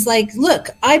 which is like, look,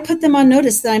 I put them on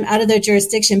notice that I'm out of their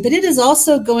jurisdiction, but it is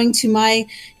also going to my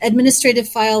administrative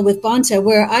file with Bonta,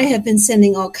 where I have been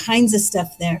sending all kinds of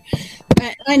stuff there.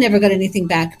 I never got anything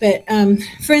back. But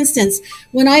for instance,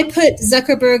 when I put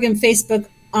Zuckerberg and Facebook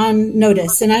on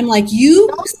notice, and I'm like, you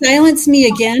silence me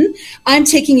again, I'm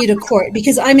taking you to court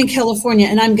because I'm in California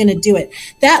and I'm going to do it.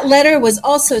 That letter was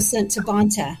also sent to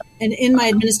Bonta and in my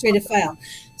administrative file.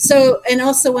 So, and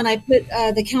also when I put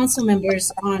the council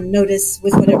members on notice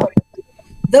with whatever,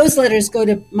 those letters go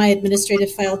to my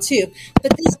administrative file too.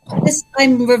 But this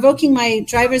I'm revoking my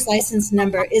driver's license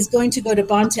number is going to go to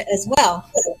Bonta as well,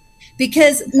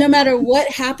 because no matter what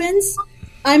happens,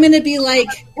 I'm going to be like,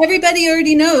 everybody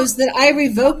already knows that I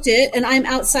revoked it and I'm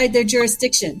outside their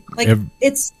jurisdiction. Like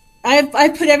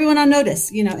I've put everyone on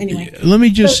notice, anyway. Let me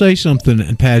just say something,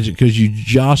 Padgett, because you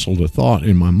jostled a thought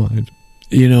in my mind.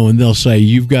 And they'll say,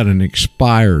 you've got an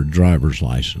expired driver's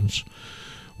license.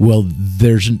 Well,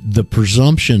 there's the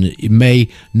presumption it may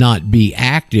not be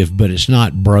active, but it's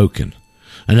not broken.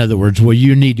 In other words, well,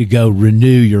 you need to go renew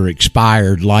your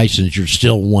expired license. You're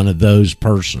still one of those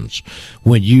persons.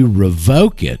 When you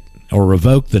revoke it or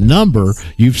revoke the number,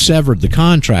 you've severed the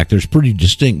contract. There's pretty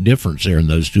distinct difference there in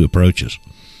those two approaches.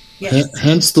 Yes.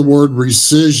 Hence the word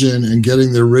rescission and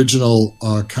getting the original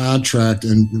contract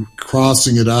and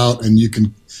crossing it out, and you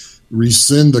can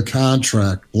rescind the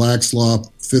contract. Black's Law,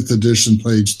 5th edition,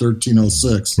 page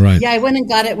 1306. Right. Yeah, I went and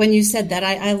got it when you said that.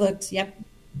 I looked. Yep.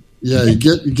 Yeah, you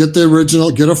get the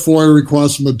original, get a FOIA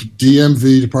request from the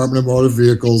DMV, Department of Motor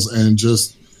Vehicles, and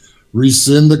just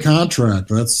rescind the contract.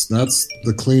 That's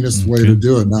the cleanest way to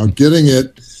do it. Now, getting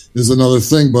it is another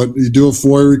thing, but you do a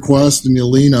FOIA request and you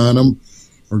lean on them,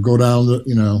 or go down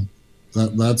the,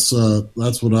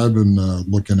 that's what I've been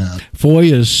looking at.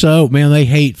 FOIA is they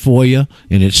hate FOIA,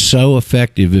 and it's so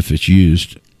effective if it's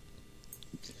used.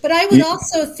 But I would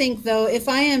also think, though, if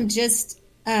I am just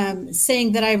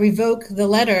saying that I revoke the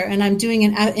letter and I'm doing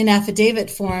an in affidavit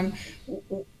form,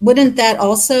 wouldn't that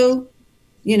also,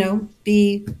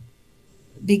 be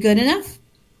good enough?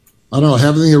 I don't know.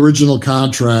 Having the original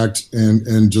contract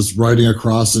and just writing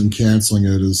across it and canceling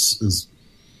it is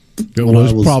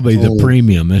it's probably the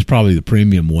premium. It's probably the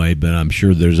premium way, but I'm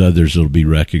sure there's others that'll be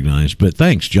recognized. But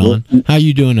thanks, John. How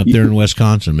you doing up there in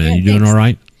Wisconsin, man? You doing all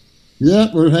right? Yeah,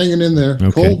 we're hanging in there.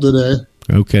 Okay. Cold today.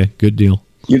 Okay, good deal.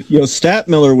 Stat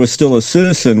Miller was still a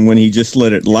citizen when he just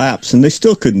let it lapse, and they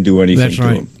still couldn't do anything That's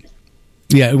right. to him.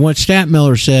 Yeah, what Stat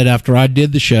Miller said after I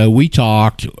did the show, we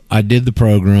talked, I did the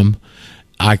program,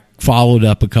 I followed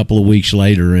up a couple of weeks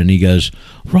later, and he goes,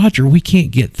 Roger, we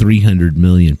can't get 300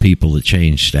 million people to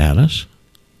change status.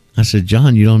 I said,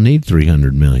 John, you don't need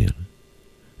 300 million.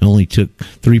 It only took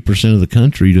 3% of the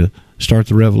country to start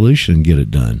the revolution and get it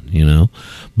done,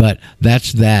 But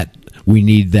that's that. We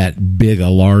need that big, a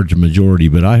large majority.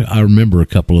 But I remember a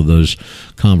couple of those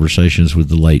conversations with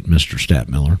the late Mr. Stat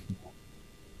Miller.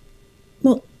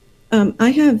 Well, I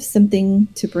have something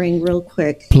to bring real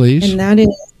quick. Please. And that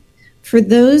is for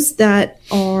those that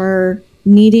are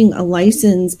needing a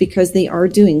license because they are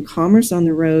doing commerce on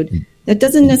the road, that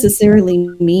doesn't necessarily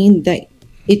mean that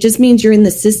it just means you're in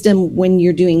the system when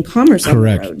you're doing commerce on the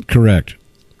road. Correct.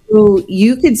 So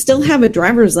you could still have a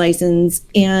driver's license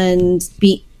and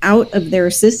be out of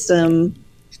their system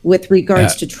with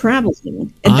regards to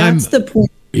traveling. And that's the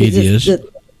point. It is. The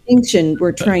distinction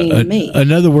we're trying to make.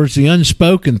 In other words, the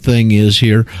unspoken thing is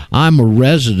here, I'm a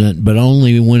resident, but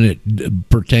only when it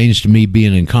pertains to me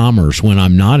being in commerce. When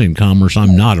I'm not in commerce,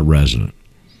 I'm not a resident.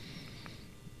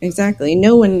 Exactly.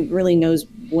 No one really knows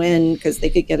when, because they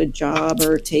could get a job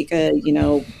or take a,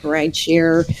 ride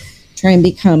share, try and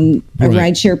become a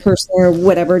ride share person or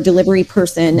whatever, delivery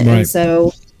person. Right. And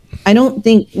so I don't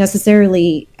think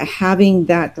necessarily having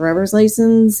that driver's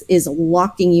license is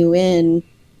locking you in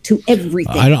to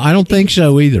everything. I don't think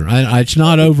so either. It's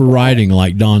not overriding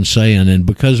like Don's saying, and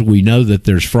because we know that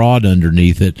there's fraud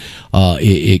underneath it,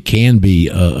 it can be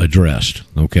addressed.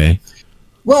 Okay.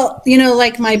 Well,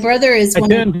 like my brother is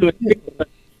one.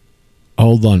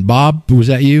 Hold on, Bob. Was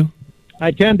that you?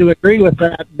 I tend to agree with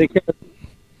that because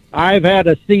I've had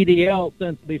a CDL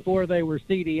since before they were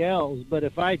CDLs, but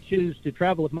if I choose to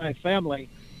travel with my family,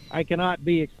 I cannot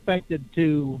be expected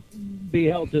to be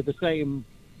held to the same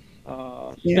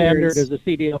standard as a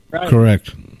CDL driver.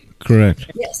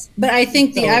 Correct. Yes, but I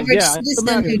think the average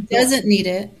citizen who doesn't need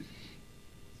it,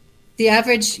 the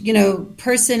average,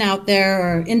 person out there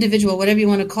or individual, whatever you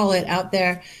want to call it out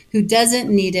there, who doesn't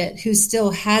need it, who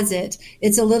still has it,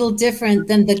 it's a little different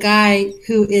than the guy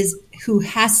who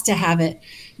has to have it.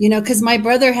 Because my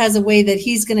brother has a way that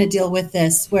he's going to deal with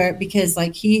this because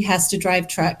he has to drive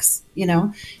trucks,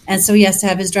 and so he has to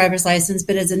have his driver's license.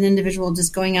 But as an individual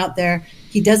just going out there,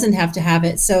 he doesn't have to have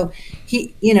it. So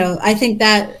I think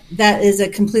that is a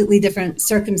completely different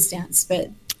circumstance. But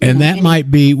and that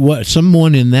might be what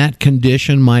someone in that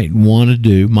condition might want to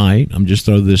do. I'm just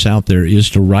throwing this out there, is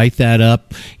to write that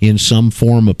up in some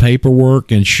form of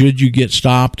paperwork. And should you get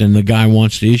stopped and the guy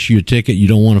wants to issue a ticket, you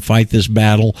don't want to fight this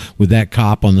battle with that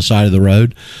cop on the side of the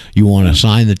road. You want to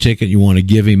sign the ticket. You want to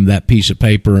give him that piece of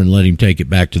paper and let him take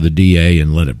it back to the DA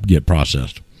and let it get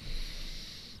processed.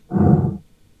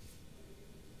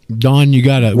 Don, you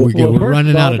got to. We're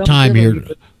running out of time here.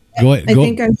 Go ahead. I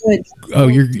think I'm good. Oh,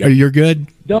 you're good?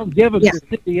 Don't give them your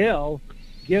CDL.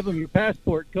 Give them your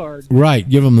passport card. Right.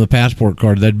 Give them the passport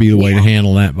card. That'd be the way to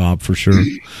handle that, Bob, for sure.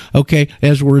 Okay.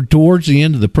 As we're towards the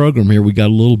end of the program here, we got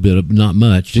a little bit of, not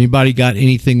much. Anybody got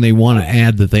anything they want to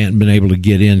add that they haven't been able to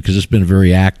get in? Because it's been a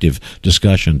very active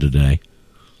discussion today.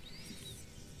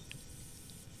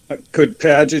 Could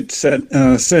Paget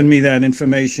send me that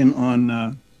information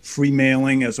on free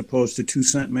mailing as opposed to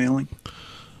 2-cent mailing?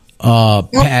 I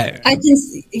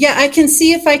can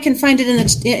see if I can find it in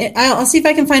the. I'll see if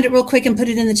I can find it real quick and put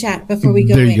it in the chat before we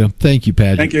go. There you go. Thank you,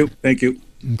 Pat. Thank you.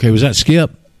 Okay, was that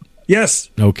Skip? Yes.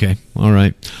 Okay. All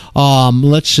right.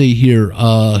 Let's see here.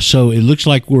 So it looks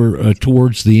like we're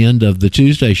towards the end of the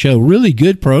Tuesday show. Really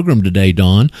good program today,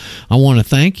 Don. I want to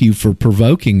thank you for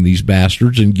provoking these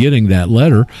bastards and getting that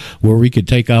letter where we could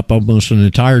take up almost an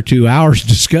entire 2 hours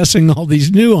discussing all these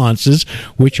nuances,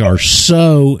 which are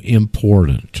so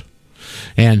important.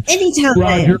 And anytime,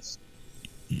 Roger.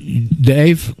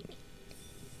 Dave.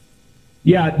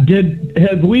 Yeah.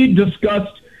 Have we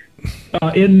discussed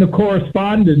in the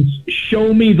correspondence?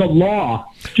 Show me the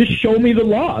law. Just show me the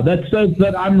law that says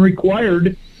that I'm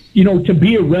required, to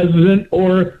be a resident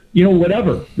or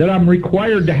whatever. That I'm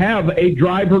required to have a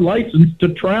driver license to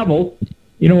travel,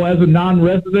 as a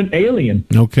non-resident alien.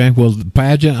 Okay. Well,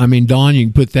 Paget, Don, you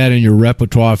can put that in your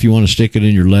repertoire if you want to stick it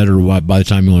in your letter by the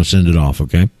time you want to send it off.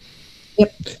 Okay.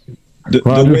 Yep.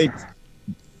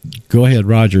 Go ahead,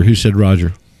 Roger. Who said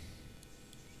Roger?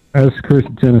 That's Chris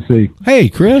in Tennessee. Hey,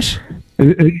 Chris.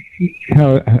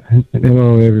 Hello,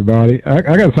 everybody.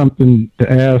 I got something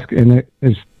to ask, and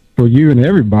it's for you and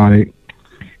everybody.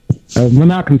 We're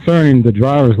not concerning the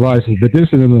driver's license, but this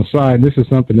is an aside. This is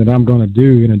something that I'm going to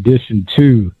do in addition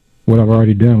to what I've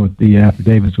already done with the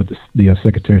affidavits with the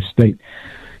Secretary of State.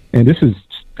 And this is,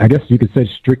 I guess you could say,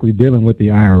 strictly dealing with the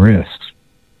IRS.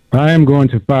 I am going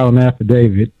to file an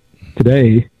affidavit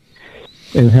today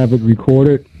and have it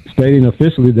recorded stating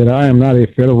officially that I am not a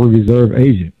Federal Reserve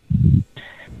agent.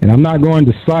 And I'm not going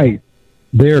to cite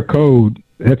their code.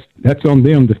 That's on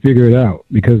them to figure it out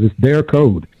because it's their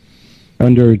code.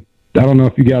 Under, I don't know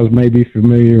if you guys may be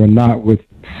familiar or not with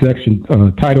section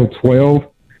Title 12,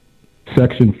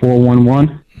 Section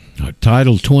 411.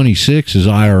 Title 26 is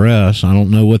IRS. I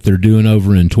don't know what they're doing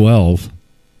over in 12.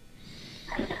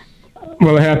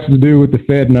 Well, it has to do with the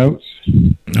Fed notes.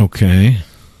 Okay.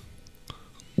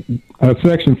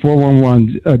 Section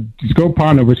 411, scope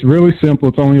partner, which is really simple.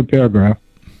 It's only a paragraph.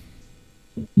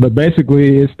 But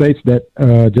basically, it states that,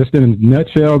 just in a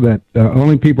nutshell, that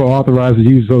only people authorized to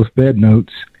use those Fed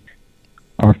notes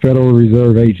are Federal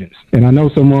Reserve agents. And I know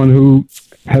someone who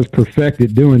has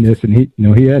perfected doing this, and he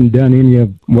hadn't done any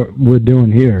of what we're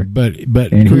doing here. But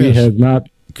and Chris, he has not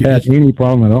had any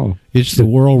problem at all. It's the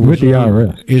world with reserve, the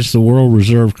IRS. It's the world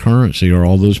reserve currency. Are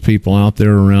all those people out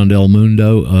there around El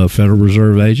Mundo Federal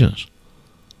Reserve agents?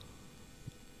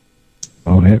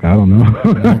 Oh, heck, I don't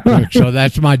know. So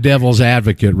that's my devil's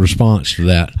advocate response to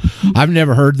that. I've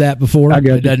never heard that before.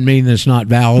 It doesn't mean that it's not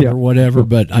valid or whatever,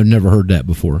 but I've never heard that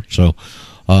before. So,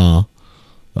 I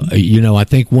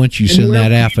think once you send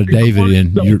that affidavit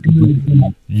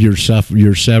in, you're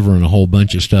severing a whole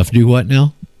bunch of stuff. Do what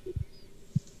now?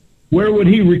 Where would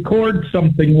he record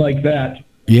something like that?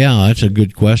 Yeah, that's a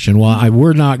good question. Well,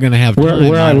 we're not going to have time.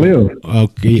 Where I live.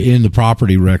 Okay, in the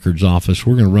property records office.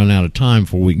 We're going to run out of time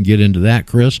before we can get into that,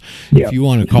 Chris. Yeah. If you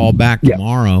want to call back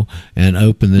tomorrow and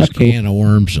open this can of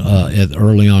worms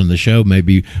early on in the show,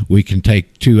 maybe we can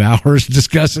take 2 hours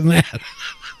discussing that.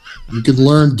 You could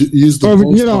learn to use the.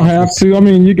 Well, you don't have to. I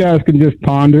mean, you guys can just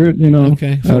ponder it.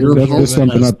 Okay. That's just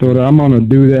something I thought I'm going to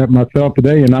do that myself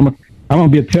today, and I'm going to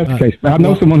be a test case. I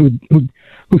know someone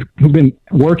who's been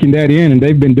working that in, and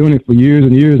they've been doing it for years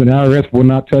and years, and IRS will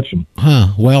not touch them.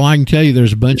 Well, I can tell you,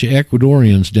 there's a bunch of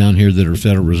Ecuadorians down here that are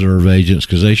Federal Reserve agents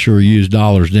because they sure use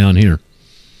dollars down here.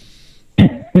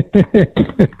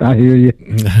 I hear you.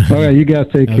 All right, you guys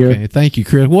take care. Okay, thank you,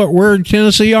 Chris. Where in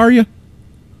Tennessee are you?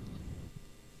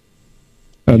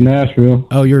 Nashville.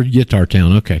 Oh, you're Guitar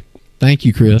Town. Okay. Thank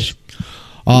you, Chris.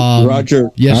 Roger.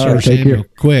 Yes, sir. Samuel.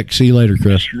 Quick. See you later,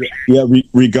 Chris. Yeah,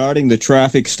 regarding the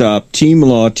traffic stop, team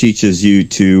law teaches you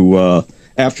to,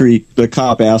 after the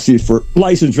cop asks you for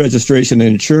license, registration, and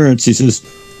insurance, he says,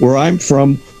 where I'm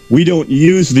from, we don't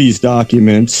use these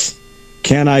documents.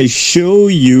 Can I show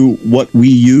you what we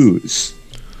use?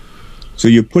 So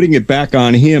you're putting it back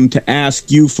on him to ask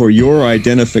you for your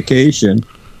identification,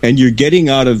 and you're getting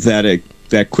out of that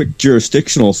quick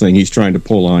jurisdictional thing he's trying to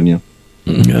pull on you.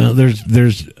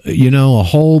 There's a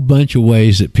whole bunch of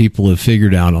ways that people have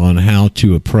figured out on how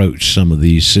to approach some of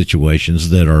these situations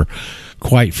that are,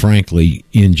 quite frankly,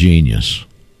 ingenious.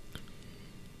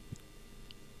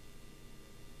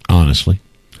 Honestly.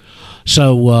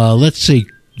 So let's see.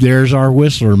 There's our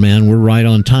whistler, man. We're right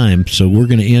on time. So we're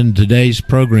going to end today's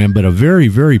program, but a very,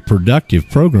 very productive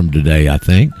program today, I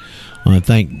think. I want to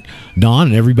thank Don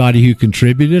and everybody who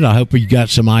contributed. I hope you got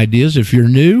some ideas. If you're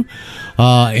new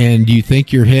and you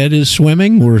think your head is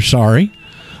swimming, we're sorry.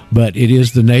 But it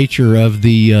is the nature of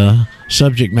the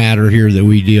subject matter here that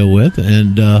we deal with.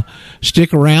 And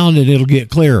stick around and it'll get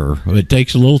clearer. It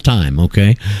takes a little time,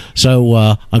 okay? So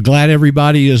I'm glad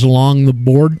everybody is along the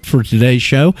board for today's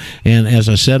show. And as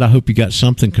I said, I hope you got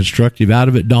something constructive out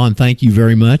of it. Don, thank you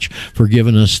very much for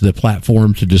giving us the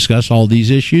platform to discuss all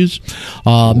these issues.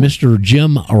 Mr.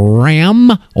 Jim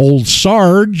Ram, Old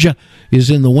Sarge, is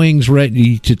in the wings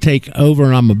ready to take over,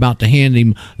 and I'm about to hand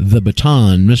him the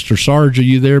baton. Mr. Sarge, are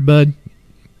you there, bud?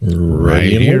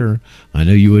 Right here. I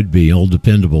know you would be. Old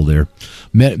dependable there.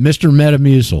 Mr.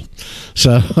 Metamucil.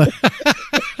 So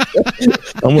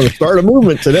I'm going to start a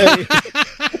movement today.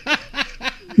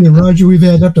 Yeah, Roger, we've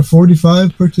had up to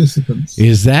 45 participants.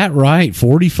 Is that right?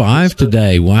 45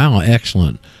 today. Wow,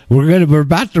 excellent. We're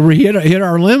about to hit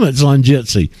our limits on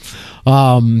Jitsi.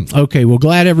 Okay, well,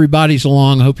 glad everybody's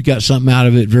along. I hope you got something out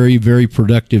of it. Very, very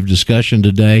productive discussion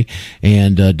today.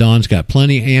 And Dawn's got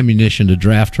plenty of ammunition to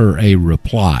draft her a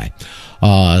reply.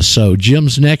 So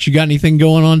Jim's next. You got anything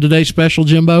going on today special,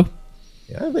 Jimbo?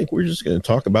 Yeah, I think we're just going to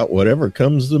talk about whatever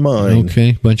comes to mind.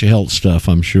 Okay, bunch of health stuff,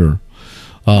 I'm sure.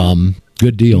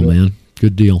 Good deal, man.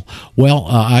 Good deal. Well,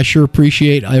 I sure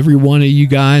appreciate every one of you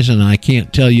guys, and I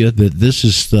can't tell you that this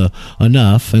is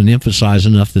enough and emphasize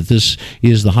enough that this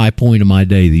is the high point of my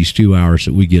day, these 2 hours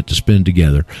that we get to spend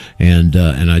together. And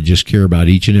I just care about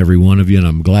each and every one of you, and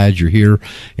I'm glad you're here,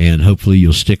 and hopefully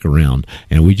you'll stick around.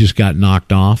 And we just got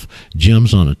knocked off.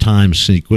 Jim's on a time sequence.